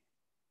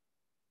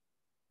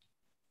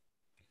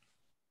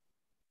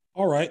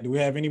 All right. Do we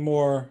have any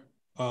more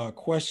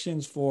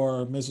questions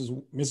for Miss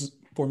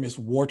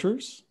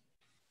Waters?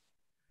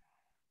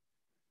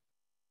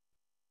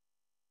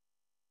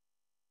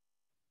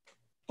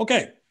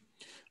 Okay.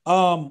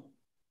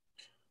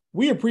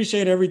 We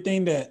appreciate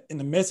everything that in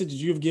the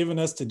messages you've given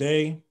us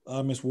today,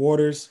 Ms.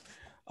 Waters.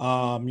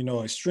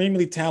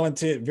 Extremely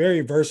talented,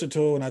 very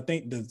versatile, and I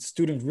think the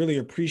students really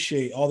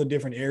appreciate all the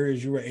different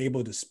areas you were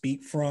able to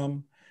speak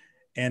from.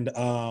 And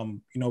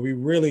we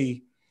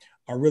really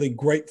are really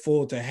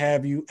grateful to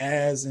have you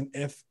as an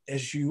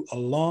FSU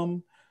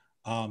alum,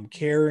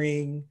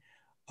 carrying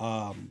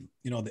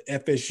the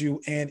FSU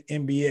and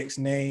MBX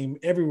name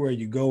everywhere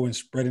you go and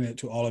spreading it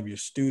to all of your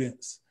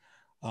students.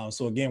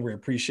 So again, we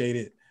appreciate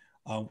it.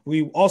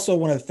 We also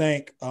want to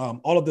thank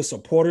all of the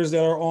supporters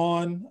that are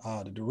on,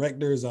 the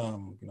directors,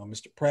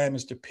 Mr. Pratt,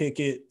 Mr.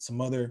 Pickett,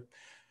 some other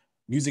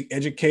music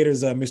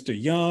educators, Mr.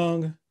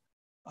 Young,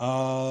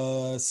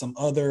 some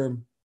other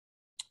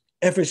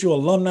FSU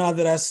alumni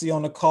that I see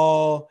on the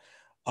call,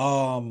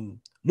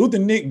 Luther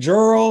Nick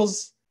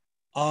Girls.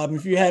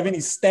 If you have any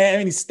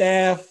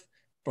staff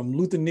from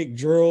Luther Nick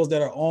Girls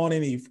that are on,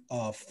 any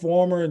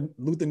former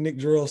Luther Nick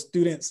Girls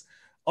students.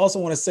 Also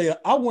want to say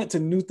I went to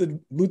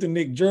Luther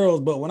Nick Girls,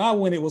 but when I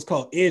went, it was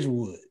called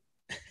Edgewood.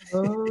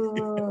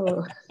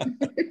 Oh.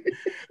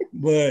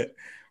 but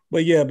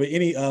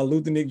any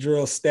Luther Nick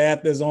Girls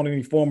staff that's on,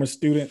 any former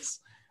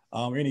students,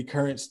 or any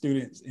current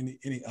students, any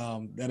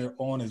that are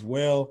on as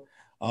well.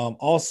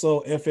 Also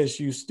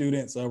FSU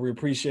students, we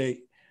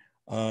appreciate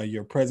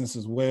your presence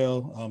as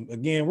well.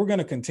 Again, we're going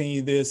to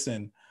continue this,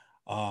 and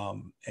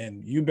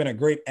you've been a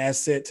great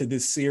asset to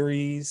this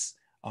series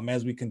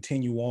as we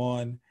continue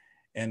on.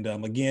 And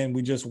again,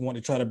 we just want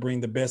to try to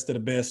bring the best of the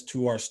best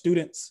to our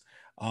students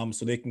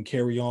so they can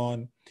carry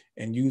on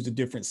and use the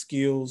different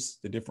skills,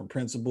 the different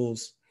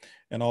principles,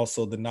 and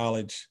also the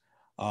knowledge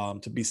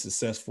to be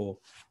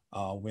successful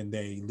when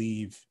they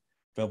leave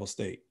Fayetteville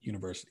State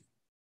University.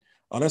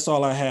 That's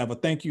all I have.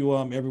 Thank you,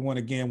 everyone.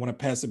 Again, want to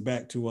pass it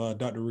back to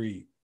Dr.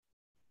 Reed.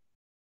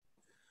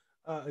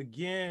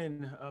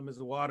 Again, Ms.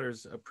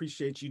 Waters,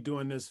 appreciate you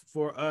doing this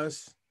for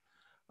us.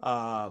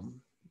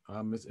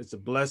 It's a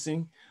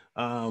blessing.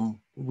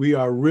 We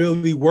are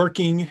really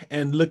working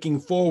and looking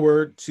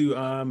forward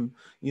to,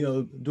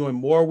 doing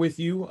more with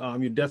you.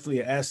 You're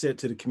definitely an asset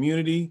to the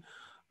community.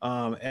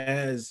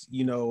 As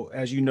you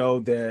know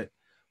that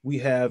we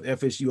have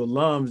FSU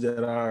alums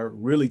that are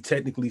really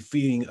technically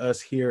feeding us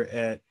here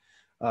at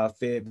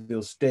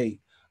Fayetteville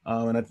State.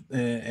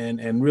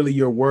 And really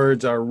your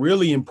words are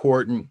really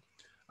important,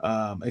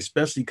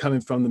 especially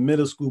coming from the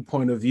middle school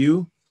point of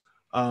view.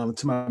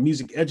 To my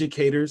music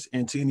educators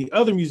and to any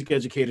other music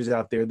educators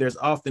out there, there's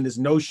often this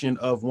notion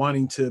of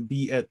wanting to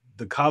be at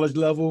the college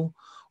level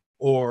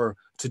or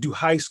to do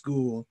high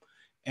school.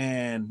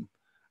 And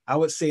I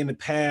would say in the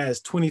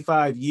past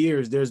 25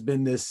 years, there's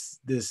been this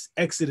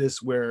exodus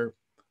where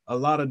a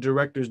lot of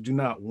directors do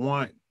not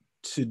want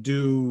to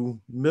do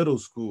middle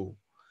school.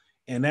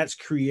 And that's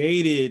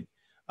created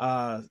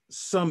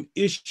some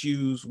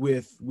issues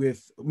with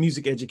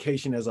music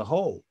education as a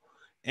whole.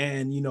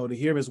 And, to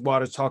hear Ms.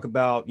 Waters talk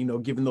about,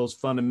 giving those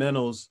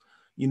fundamentals,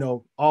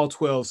 all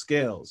 12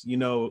 scales,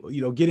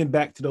 getting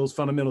back to those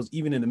fundamentals,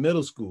 even in the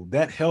middle school,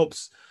 that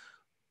helps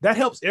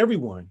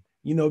everyone.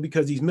 you know,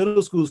 because these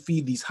middle schools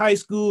feed these high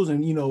schools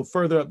and, you know,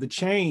 further up the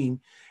chain.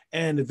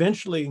 And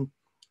eventually, you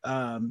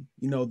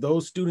know,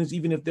 those students,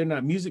 even if they're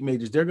not music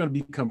majors, they're going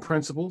to become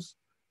principals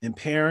and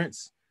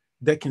parents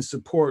that can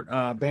support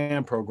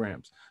band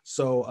programs.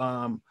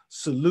 So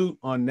salute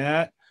on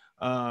that,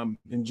 and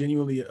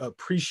genuinely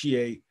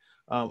appreciate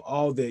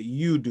all that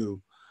you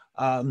do.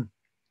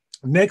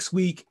 Next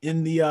week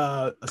in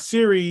the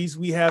series,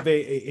 we have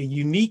a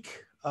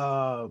unique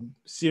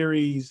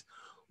series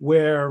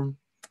where,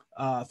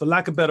 for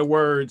lack of better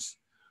words,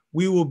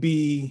 we will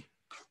be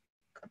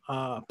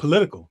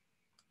political,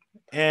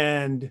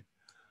 and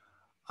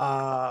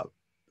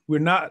we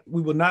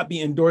will not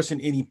be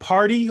endorsing any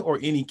party or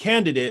any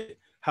candidate.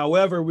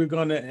 However, we're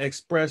going to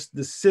express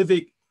the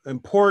civic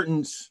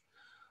importance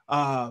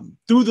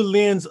through the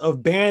lens of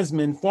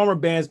bandsmen, former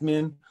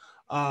bandsmen,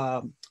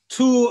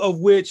 two of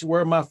which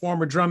were my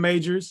former drum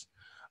majors,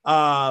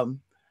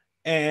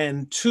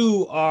 and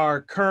two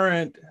are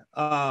current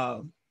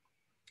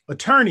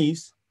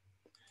attorneys,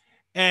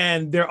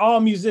 and they're all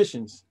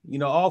musicians, you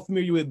know, all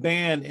familiar with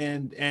band,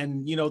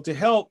 and you know, to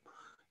help,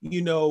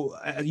 you know,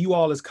 you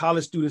all as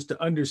college students to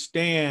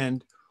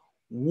understand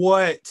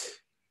what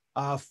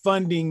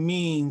funding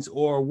means,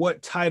 or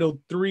what Title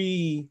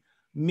III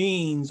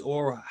means,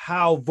 or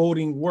how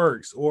voting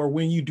works, or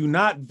when you do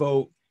not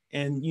vote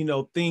and, you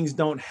know, things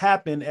don't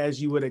happen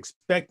as you would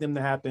expect them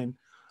to happen,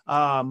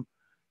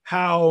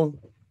 how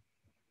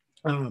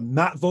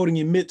not voting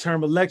in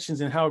midterm elections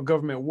and how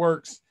government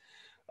works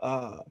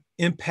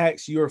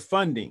impacts your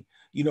funding.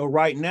 You know,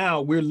 right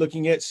now we're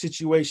looking at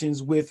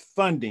situations with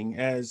funding.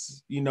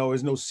 As you know,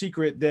 it's no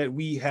secret that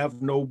we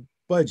have no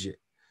budget.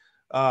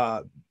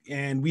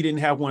 And we didn't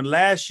have one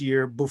last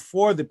year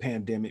before the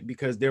pandemic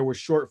because there were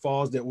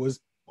shortfalls that was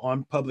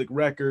on public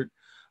record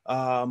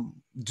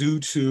due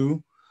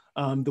to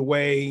the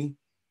way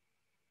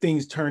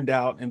things turned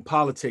out in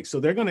politics. So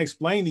they're going to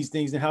explain these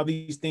things and how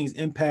these things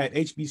impact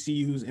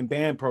HBCUs and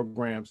band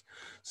programs.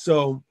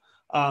 So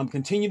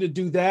continue to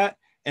do that.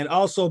 And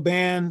also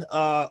band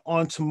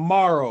on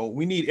tomorrow.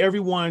 We need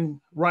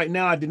everyone right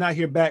now. I did not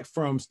hear back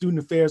from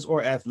student affairs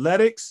or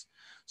athletics.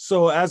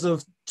 So as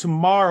of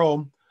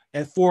tomorrow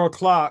at 4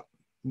 o'clock,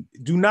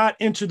 do not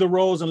enter the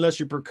roles unless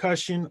you're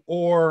percussion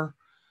or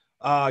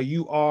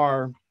you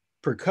are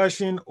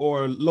percussion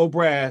or low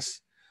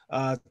brass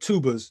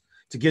tubas,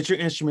 to get your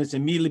instruments,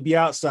 immediately be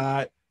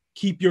outside,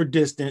 keep your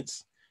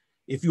distance.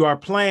 If you are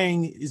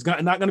playing, it's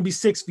not going to be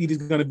 6 feet,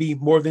 it's going to be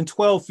more than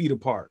 12 feet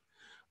apart.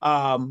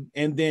 And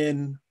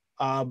then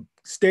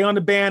stay on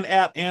the band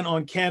app and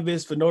on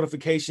Canvas for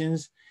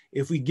notifications.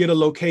 If we get a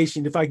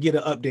location, if I get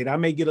an update, I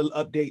may get an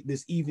update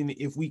this evening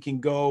if we can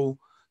go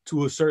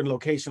to a certain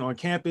location on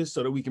campus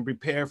so that we can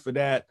prepare for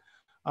that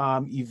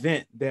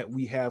event that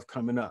we have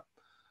coming up.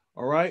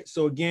 All right,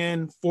 so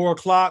again, 4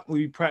 o'clock, we'll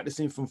be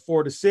practicing from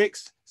 4 to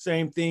 6.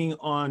 Same thing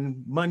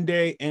on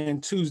Monday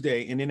and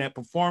Tuesday. And then that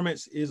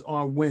performance is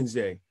on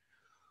Wednesday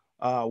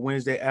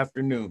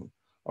afternoon.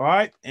 All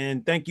right,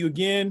 and thank you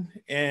again.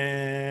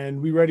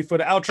 And we ready for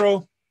the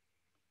outro?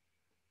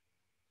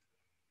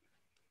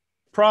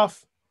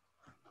 Prof?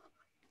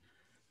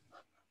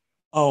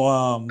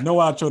 Oh, no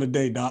outro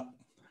today, Doc.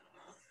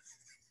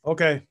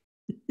 Okay.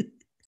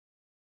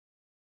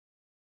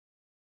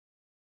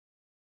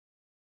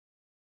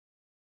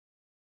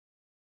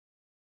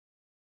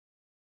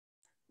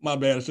 My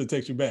bad, I should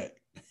text you back.